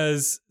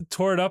Ordonez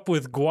tore it up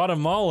with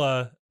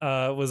Guatemala,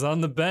 was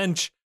on the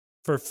bench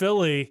for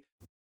Philly.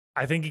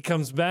 I think he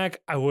comes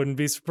back. I wouldn't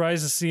be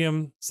surprised to see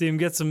him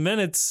get some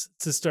minutes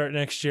to start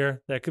next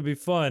year. That could be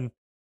fun.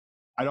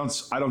 I don't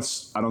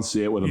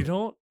see it with him. You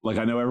don't? Like,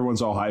 I know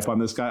everyone's all hype on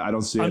this guy. I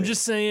don't see it. I'm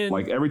just saying.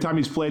 Like, every time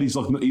he's played, he's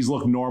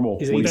looked normal.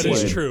 That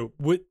is true.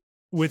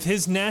 With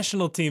his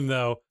national team,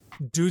 though,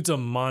 dude's a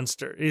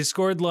monster. He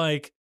scored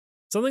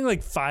something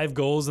like 5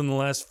 goals in the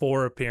last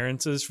 4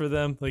 appearances for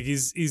them. Like,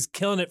 he's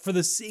killing it for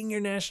the senior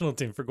national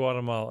team for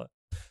Guatemala.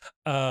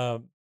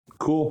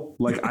 Cool.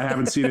 Like, I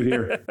haven't seen it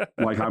here.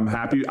 Like, I'm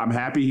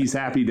happy he's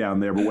happy down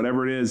there. But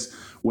whatever it is,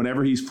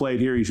 whenever he's played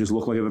here, he's just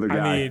looked like another guy.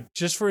 I mean,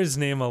 just for his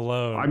name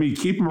alone. I mean,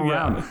 keep him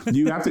around. Yeah.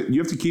 You have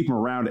to keep him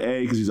around,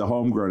 A, because he's a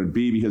homegrown, and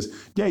B, because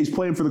he's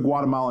playing for the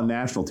Guatemalan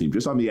national team.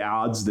 Just on the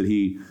odds that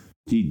he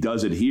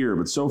does it here.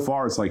 But so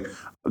far, it's like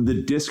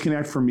the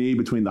disconnect for me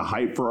between the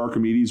hype for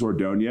Archimedes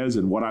Ordonez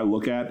and what I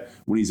look at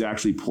when he's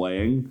actually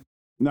playing.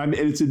 Now,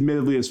 it's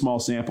admittedly a small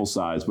sample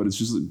size, but it's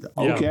just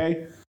okay.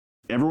 Yeah.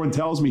 Everyone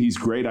tells me he's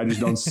great. I just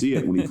don't see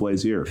it when he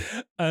plays here.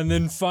 And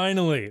then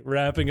finally,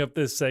 wrapping up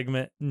this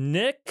segment,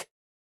 Nick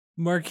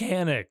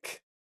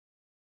Marcanic.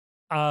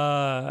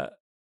 I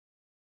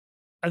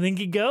think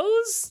he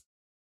goes.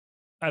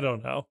 I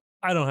don't know.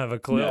 I don't have a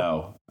clue.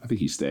 No, I think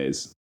he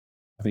stays.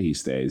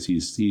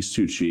 He's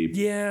too cheap.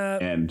 Yeah.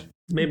 And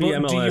maybe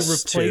MLS do you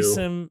replace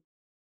too. him?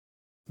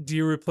 Do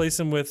you replace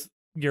him with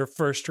your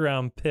first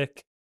round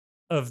pick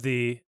of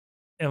the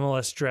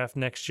MLS draft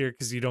next year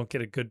because you don't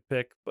get a good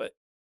pick, but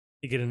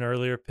you get an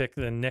earlier pick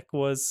than Nick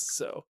was?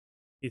 So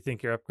you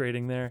think you're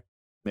upgrading there?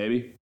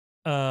 Maybe.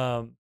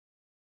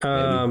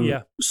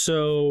 Yeah.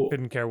 So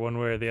couldn't care one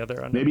way or the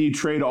other on maybe you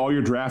trade all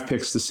your draft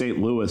picks to St.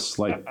 Louis,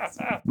 like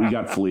we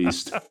got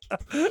fleeced,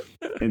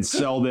 and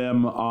sell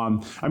them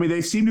on. I mean,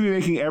 they seem to be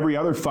making every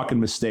other fucking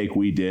mistake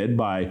we did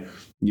by,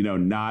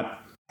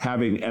 not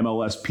having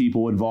MLS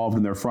people involved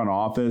in their front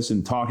office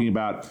and talking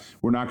about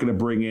we're not going to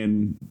bring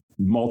in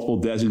multiple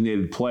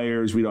designated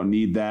players. We don't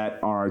need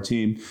that on our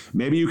team.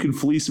 Maybe you can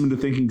fleece them into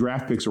thinking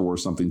draft picks are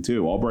worth something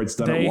too. Albright's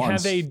done it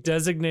once. They have a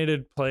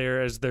designated player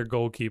as their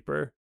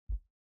goalkeeper.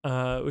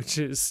 Which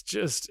is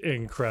just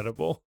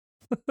incredible.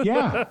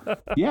 Yeah.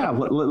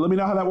 Let me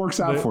know how that works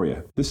out for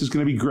you. This is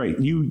going to be great.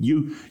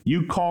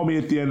 You call me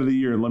at the end of the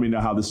year and let me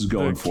know how this is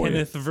going for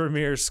Kenneth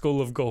Vermeer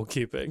School of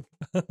Goalkeeping,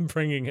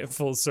 bringing it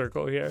full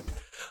circle here.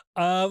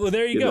 Well,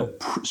 there you go.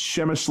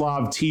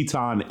 Przemysław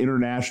Teton,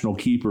 international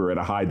keeper at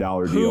a high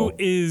dollar deal. Who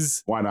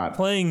is why not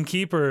playing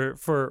keeper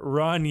for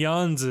Ron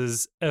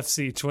Jans'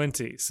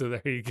 FC20? So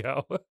there you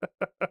go.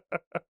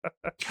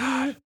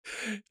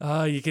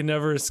 You can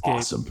never escape.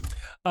 Awesome.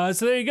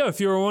 So there you go. If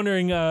you were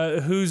wondering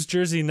whose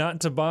jersey not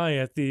to buy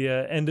at the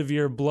end of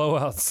year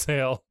blowout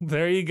sale,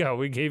 there you go.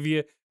 We gave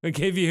you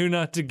who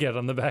not to get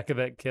on the back of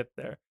that kit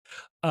there.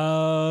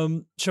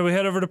 Shall we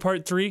head over to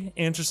part 3,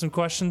 answer some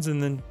questions,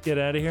 and then get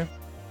out of here?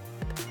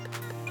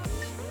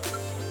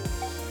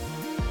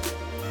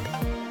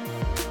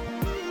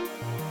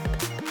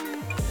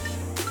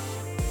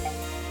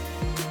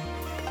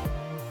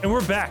 And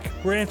we're back.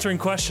 We're answering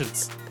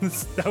questions.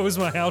 That was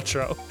my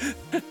outro.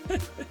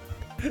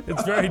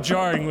 It's very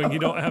jarring when you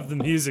don't have the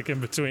music in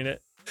between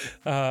it.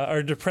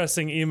 Or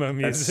depressing emo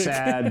music. That's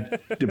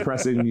sad,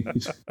 depressing.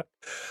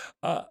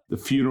 The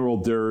funeral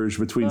dirge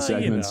between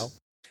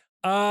segments.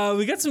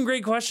 We got some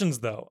great questions,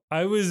 though.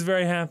 I was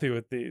very happy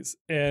with these.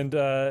 And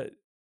I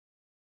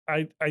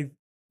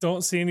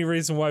don't see any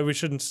reason why we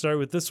shouldn't start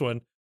with this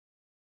one.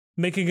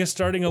 Making a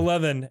starting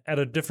 11 out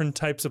of different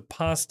types of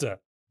pasta.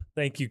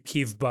 Thank you,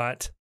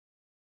 KeevBot.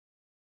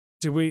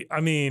 I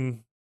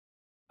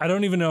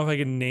don't even know if I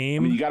can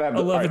name you gotta have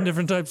 11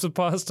 different types of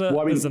pasta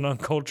as an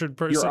uncultured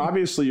person. You're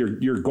obviously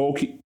your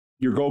goalkeeper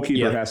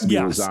has to be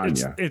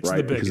lasagna, it's right?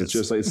 The biggest.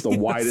 Because it's the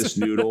widest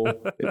noodle.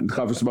 It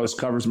covers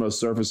most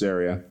surface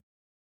area.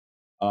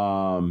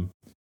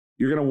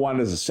 You're gonna want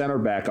it as a center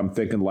back. I'm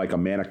thinking like a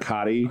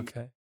manicotti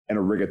and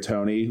a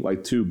rigatoni,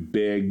 like 2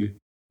 bigger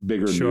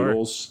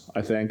noodles.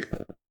 I think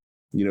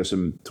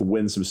to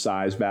win some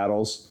size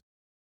battles.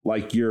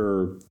 Like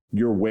your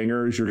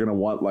wingers, you're gonna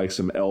want like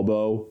some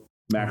elbow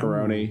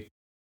macaroni.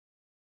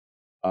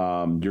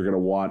 You're gonna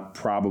want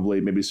probably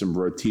maybe some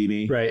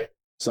rotini, right?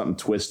 Something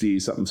twisty,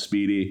 something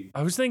speedy.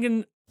 I was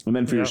thinking, and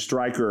then for your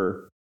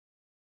striker,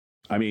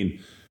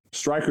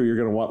 you're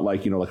gonna want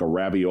like a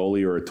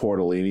ravioli or a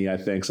tortellini. I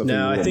think something.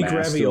 No, I think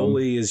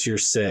ravioli is your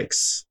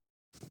 6.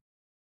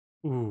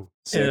 Ooh,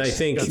 6. And I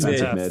think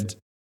that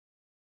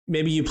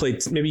maybe you play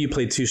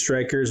 2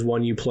 strikers.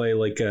 One you play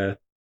like a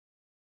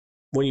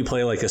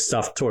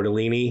stuffed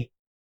tortellini,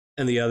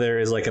 and the other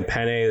is like a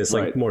penne that's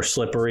like more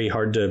slippery,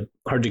 hard to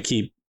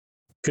keep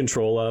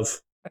control of.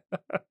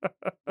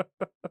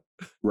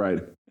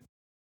 Right.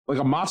 Like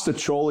a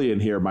mostaccioli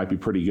in here might be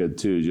pretty good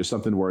too. Just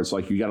something where it's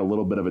like you got a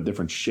little bit of a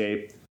different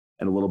shape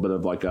and a little bit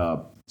of like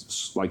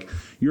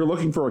you're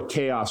looking for a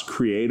chaos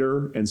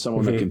creator and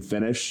someone that can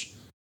finish.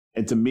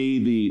 And to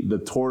me, the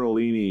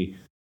tortellini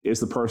is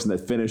the person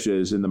that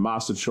finishes, and the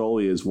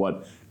Mastacholi is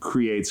what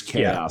creates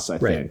chaos, I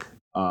think.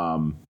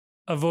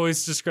 I've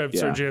always described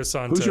Sergio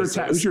Santos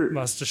as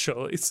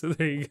Mastacholi, so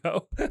there you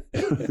go.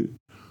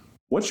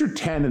 What's your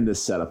 10 in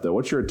this setup, though?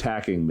 What's your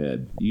attacking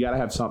mid? You got to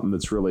have something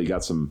that's really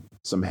got some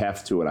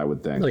heft to it, I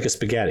would think. Like a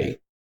spaghetti.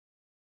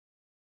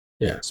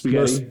 Yeah,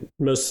 spaghetti.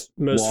 Most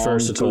long,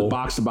 versatile.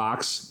 Box to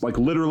box, like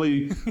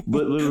literally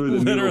the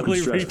noodle can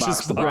stretch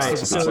box to box. Right.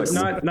 So it's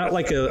not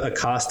like a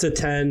Costa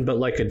 10, but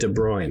like a De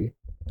Bruyne.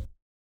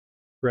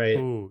 Right.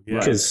 Ooh, yeah.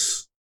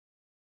 Because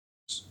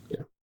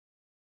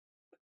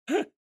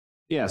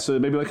yeah, so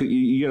maybe like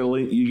you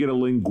get a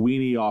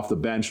Linguini off the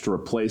bench to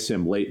replace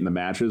him late in the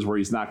matches, where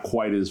he's not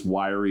quite as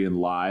wiry and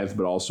live,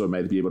 but also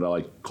might be able to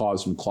like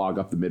cause some clog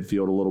up the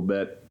midfield a little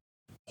bit.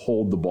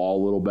 Hold the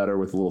ball a little better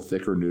with a little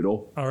thicker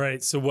noodle. All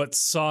right, so what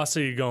sauce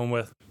are you going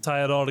with?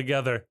 Tie it all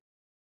together.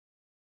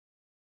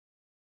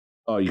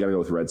 Oh, you got to go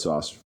with red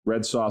sauce.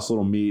 Red sauce,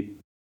 little meat.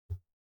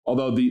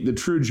 Although the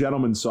true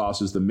gentleman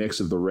sauce is the mix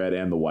of the red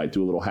and the white.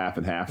 Do a little half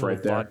and half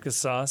right there. Vodka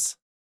sauce.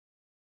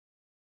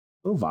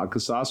 A little vodka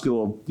sauce. Get a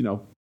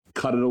little,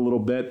 cut it a little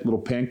bit, a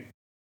little pink.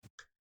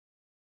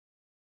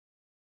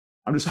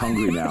 I'm just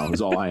hungry now, is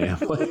all I am.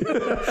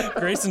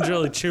 Grayson's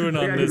really chewing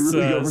on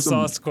this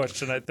sauce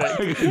question, I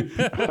think.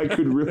 I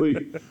could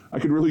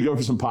really go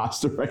for some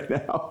pasta right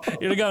now.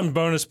 You'd have gotten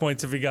bonus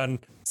points if you gotten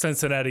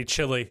Cincinnati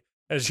chili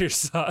as your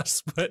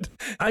sauce, but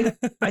I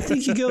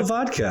think you go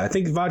vodka. I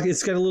think vodka,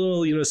 it's got a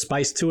little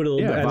spice to it, a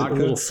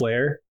little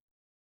flair.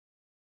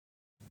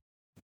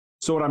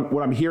 So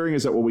what I'm hearing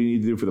is that what we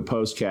need to do for the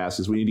postcast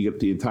is we need to get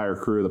the entire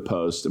crew of the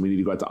Post, and we need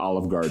to go out to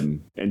Olive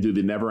Garden and do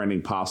the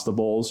never-ending pasta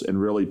bowls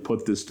and really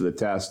put this to the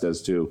test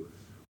as to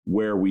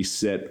where we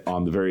sit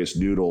on the various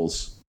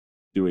noodles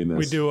doing this.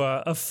 We do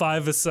a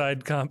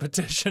five-a-side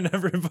competition.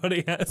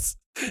 Everybody has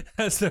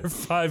their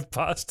 5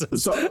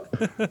 pastas.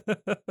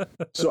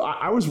 So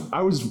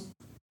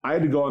I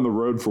had to go on the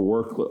road for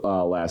work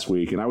last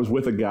week, and I was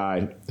with a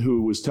guy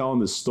who was telling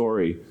this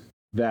story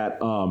that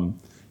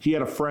he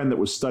had a friend that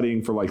was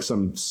studying for like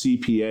some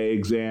CPA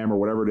exam or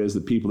whatever it is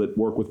that people that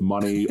work with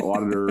money,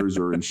 auditors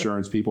or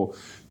insurance people,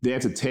 they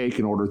have to take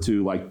in order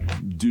to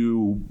like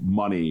do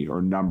money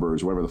or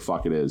numbers, whatever the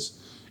fuck it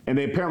is. And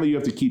apparently you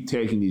have to keep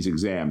taking these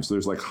exams. So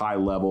there's like high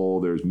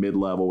level, there's mid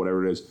level,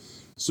 whatever it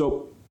is.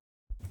 So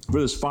for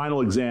this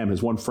final exam,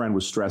 his one friend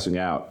was stressing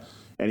out,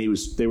 and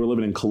they were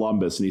living in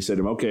Columbus, and he said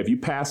to him, okay, if you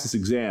pass this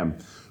exam,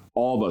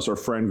 all of us, our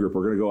friend group,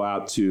 we're going to go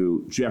out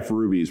to Jeff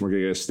Ruby's. We're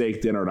going to get a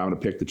steak dinner, and I'm going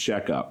to pick the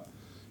check up.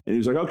 And he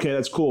was like, okay,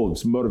 that's cool.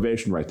 It's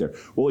motivation right there.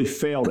 Well, he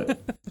failed it.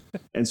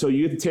 And so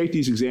you have to take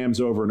these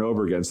exams over and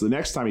over again. So the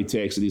next time he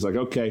takes it, he's like,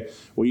 okay,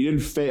 well, you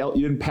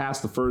didn't pass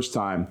the first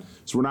time,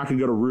 so we're not going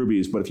to go to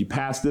Ruby's. But if you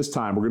pass this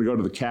time, we're going to go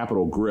to the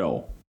Capitol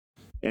Grill.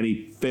 And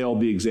he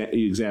failed the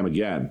exam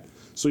again.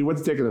 So he went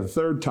to take it the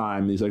third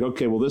time, and he's like,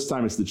 okay, well, this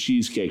time it's the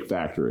Cheesecake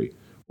Factory.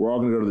 We're all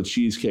going to go to the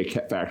Cheesecake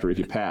Factory if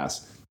you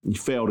pass. And he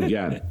failed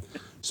again.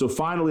 So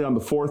finally, on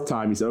the fourth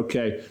time, he said,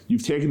 okay,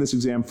 you've taken this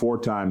exam 4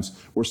 times.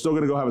 We're still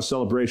going to go have a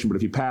celebration, but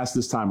if you pass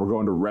this time, we're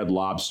going to Red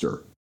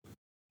Lobster.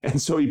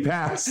 And so he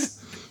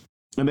passed,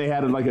 and they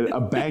had like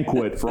a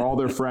banquet for all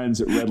their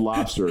friends at Red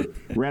Lobster,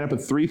 ran up a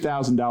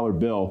 $3,000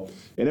 bill.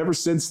 And ever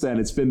since then,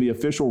 it's been the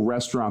official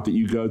restaurant that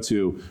you go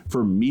to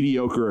for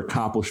mediocre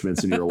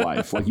accomplishments in your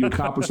life. Like you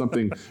accomplish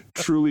something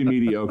truly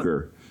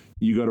mediocre,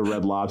 you go to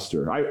Red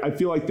Lobster. I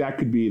feel like that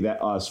could be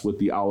that us with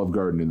the Olive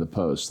Garden in the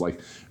Post. Like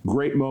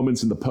great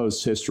moments in the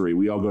Post's history,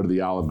 we all go to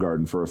the Olive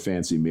Garden for a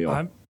fancy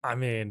meal.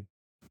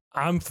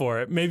 I'm for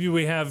it. Maybe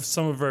we have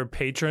some of our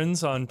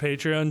patrons on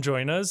Patreon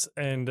join us,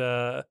 and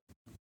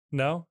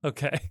no?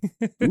 Okay.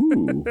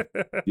 Ooh,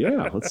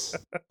 yeah, let's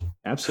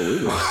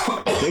absolutely.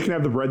 They can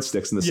have the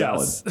breadsticks and the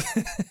salad.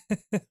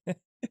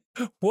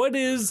 What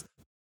is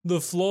the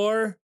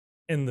floor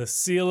and the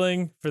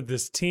ceiling for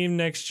this team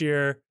next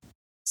year?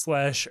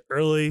 /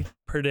 early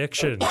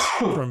predictions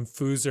from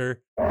Foozer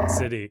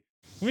City.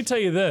 Let me tell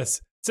you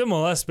this. It's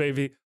MLS,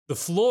 baby. The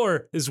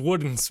floor is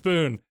wooden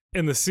spoon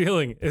and the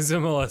ceiling is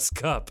MLS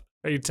Cup.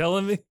 Are you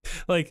telling me?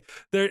 Like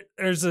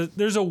there's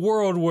a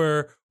world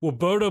where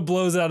Woboda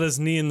blows out his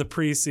knee in the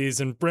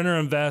preseason. Brenner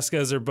and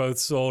Vasquez are both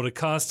sold.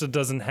 Acosta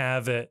doesn't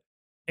have it.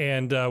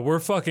 And we're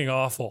fucking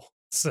awful.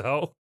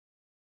 So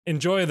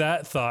enjoy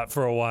that thought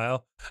for a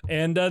while.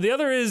 And the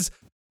other is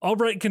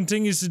Albright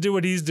continues to do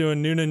what he's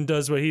doing. Noonan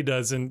does what he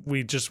does, and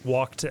we just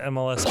walk to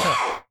MLS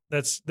Cup.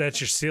 That's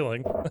your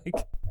ceiling.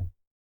 Like,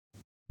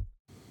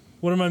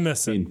 what am I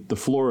missing? I mean, the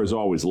floor is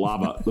always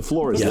lava. The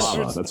floor is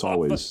lava. That's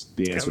always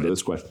the answer to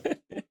this question.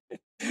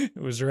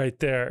 It was right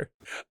there.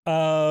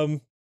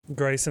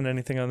 Grayson,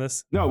 anything on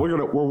this? No, we're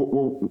winning.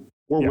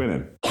 We're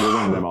winning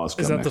MLS Cup.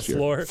 Is that next the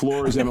floor? Year.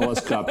 Floor is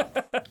MLS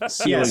Cup.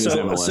 Ceiling is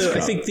MLS Cup.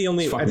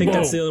 I think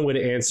that's the only way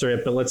to answer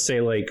it. But let's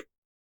say like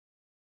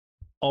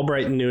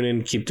Albright and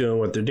Noonan keep doing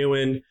what they're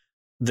doing.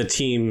 The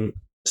team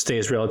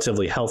stays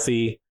relatively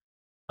healthy.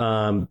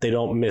 They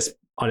don't miss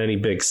on any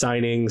big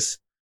signings.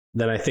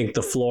 Then I think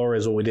the floor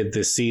is what we did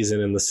this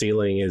season, and the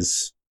ceiling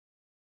is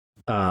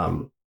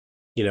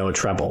a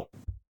treble.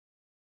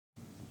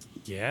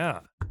 Yeah.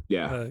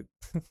 Yeah.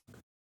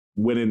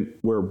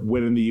 We're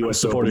winning the U.S.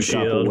 Supporters Open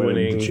Cup, Shield, winning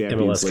winning the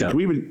Champions MLS League.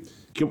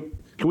 Cup.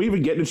 Can we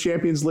even get in the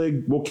Champions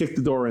League? We'll kick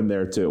the door in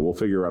there too. We'll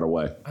figure out a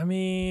way. I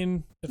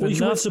mean, if you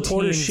can win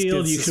Supporters teams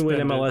Shield, get you can win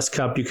suspended- MLS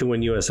Cup, you can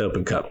win U.S.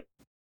 Open Cup.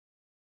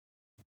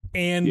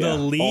 and Yeah, the all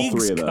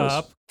Leagues three of those.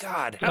 Cup.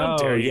 God, how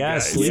dare you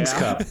yes, guys? Leagues Yeah.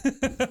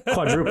 Cup.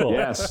 Quadruple.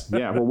 Yes,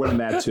 yeah, we're winning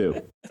that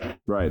too.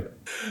 Right.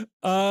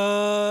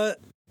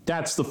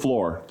 That's the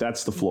floor.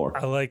 That's the floor.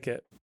 I like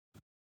it.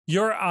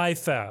 Your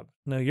IFAB.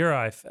 No, your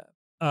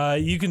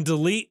IFAB. You can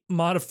delete,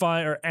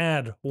 modify, or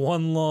add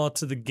one law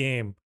to the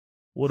game.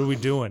 What are we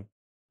doing?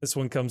 This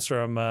one comes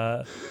from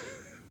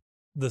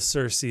the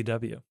Sir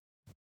CW.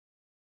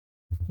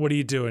 What are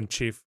you doing,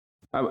 Chief?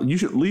 You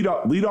should lead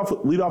off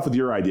with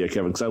your idea,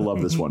 Kevin, because I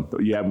love this one.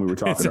 Yeah, when we were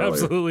talking It's earlier.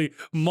 absolutely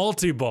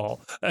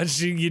multi-ball.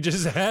 You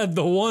just had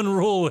the one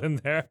rule in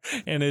there,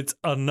 and it's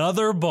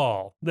another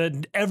ball.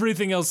 That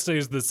everything else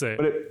stays the same.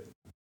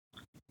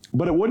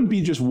 But it wouldn't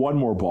be just one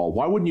more ball.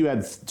 Why wouldn't you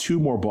add two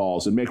more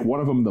balls and make one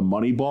of them the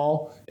money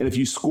ball? And if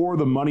you score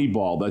the money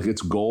ball that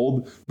gets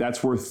gold,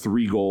 that's worth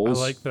 3 goals.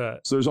 I like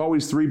that. So there's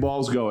always 3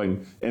 balls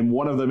going, and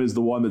one of them is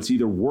the one that's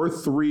either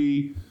worth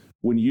 3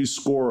 when you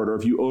score it, or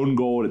if you own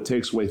goal and it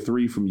takes away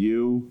 3 from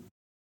you,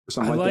 or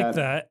something I like like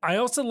that. I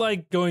also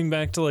like going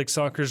back to like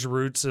soccer's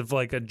roots of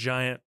like a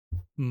giant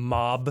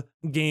mob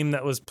game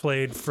that was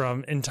played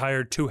from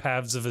entire 2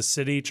 halves of a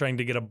city trying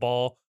to get a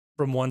ball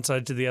from one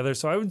side to the other.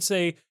 So I would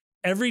say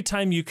every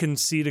time you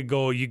concede a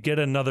goal, you get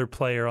another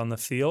player on the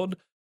field,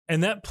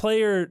 and that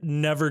player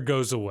never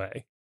goes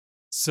away.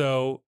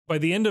 So by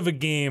the end of a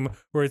game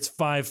where it's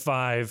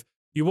 5-5,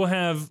 you will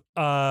have,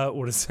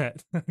 what is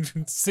that?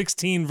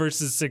 16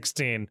 versus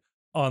 16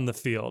 on the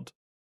field.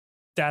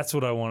 That's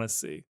what I want to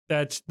see.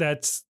 That's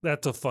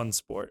a fun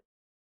sport.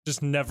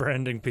 Just never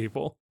ending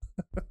people.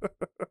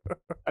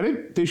 I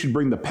think they should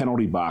bring the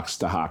penalty box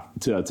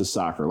to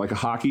soccer, like a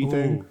hockey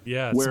thing,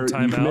 Yeah, where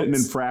some you commit an timeouts.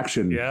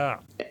 infraction, Yeah.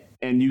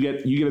 and you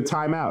get a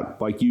timeout.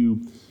 Like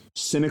you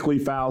cynically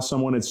foul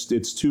someone, it's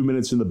 2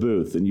 minutes in the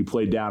booth, and you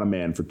play down a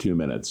man for 2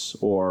 minutes,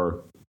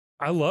 or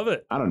I love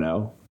it. I don't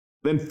know.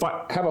 Then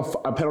have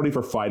a penalty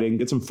for fighting.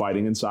 Get some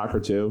fighting in soccer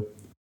too.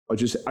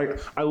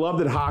 I love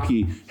that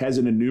hockey has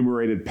an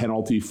enumerated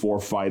penalty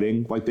for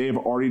fighting. Like they have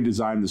already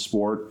designed the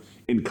sport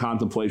in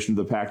contemplation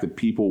of the fact that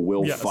people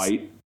will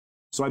fight.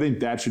 So I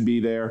think that should be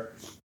there.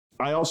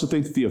 I also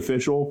think that the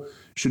official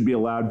should be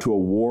allowed to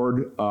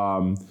award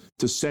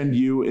to send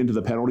you into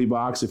the penalty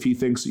box if he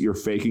thinks that you're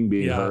faking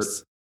being hurt.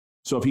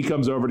 So if he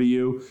comes over to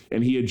you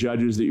and he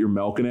adjudges that you're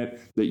milking it,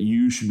 that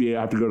you should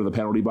have to go to the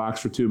penalty box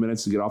for 2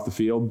 minutes to get off the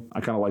field. I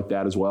kind of like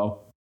that as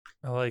well.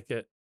 I like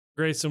it.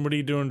 Grayson, what are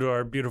you doing to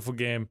our beautiful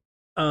game?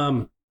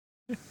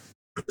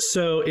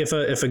 So if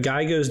a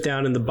guy goes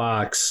down in the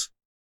box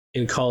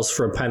and calls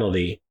for a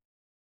penalty,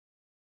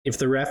 if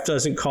the ref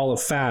doesn't call a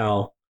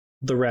foul,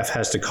 the ref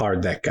has to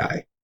card that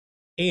guy.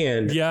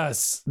 And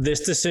yes, this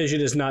decision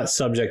is not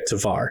subject to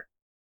VAR.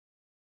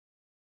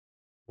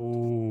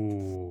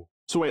 Ooh.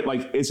 So wait,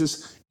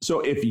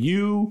 so if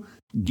you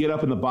get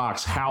up in the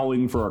box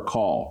howling for a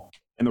call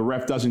and the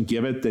ref doesn't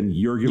give it, then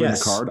you're given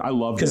the card? I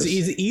love this.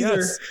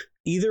 Because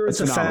either it's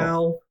a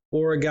foul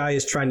or a guy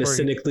is trying to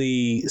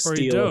cynically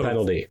steal a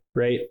penalty,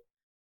 right?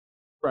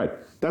 Right.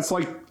 That's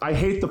like, I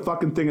hate the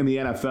fucking thing in the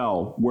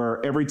NFL where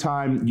every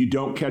time you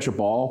don't catch a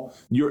ball,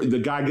 the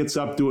guy gets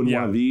up doing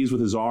one of these with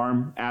his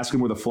arm,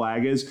 asking where the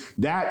flag is.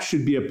 That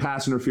should be a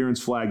pass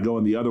interference flag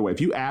going the other way. If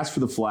you ask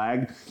for the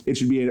flag, it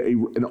should be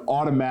an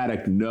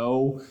automatic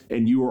no,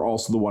 and you are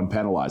also the one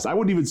penalized. I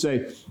wouldn't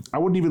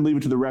even leave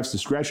it to the ref's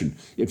discretion.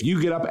 If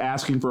you get up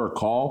asking for a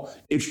call,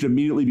 it should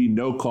immediately be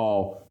no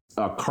call,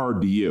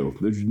 card to you.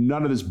 There's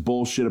none of this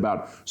bullshit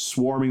about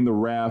swarming the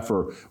ref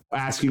or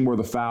asking where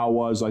the foul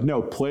was. Like,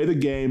 no, play the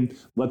game.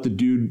 Let the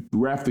dude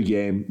ref the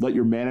game. Let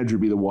your manager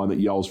be the one that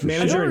yells for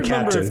manager and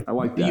captain. I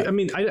like that.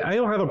 I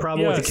don't have a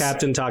problem with the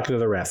captain talking to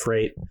the ref,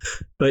 right?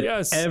 But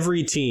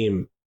every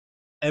team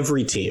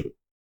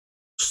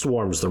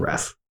swarms the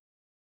ref.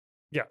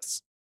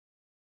 Yes,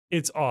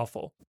 it's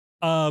awful.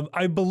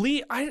 I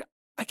believe I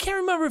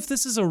can't remember if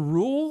this is a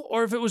rule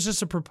or if it was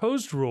just a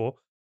proposed rule.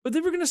 But they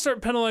were going to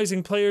start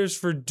penalizing players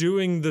for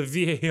doing the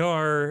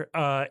VAR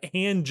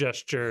hand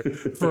gesture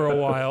for a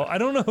while. I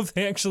don't know if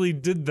they actually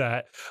did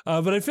that,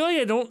 but I feel like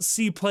I don't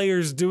see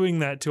players doing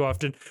that too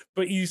often.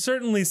 But you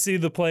certainly see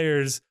the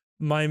players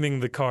miming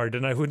the card,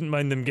 and I wouldn't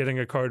mind them getting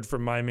a card for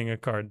miming a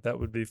card. That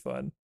would be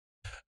fun.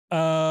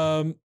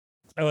 I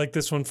like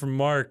this one from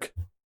Mark.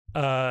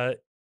 We'll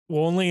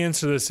only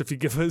answer this if you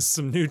give us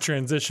some new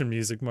transition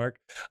music, Mark.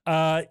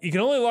 You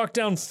can only lock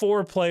down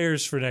 4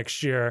 players for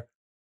next year.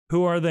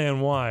 Who are they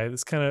and why?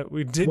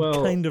 We did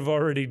kind of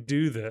already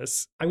do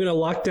this. I'm going to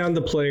lock down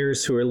the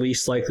players who are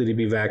least likely to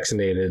be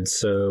vaccinated.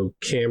 So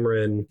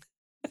Cameron,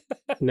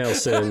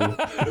 Nelson,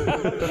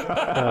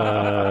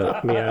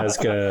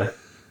 Miazga,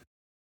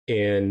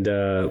 and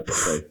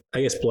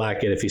I guess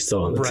Blackett if he's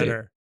still on the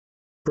team.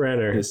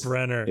 Brenner.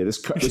 Brenner. Yeah, this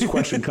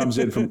question comes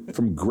in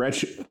from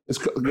Gretchen.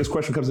 This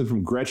question comes in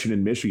from Gretchen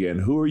in Michigan.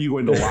 Who are you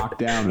going to lock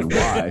down and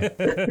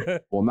why?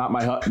 Well, not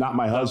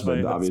my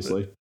husband,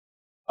 obviously.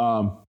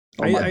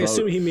 I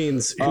assume he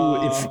means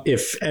who,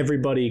 if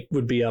everybody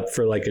would be up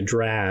for like a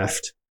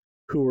draft,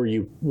 who are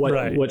you?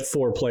 What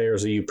 4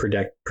 players are you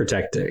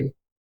protecting?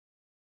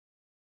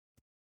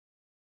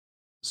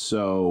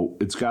 So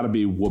it's got to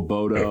be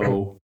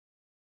Woboto,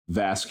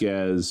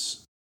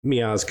 Vasquez,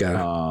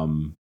 Miazga,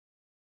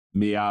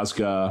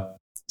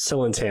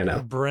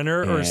 Celentano,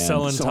 Brenner or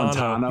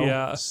Celentano.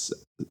 Yeah,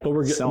 but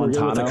we're going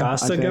with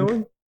Acosta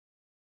going.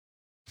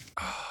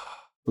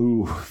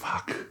 Ooh,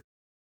 fuck.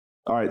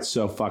 All right,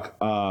 so fuck.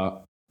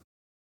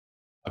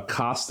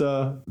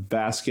 Acosta,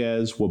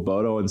 Vasquez,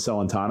 Woboto, and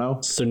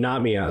Celentano. So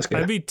not Miazga.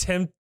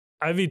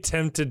 I'd be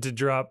tempted to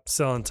drop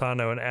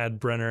Celentano and add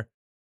Brenner,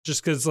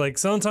 just because like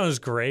Celentano's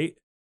great,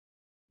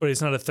 but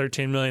he's not a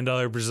 $13 million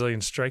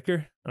Brazilian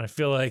striker, and I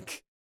feel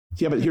like.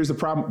 Yeah, but here's the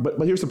problem. But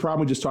here's the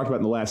problem we just talked about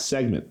in the last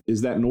segment: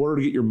 is that in order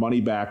to get your money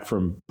back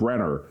from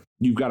Brenner,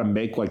 you've got to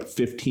make like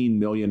 $15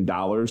 million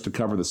to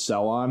cover the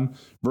sell on.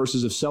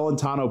 Versus if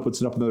Celentano puts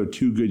it up another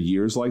 2 good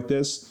years like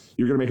this,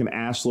 you're going to make an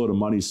ass load of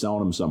money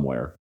selling him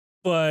somewhere.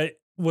 But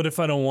what if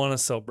I don't want to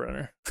sell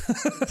Brenner?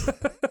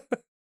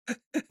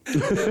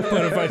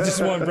 What if I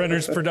just want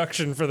Brenner's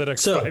production for the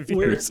next 5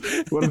 years?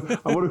 What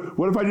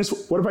if I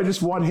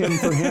just want him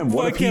for him?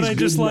 What Why if can't he's I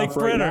just good like enough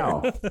right Brenner?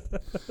 now?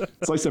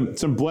 It's like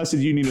some blessed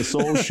union of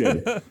souls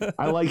shit.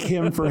 I like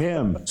him for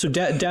him. So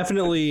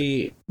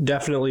definitely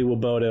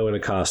Woboto and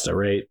Acosta,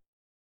 right?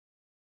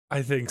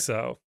 I think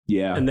so.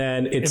 Yeah, and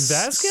then it's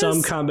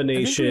some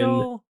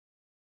combination.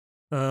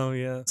 Oh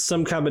yeah,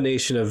 some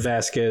combination of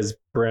Vasquez,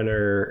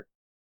 Brenner,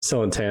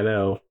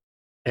 Celentano,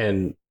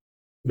 and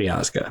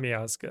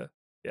Miazga.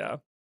 Yeah.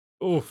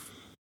 Oof.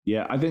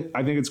 Yeah, I think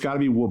it's got to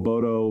be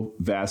Woboto,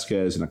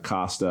 Vasquez, and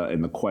Acosta,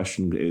 and the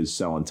question is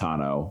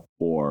Celentano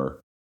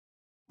or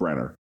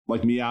Brenner.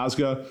 Like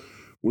Miazga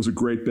was a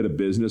great bit of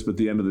business, but at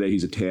the end of the day,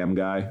 he's a TAM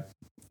guy.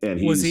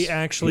 And was he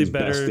actually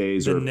better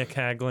than Nick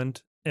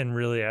Hagland? And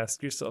really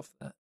ask yourself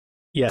that.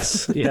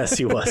 Yes,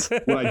 he was.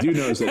 What I do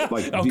know is that,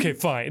 like,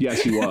 fine.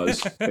 Yes, he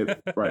was.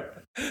 Right.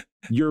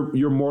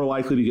 You're more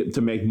likely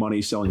to make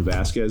money selling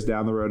Vasquez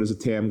down the road as a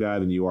TAM guy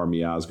than you are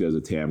Miazga as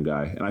a TAM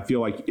guy. And I feel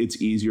like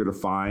it's easier to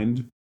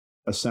find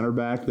a center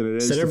back than it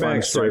is center to find a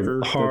backs striker.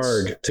 Are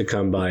hard to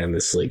come by in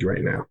this league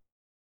right now.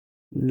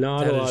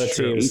 Not a lot of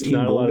teams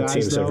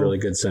have really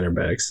good center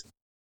backs.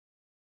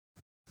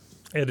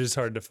 It is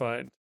hard to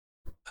find.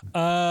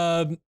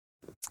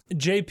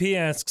 JP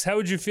asks, how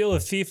would you feel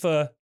if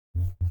FIFA,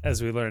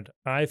 as we learned,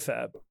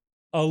 IFAB,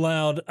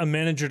 allowed a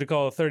manager to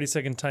call a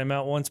 30-second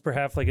timeout once per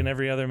half like in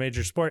every other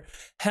major sport?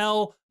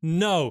 Hell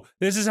no.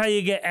 This is how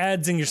you get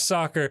ads in your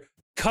soccer.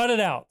 Cut it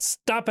out.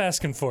 Stop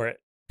asking for it.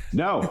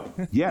 No.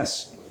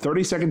 Yes.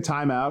 30-second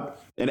timeout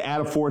and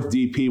add a 4th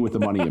DP with the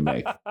money you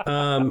make.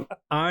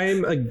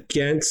 I'm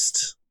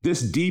against...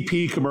 This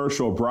DP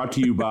commercial brought to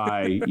you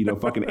by,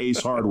 fucking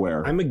Ace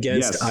Hardware. I'm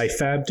against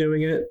IFAB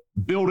doing it.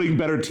 Building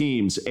better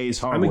teams, Ace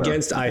Hardware. I'm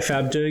against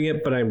IFAB doing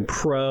it, but I'm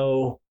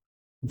pro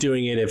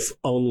doing it if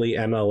only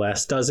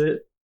MLS does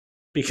it,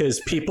 because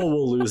people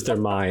will lose their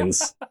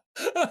minds.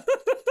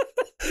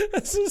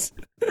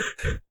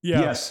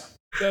 Yes.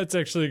 That's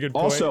actually a good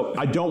point. Also,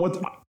 I don't want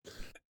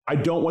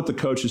the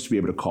coaches to be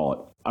able to call it.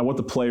 I want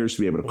the players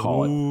to be able to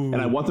call it. And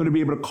I want them to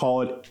be able to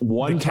call it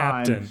one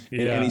time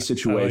in any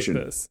situation. I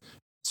like this.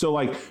 So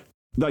like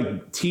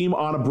team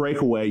on a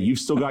breakaway, you've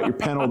still got your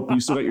penalty,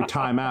 you've still got your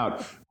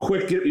timeout.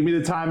 Quick, give me the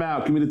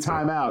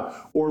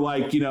timeout. Or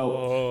like,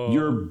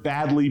 you're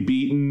badly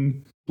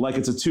beaten, like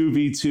it's a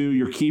 2v2,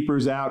 your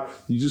keeper's out,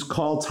 you just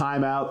call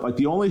timeout. Like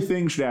the only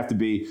thing should have to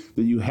be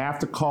that you have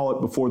to call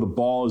it before the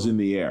ball is in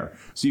the air.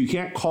 So you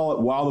can't call it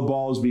while the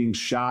ball is being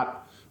shot.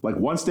 Like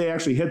once they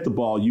actually hit the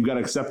ball, you got to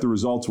accept the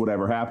results,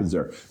 whatever happens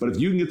there. But if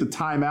you can get the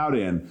timeout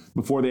in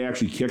before they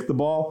actually kick the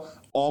ball,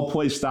 all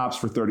play stops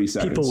for 30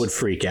 seconds. People would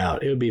freak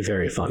out. It would be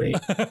very funny.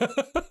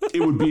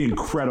 It would be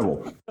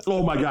incredible.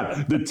 Oh my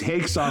God. The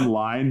takes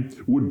online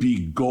would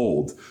be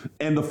gold.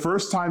 And the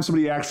first time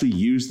somebody actually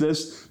used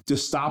this to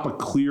stop a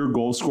clear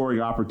goal scoring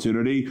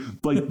opportunity,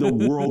 like the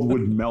world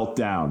would melt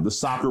down. The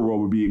soccer world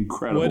would be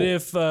incredible. What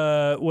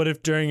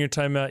if during your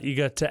timeout you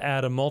got to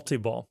add a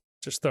multi-ball?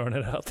 Just throwing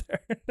it out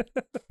there.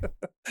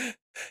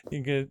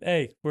 You could,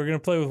 hey, we're going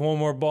to play with one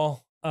more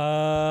ball.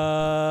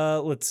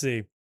 Let's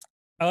see.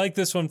 I like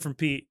this one from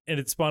Pete, and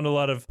it spawned a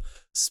lot of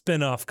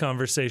spin-off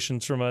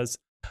conversations from us.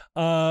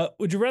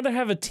 Would you rather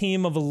have a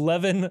team of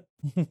 11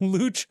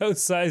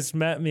 Lucho-sized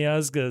Matt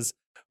Miazgas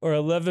or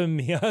 11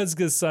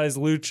 Miazga-sized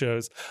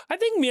Luchos? I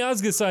think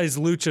Miazga-sized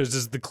Luchos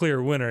is the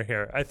clear winner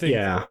here. I think.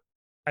 Yeah.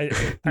 I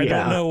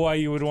don't know why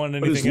you would want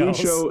anything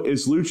else. Can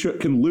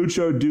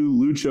Lucho do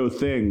Lucho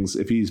things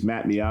if he's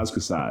Matt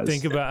Miazga size?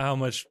 Think about how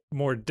much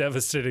more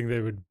devastating they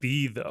would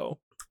be, though.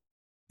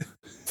 I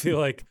feel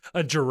like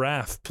a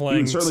giraffe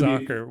playing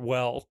soccer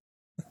well.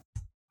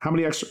 How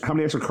many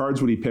extra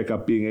cards would he pick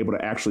up being able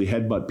to actually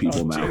headbutt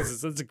people now?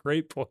 Jesus, that's a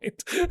great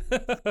point.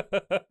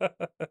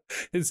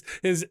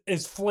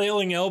 his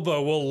flailing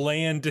elbow will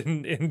land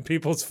in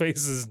people's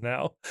faces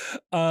now.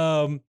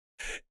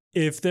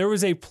 If there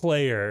was a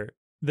player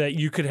that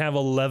you could have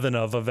 11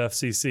 of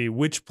FCC,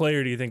 which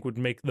player do you think would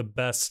make the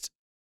best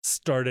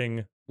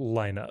starting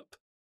lineup?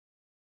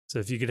 So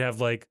if you could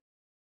have like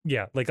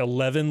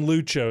 11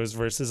 Luchos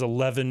versus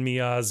 11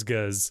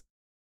 Miazgas,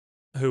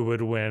 who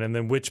would win? And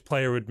then which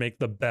player would make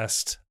the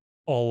best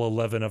all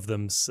 11 of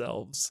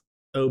themselves?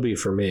 Obi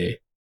for me.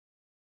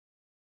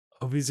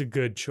 Obi's a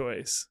good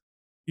choice.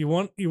 You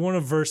want a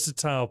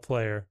versatile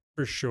player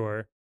for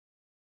sure.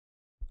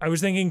 I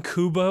was thinking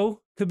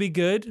Kubo could be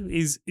good.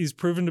 He's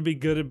proven to be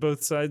good at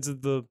both sides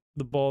of the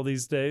ball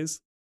these days.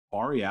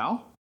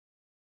 Ariel?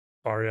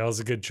 Ariel's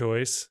a good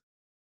choice.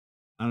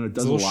 I don't know. It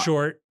does it's a little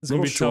short. It's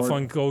going to be tough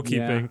on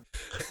goalkeeping.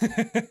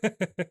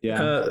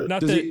 Yeah.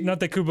 Not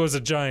that Kubo's a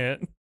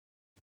giant.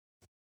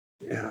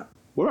 Yeah.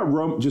 What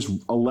about just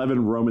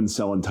 11 Roman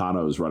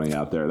Celentanos running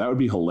out there? That would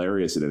be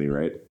hilarious at any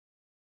rate.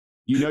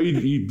 You know,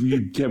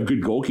 you'd have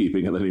good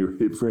goalkeeping at any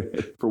rate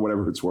for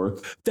whatever it's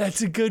worth.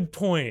 That's a good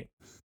point.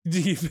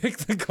 Do you pick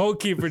the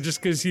goalkeeper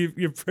just because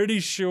you're pretty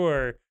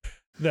sure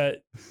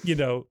that, you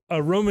know,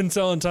 a Roman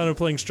Celentano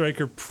playing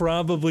striker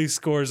probably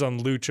scores on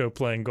Lucho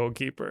playing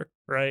goalkeeper,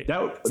 right?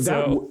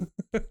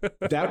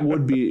 That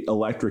would be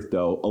electric,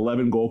 though.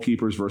 11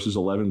 goalkeepers versus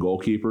 11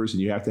 goalkeepers,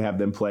 and you have to have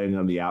them playing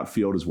on the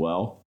outfield as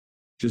well,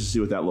 just to see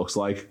what that looks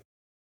like.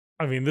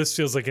 I mean, this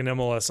feels like an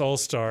MLS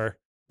All-Star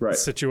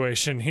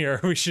situation here.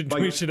 We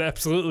should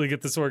absolutely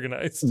get this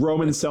organized.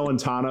 Roman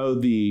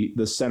Celentano,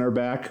 the center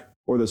back,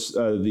 or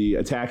the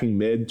attacking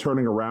mid,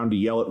 turning around to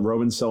yell at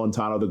Roman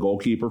Celentano, the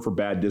goalkeeper, for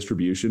bad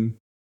distribution.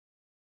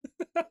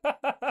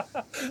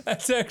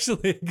 That's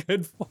actually a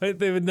good point.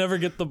 They would never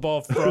get the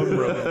ball from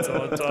Roman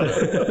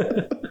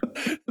Celentano.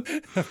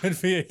 That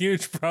would be a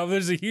huge problem.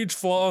 There's a huge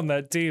flaw in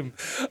that team.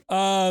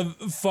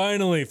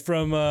 Finally,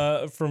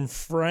 from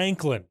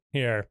Franklin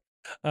here.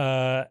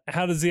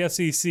 How does the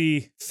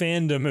FCC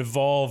fandom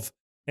evolve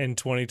in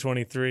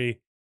 2023?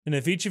 And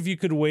if each of you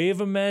could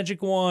wave a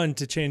magic wand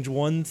to change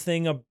one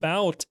thing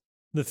about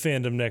the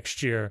fandom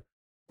next year,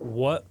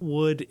 what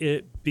would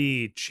it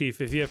be, Chief?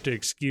 If you have to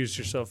excuse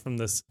yourself from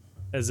this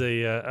as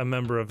a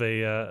member of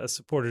a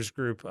supporters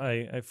group,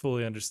 I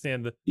fully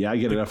understand that. Yeah, I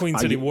get enough. Queen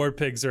City War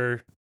Pigs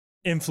are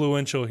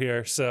influential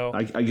here, so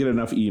I get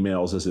enough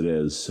emails as it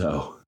is.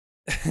 So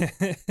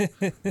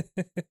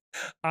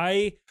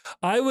I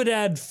would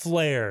add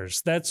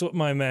flares. That's what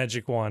my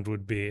magic wand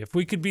would be. If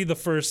we could be the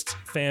first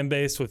fan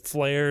base with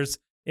flares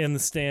in the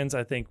stands,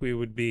 I think we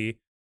would be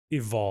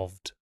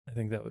evolved. I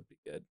think that would be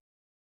good.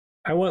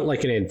 I want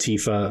like an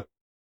Antifa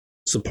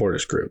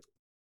supporters group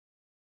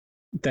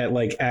that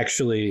like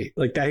actually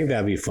like I think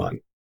that'd be fun.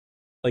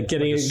 Like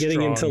getting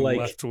into like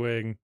left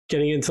wing,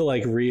 getting into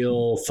like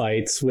real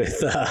fights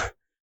with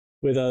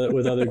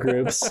other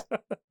groups,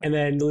 and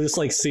then just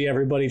like see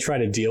everybody try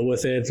to deal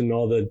with it and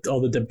all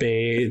the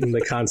debate and the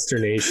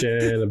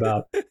consternation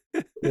about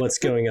what's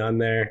going on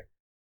there.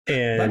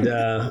 And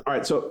all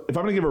right, so if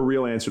I'm going to give a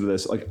real answer to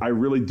this, like I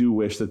really do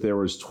wish that there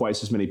was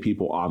twice as many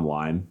people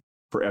online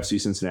for FC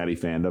Cincinnati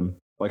fandom.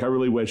 Like I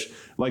really wish,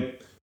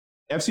 like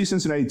FC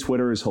Cincinnati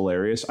Twitter is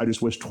hilarious. I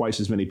just wish twice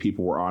as many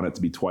people were on it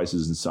to be twice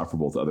as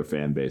insufferable to other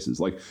fan bases.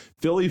 Like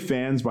Philly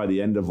fans by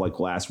the end of like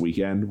last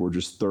weekend were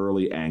just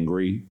thoroughly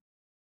angry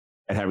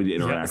at having to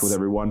interact with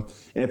everyone.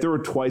 And if there were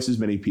twice as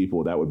many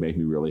people, that would make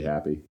me really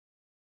happy.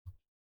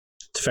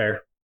 It's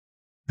fair.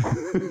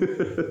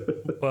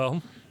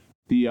 Well,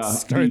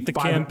 the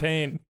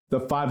campaign. The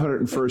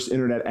 501st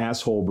Internet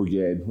Asshole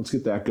Brigade. Let's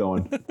get that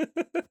going.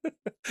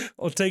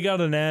 We'll take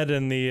out an ad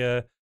in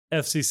the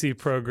FCC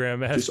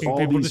program asking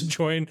people to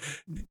join.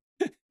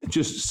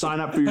 Just sign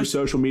up for your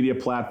social media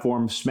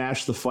platform,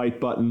 smash the fight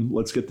button.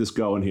 Let's get this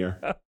going here.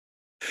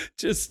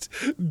 Just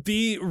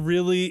be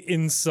really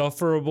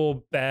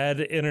insufferable, bad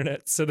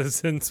internet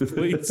citizens,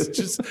 please.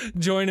 Just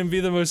join and be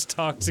the most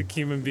toxic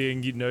human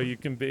being you know you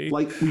can be.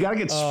 Like, we got to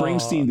get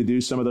Springsteen to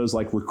do some of those,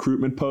 like,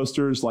 recruitment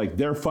posters. Like,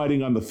 they're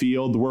fighting on the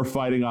field, we're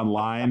fighting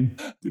online.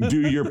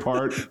 Do your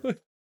part.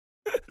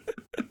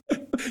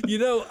 You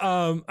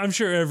know, I'm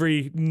sure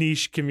every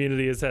niche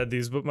community has had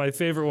these, but my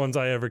favorite ones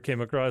I ever came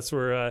across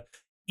were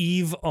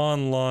Eve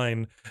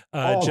Online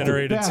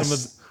generated some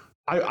of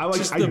I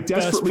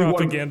desperately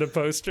propaganda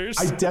posters.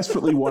 I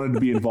desperately wanted to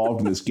be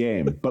involved in this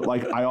game, but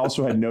like I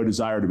also had no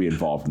desire to be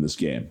involved in this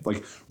game.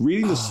 Like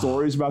reading the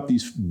stories about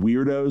these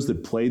weirdos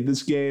that played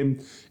this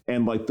game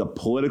and like the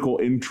political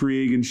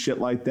intrigue and shit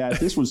like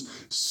that. This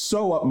was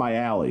so up my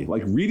alley.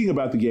 Like reading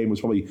about the game was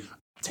probably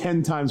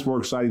 10 times more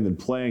exciting than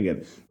playing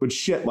it. But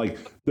shit, like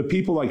the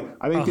people, like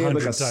I think they had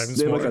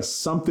like a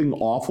something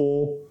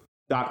awful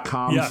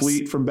 .com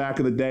fleet from back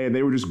in the day, and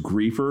they were just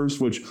griefers,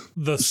 which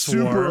the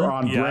super swarm,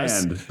 on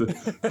brand,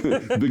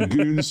 the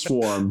goon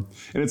swarm.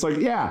 And it's like,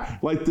 yeah,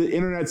 like the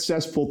internet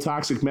cesspool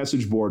toxic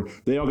message board,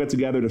 they all get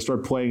together to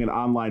start playing an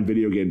online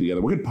video game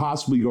together. What could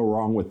possibly go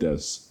wrong with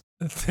this?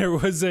 There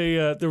was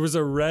a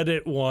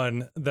Reddit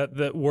one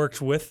that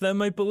worked with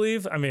them, I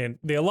believe. I mean,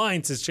 the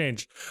alliance has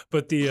changed,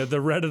 but the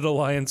Reddit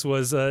alliance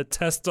was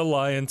Test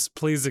Alliance,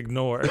 please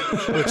ignore,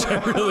 which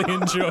I really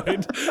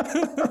enjoyed.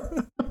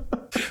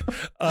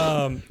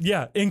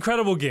 Yeah,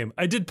 incredible game.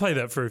 I did play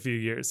that for a few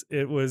years.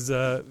 It was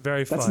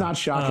very fun. That's not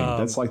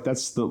shocking.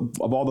 That's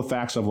of all the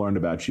facts I've learned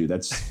about you.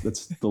 That's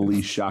the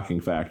least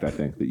shocking fact, I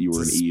think, that you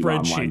were an EVE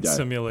online guy. Spreadsheet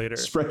simulator.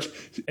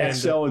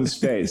 Excel in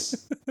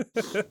space.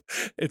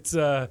 It's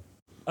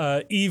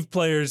EVE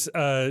players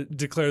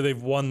declare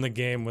they've won the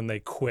game when they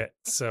quit.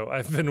 So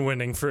I've been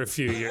winning for a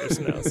few years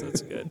now, so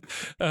it's good.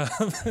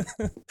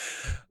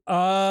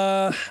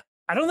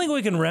 I don't think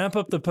we can wrap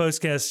up the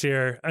postcast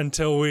here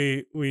until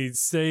we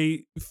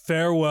say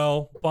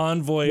farewell,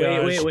 bon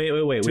voyage.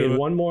 Wait. We had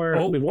one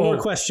more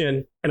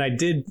question, and I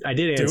did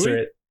answer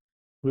it.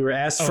 We were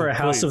asked for a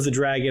House of the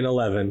Dragon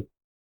 11.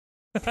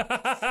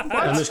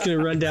 I'm just going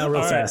to run down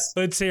real fast.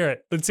 Let's hear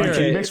it.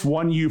 Okay, mix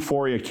one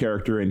Euphoria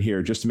character in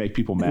here just to make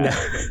people mad.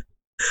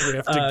 We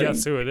have to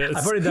guess who it is.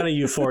 I've already done a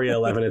Euphoria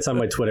 11. It's on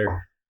my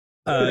Twitter.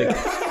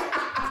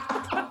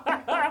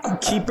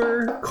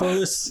 Keeper,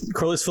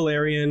 Corlys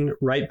Valerian.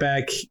 Right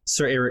back,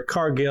 Sir Eric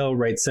Cargill.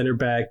 Right center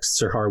back,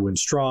 Sir Harwin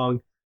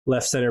Strong.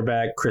 Left center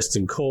back,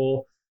 Kristen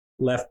Cole.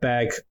 Left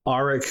back,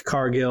 Auric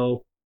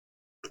Cargill.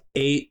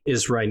 8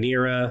 is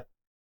Rhaenyra.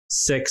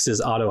 6 is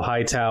Otto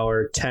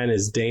Hightower. 10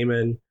 is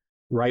Daemon.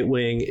 Right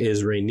wing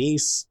is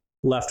Rhaenys.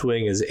 Left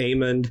wing is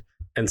Aemond.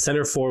 And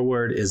center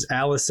forward is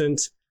Alicent,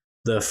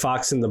 the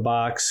fox in the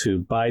box who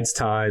bides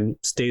time,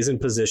 stays in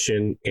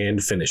position,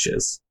 and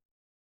finishes.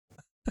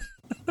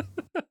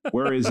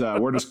 Where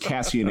does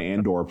Cassian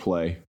Andor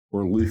play?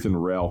 Or Luthen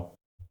Rail?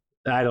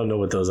 I don't know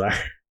what those are.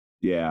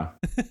 Yeah.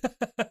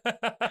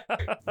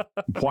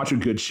 Watch a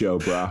good show,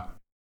 brah.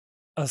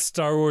 A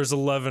Star Wars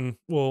 11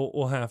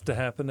 will have to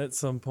happen at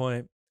some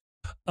point.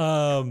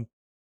 No,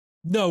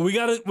 we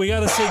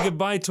gotta say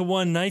goodbye to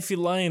One Knifey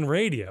Lion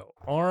Radio.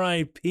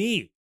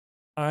 R.I.P.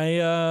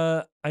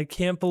 I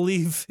can't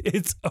believe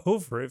it's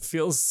over. It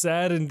feels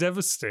sad and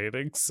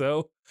devastating.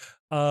 So,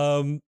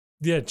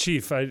 yeah,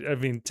 Chief, I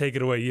mean, take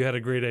it away. You had a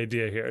great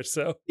idea here.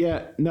 So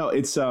yeah, no,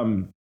 it's I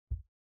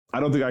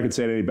don't think I could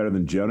say it any better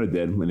than Jonah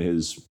did in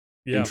his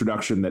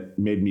introduction that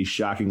made me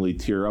shockingly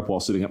tear up while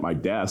sitting at my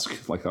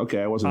desk. Like,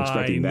 okay, I wasn't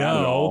expecting that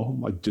at all.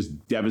 Like,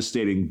 just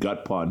devastating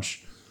gut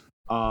punch.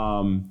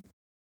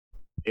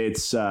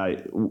 It's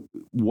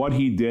what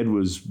he did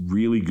was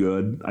really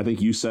good. I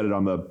think you said it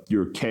on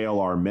your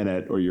KLR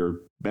minute or your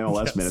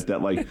MLS minute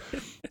that like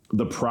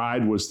the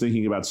Pride was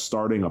thinking about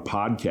starting a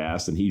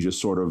podcast and he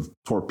just sort of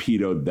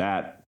torpedoed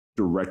that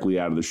directly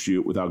out of the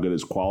chute with how good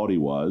his quality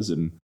was.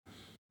 And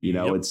you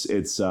know, it's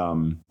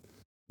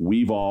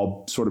we've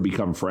all sort of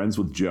become friends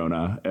with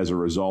Jonah as a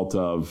result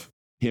of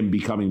him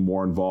becoming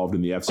more involved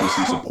in the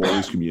FCC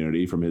supporters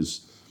community from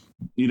his,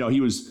 you know,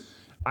 he was,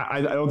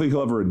 I don't think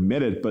he'll ever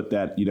admit it, but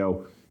that, you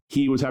know,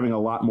 he was having a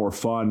lot more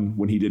fun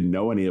when he didn't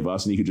know any of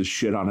us and he could just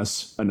shit on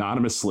us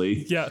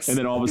anonymously. Yes. And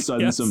then all of a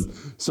sudden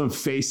some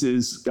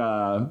faces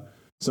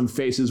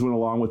went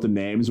along with the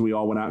names. And we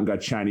all went out and got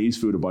Chinese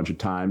food a bunch of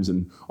times.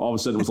 And all of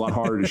a sudden it was a lot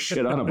harder to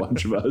shit on a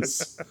bunch of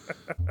us.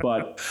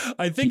 But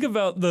I think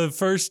about the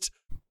first,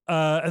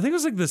 I think it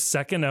was like the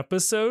second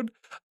episode.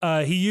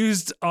 He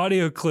used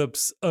audio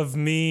clips of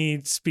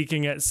me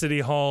speaking at City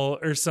Hall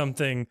or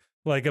something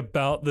like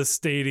about the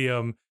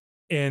stadium.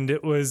 And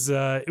it was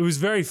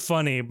very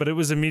funny, but it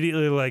was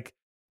immediately like,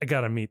 I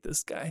gotta meet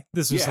this guy.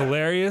 This was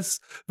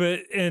hilarious.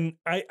 And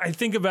I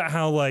think about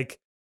how, like,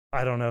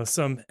 I don't know,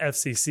 some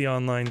FCC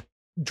online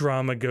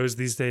drama goes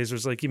these days where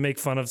it's like you make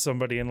fun of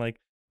somebody and like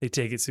they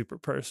take it super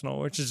personal,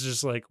 which is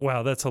just like,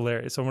 wow, that's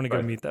hilarious. I want to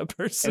go meet that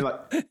person.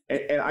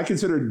 And I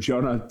consider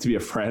Jonah to be a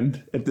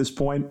friend at this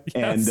point.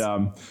 Yes.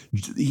 And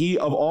he,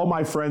 of all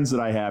my friends that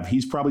I have,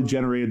 he's probably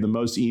generated the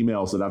most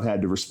emails that I've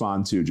had to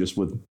respond to just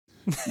with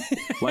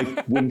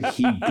like when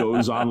he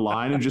goes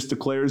online and just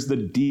declares the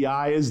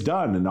DI is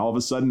done. And all of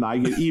a sudden I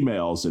get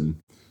emails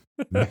and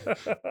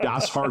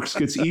Das Harks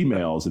gets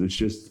emails. And it's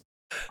just,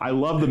 I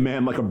love the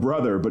man like a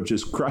brother, but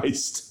just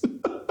Christ.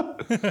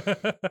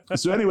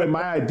 So anyway,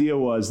 my idea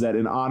was that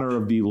in honor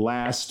of the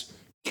last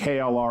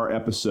KLR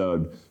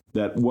episode,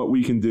 that what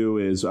we can do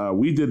is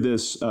we did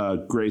this,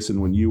 Grayson,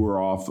 when you were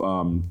off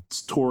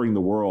touring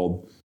the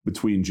world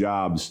between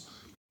jobs,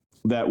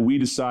 that we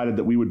decided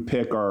that we would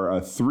pick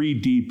our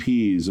 3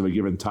 DPs of a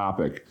given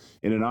topic.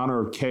 And in honor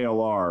of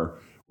KLR,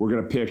 we're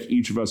going to pick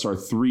each of us our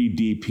 3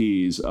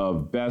 DPs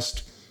of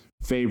best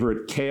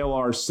favorite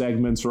KLR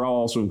segments, or I'll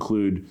also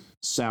include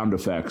sound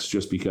effects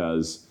just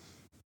because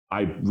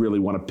I really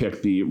want to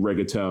pick the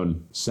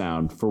reggaeton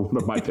sound for one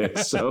of my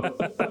picks. So,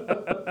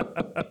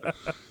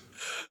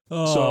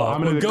 so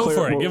I'm going to go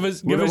for it. Give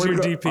us your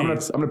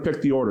DPs. I'm going to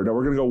pick the order. Now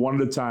we're going to go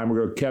one at a time. We're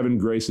going to go Kevin,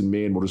 Grace, and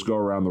me, and we'll just go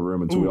around the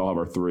room until we all have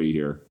our 3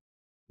 here.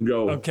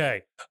 Go.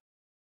 Okay.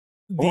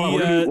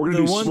 We're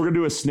gonna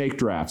do a snake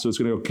draft. So it's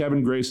gonna go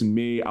Kevin, Grace, and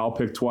me. I'll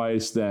pick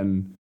twice.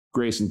 Then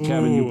Grace and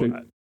Kevin, you pick.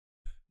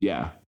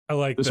 Yeah, I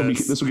like this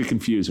will get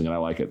confusing, and I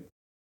like it.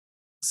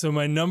 So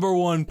my number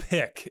 1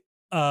 pick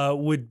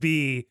would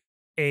be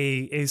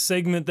a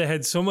segment that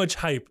had so much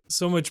hype,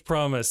 so much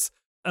promise,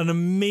 an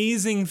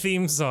amazing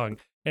theme song,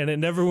 and it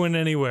never went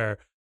anywhere.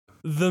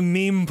 The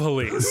Meme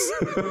Police.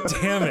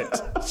 Damn it.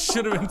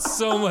 Should have been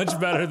so much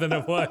better than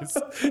it was.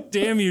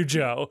 Damn you,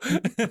 Joe.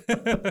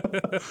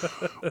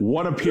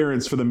 One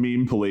appearance for the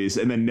Meme Police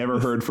and then never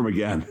heard from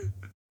again.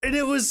 And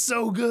it was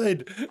so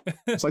good.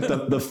 It's like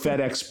the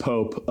FedEx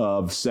Pope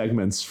of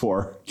segments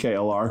for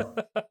KLR.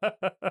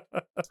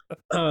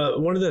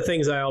 One of the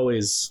things I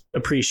always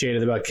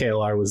appreciated about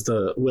KLR was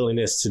the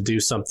willingness to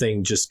do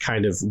something just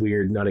kind of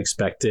weird and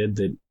unexpected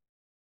that,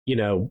 you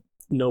know,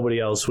 nobody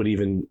else would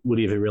even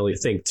really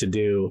think to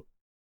do.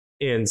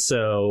 And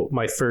so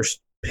my first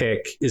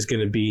pick is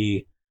going to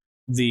be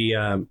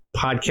the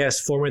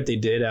podcast format they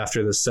did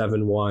after the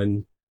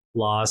 7-1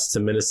 loss to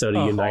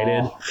Minnesota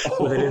United.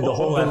 Where they did the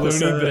whole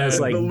episode as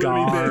like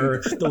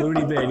the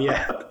Looney Bin,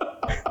 yeah.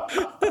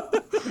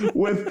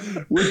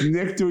 with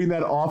Nick doing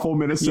that awful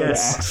Minnesota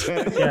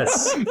accent.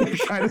 Yes. It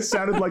kind of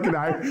sounded like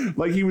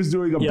he was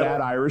doing a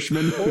bad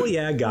Irishman. Oh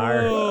yeah,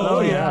 Gar.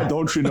 Oh yeah,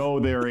 don't you know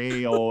they're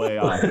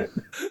A-O-A-I.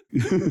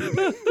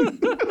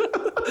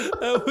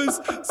 That was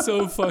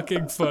so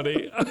fucking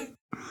funny.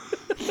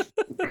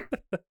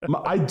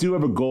 I do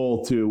have a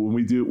goal too.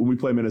 When we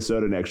play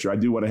Minnesota next year, I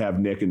do want to have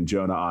Nick and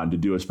Jonah on to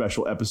do a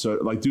special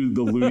episode, like do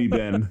the Looney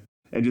Bin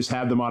and just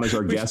have them on as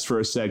our guests for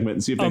a segment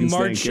and see if they can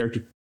stay in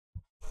character.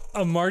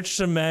 A march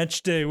to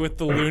match day with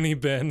the Looney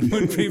Bin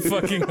would be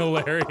fucking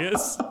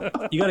hilarious.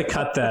 You got to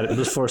cut that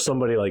before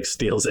somebody like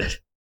steals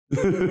it.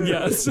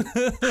 Yes.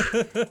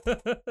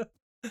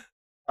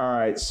 All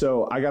right,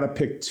 so I got to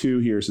pick two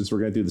here since we're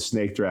going to do the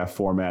snake draft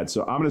format.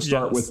 So I'm going to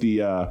start with the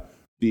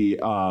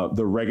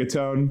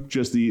reggaeton,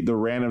 just the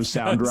random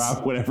sound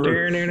drop whenever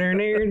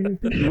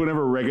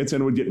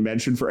reggaeton would get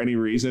mentioned for any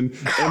reason.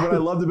 And what I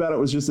loved about it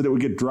was just that it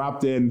would get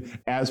dropped in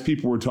as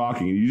people were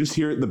talking, and you just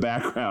hear it in the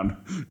background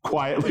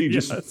quietly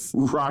just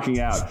rocking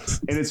out.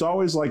 And it's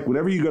always like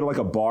whenever you go to like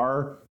a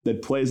bar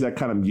that plays that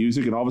kind of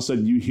music and all of a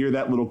sudden you hear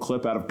that little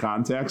clip out of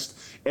context,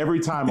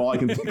 every time all I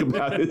can think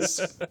about is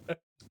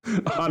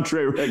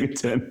Andre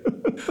Reggaeton.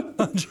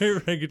 Andre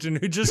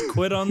Reggaeton, who just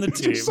quit on the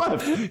team.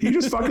 He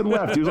just fucking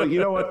left. He was like, you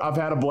know what? I've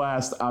had a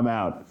blast. I'm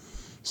out.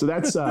 So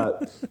that's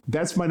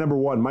my number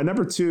one. My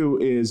number two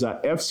is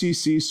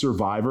FCC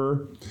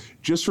Survivor,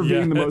 just for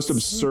being the most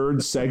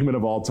absurd segment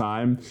of all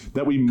time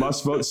that we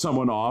must vote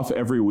someone off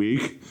every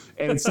week.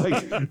 And it's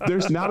like,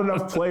 there's not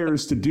enough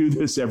players to do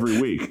this every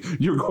week.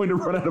 You're going to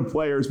run out of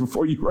players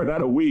before you run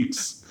out of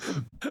weeks.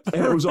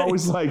 And it was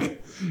always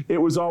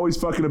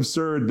fucking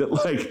absurd that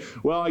like,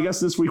 well, I guess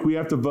this week we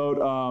have to vote.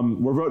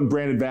 We're voting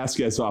Brandon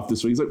Vasquez off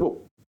this week. He's like,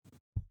 well,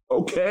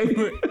 okay.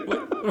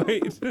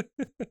 Wait.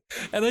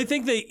 And I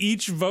think they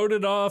each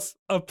voted off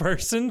a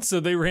person,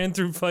 so they ran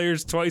through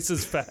players twice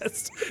as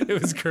fast.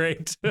 It was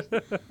great.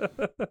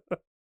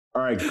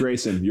 All right,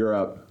 Grayson, you're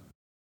up.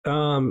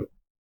 Oh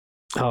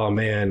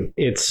man,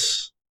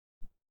 it's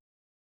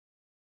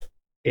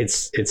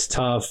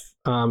tough.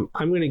 I'm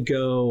gonna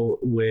go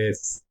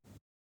with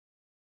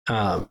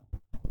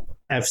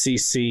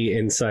FCC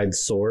Inside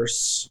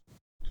Source.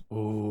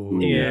 Ooh,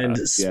 and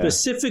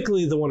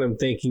specifically the one I'm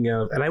thinking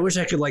of, and I wish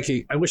I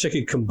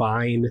could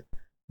combine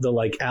the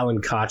like Alan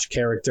Koch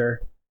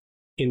character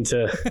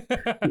into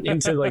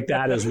like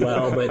that as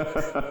well,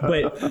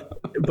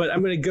 but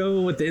I'm gonna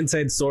go with the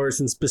Inside Source,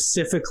 and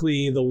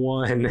specifically the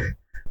one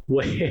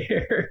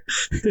where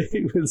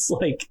it was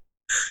like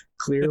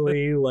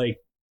clearly like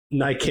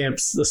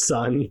Nykamp's the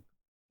son.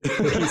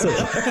 He's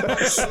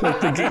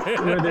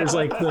where there's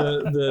like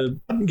the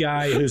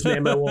guy whose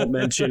name I won't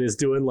mention is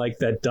doing like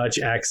that Dutch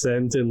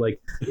accent and like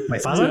my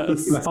father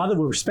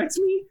will respect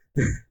me.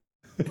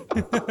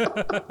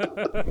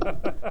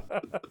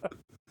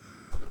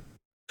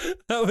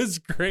 That was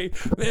great.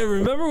 Man,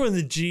 remember when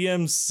the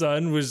GM's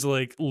son was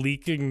like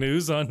leaking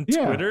news on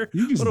Twitter?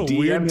 What a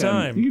weird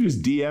time. You can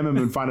just DM him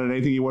and find out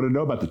anything you want to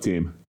know about the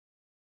team.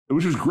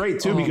 Which was great,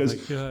 too, because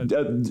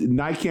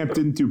Nykamp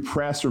didn't do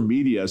press or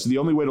media, so the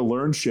only way to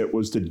learn shit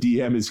was to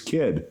DM his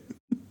kid.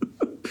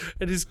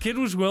 And his kid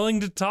was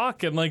willing to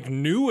talk and, like,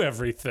 knew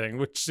everything,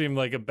 which seemed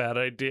like a bad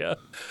idea.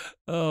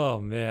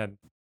 Oh, man.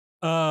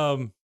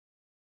 Kevin,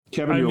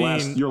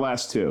 your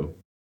last two.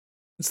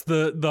 It's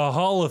the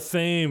Hall of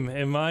Fame,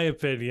 in my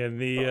opinion.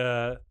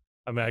 I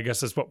guess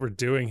that's what we're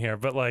doing here,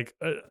 but, like,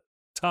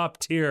 top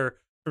tier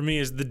for me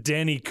is the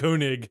Danny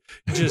Koenig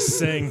just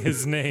saying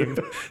his name.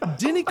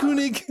 Danny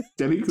Koenig.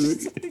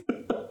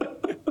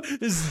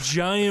 This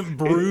giant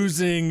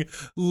bruising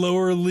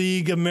lower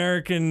league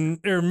American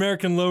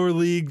lower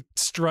league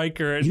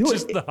striker. And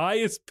just the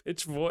highest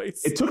pitch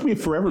voice. It took me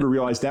forever to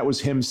realize that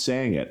was him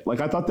saying it. Like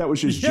I thought that was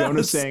just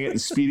Jonah saying it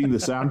and speeding the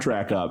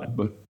soundtrack up.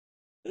 But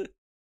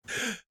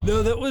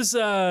no, that was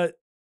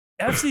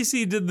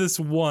FCC did this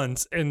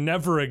once and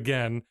never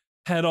again.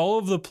 Had all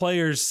of the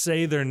players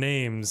say their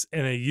names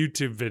in a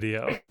YouTube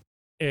video.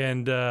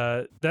 And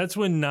that's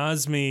when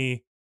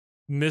Nazmi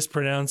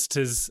mispronounced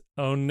his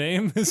own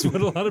name, is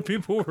what a lot of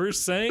people were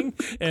saying.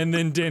 And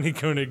then Danny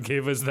Koenig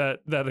gave us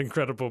that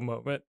incredible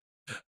moment.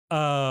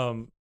 I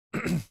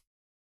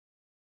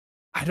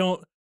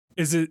don't.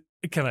 Is it?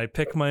 Can I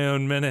pick my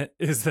own minute?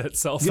 Is that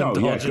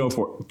self-indulgent? Yeah,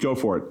 go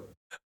for it.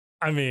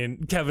 I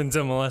mean, Kevin's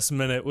MLS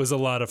minute was a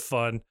lot of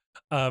fun.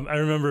 I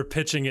remember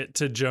pitching it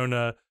to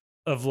Jonah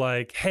of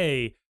like,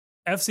 hey,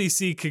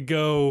 FCC could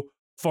go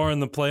far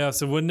in the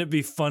playoffs, and wouldn't it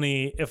be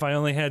funny if I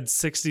only had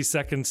 60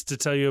 seconds to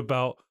tell you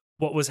about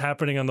what was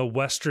happening on the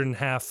western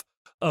half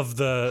of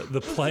the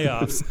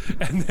playoffs?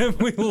 And then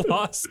we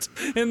lost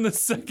in the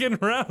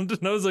second round,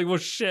 and I was like, well,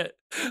 shit,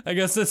 I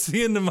guess that's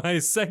the end of my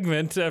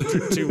segment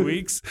after 2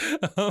 weeks.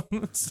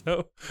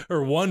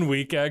 Or 1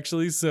 week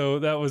actually, so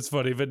that was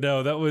funny. But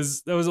no, that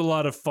was a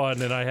lot of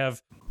fun, and I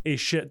have a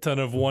shit ton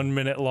of 1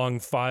 minute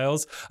long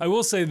files. I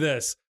will say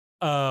this,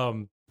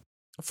 for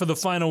the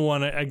final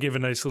one, I gave a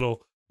nice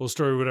little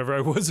story, whatever.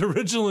 I was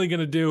originally going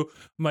to do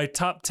my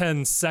top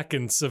 10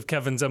 seconds of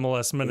Kevin's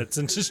MLS minutes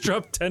and just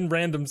drop 10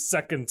 random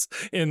seconds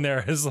in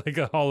there as like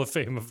a Hall of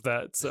Fame of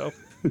that. So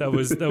that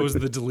was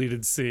the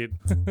deleted scene.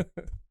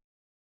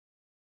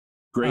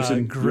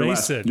 Grayson,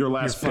 your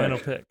last final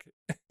pick.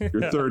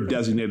 Your third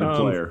designated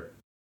player.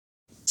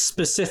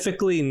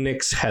 Specifically,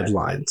 Nick's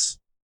headlines.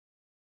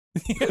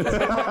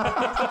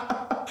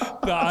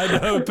 The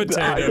Idaho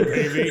potato,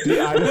 baby.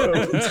 The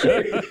Idaho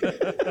potato.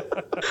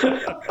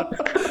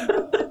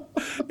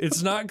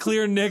 It's not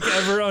clear Nick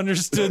ever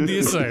understood the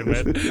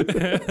assignment.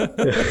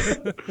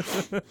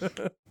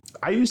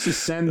 I used to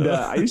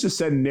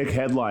send Nick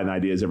headline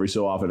ideas every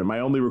so often, and my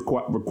only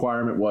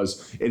requirement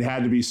was it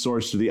had to be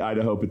sourced to the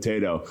Idaho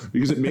potato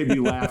because it made me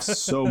laugh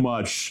so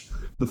much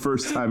the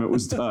first time it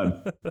was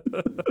done.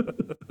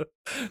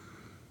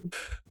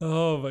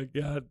 Oh my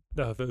God.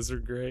 No, those are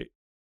great.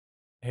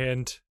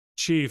 And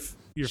Chief,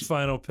 your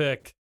final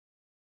pick.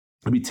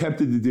 I'd be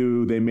tempted to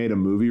do They Made a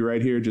Movie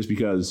right here just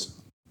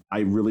because I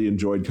really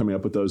enjoyed coming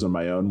up with those on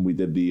my own. We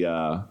did the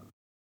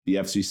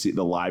FCC,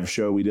 the live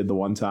show we did the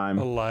one time.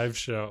 A live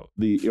show.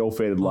 The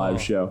ill-fated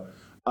live show.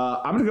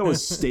 I'm going to go with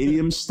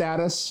stadium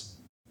status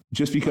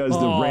just because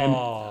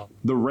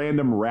the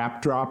random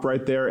rap drop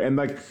right there. And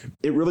like,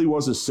 it really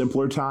was a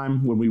simpler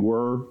time when we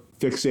were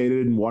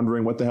fixated and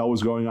wondering what the hell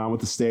was going on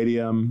with the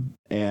stadium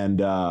and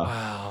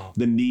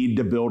the need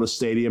to build a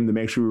stadium to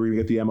make sure we were going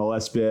to get the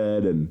MLS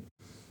bid. And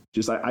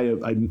just,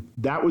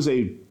 that was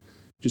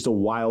just a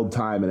wild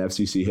time in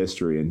FCC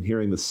history. And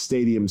hearing the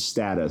stadium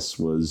status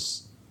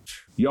was,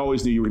 you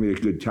always knew you were going to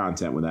get good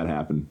content when that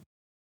happened.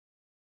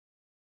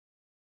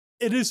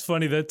 It is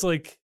funny. That's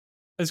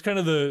kind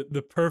of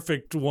the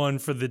perfect one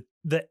for the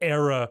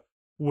era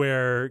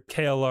where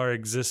KLR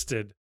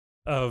existed,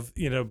 of,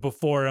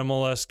 before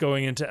MLS,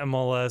 going into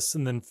MLS,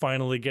 and then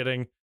finally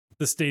getting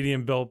the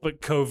stadium built,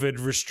 but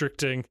COVID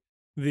restricting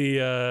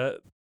the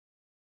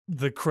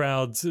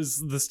crowds.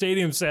 The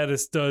stadium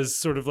status does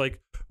sort of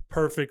like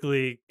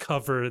perfectly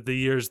cover the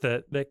years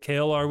that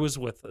KLR was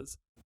with us.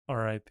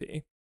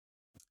 R.I.P.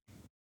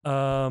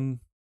 And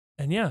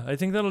yeah, I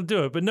think that'll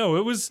do it. But no,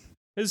 it was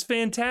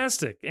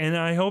fantastic, and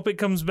I hope it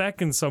comes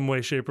back in some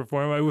way, shape, or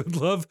form. I would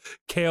love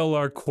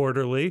KLR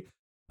quarterly.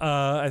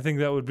 I think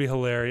that would be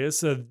hilarious.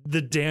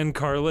 The Dan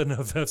Carlin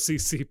of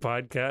FCC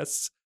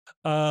podcasts.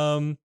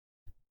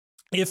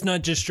 If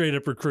not just straight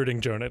up recruiting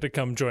Jonah to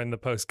come join the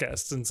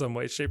PostCast in some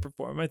way, shape, or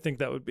form. I think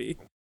that would be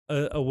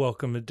a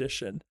welcome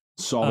addition.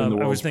 Solving the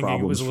world's I was thinking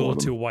it was a little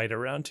too too white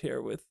around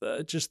here with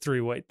just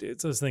 3 white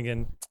dudes. I was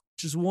thinking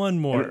just one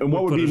more. And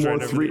what would be more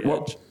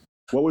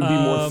what would be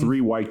more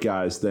 3 white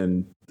guys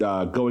than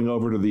going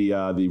over to the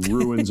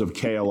ruins of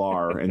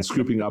KLR and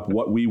scooping up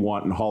what we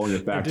want and hauling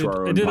it back to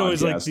our own podcast? I did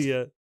always like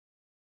the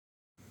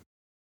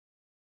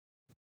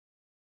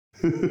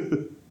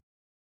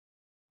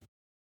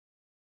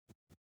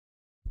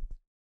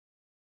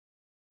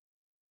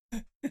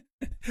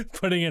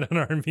putting it in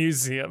our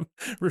museum,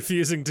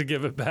 refusing to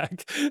give it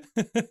back.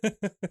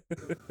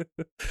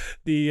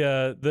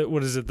 The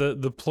what is it?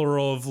 The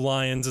plural of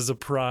lions is a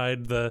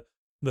pride. The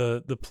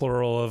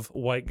plural of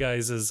white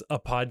guys is a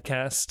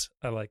podcast.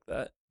 I like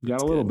that.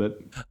 Got a little bit.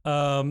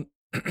 I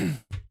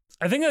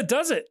think that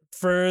does it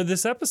for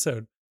this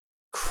episode.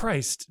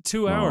 Christ,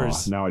 2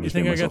 hours. Now I just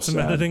think I got some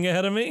sad. editing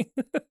ahead of me?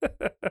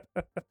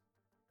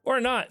 Or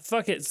not.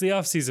 Fuck it. It's the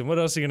off season. What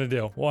else are you going to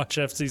do? Watch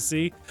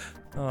FCC?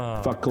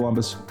 Fuck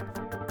Columbus.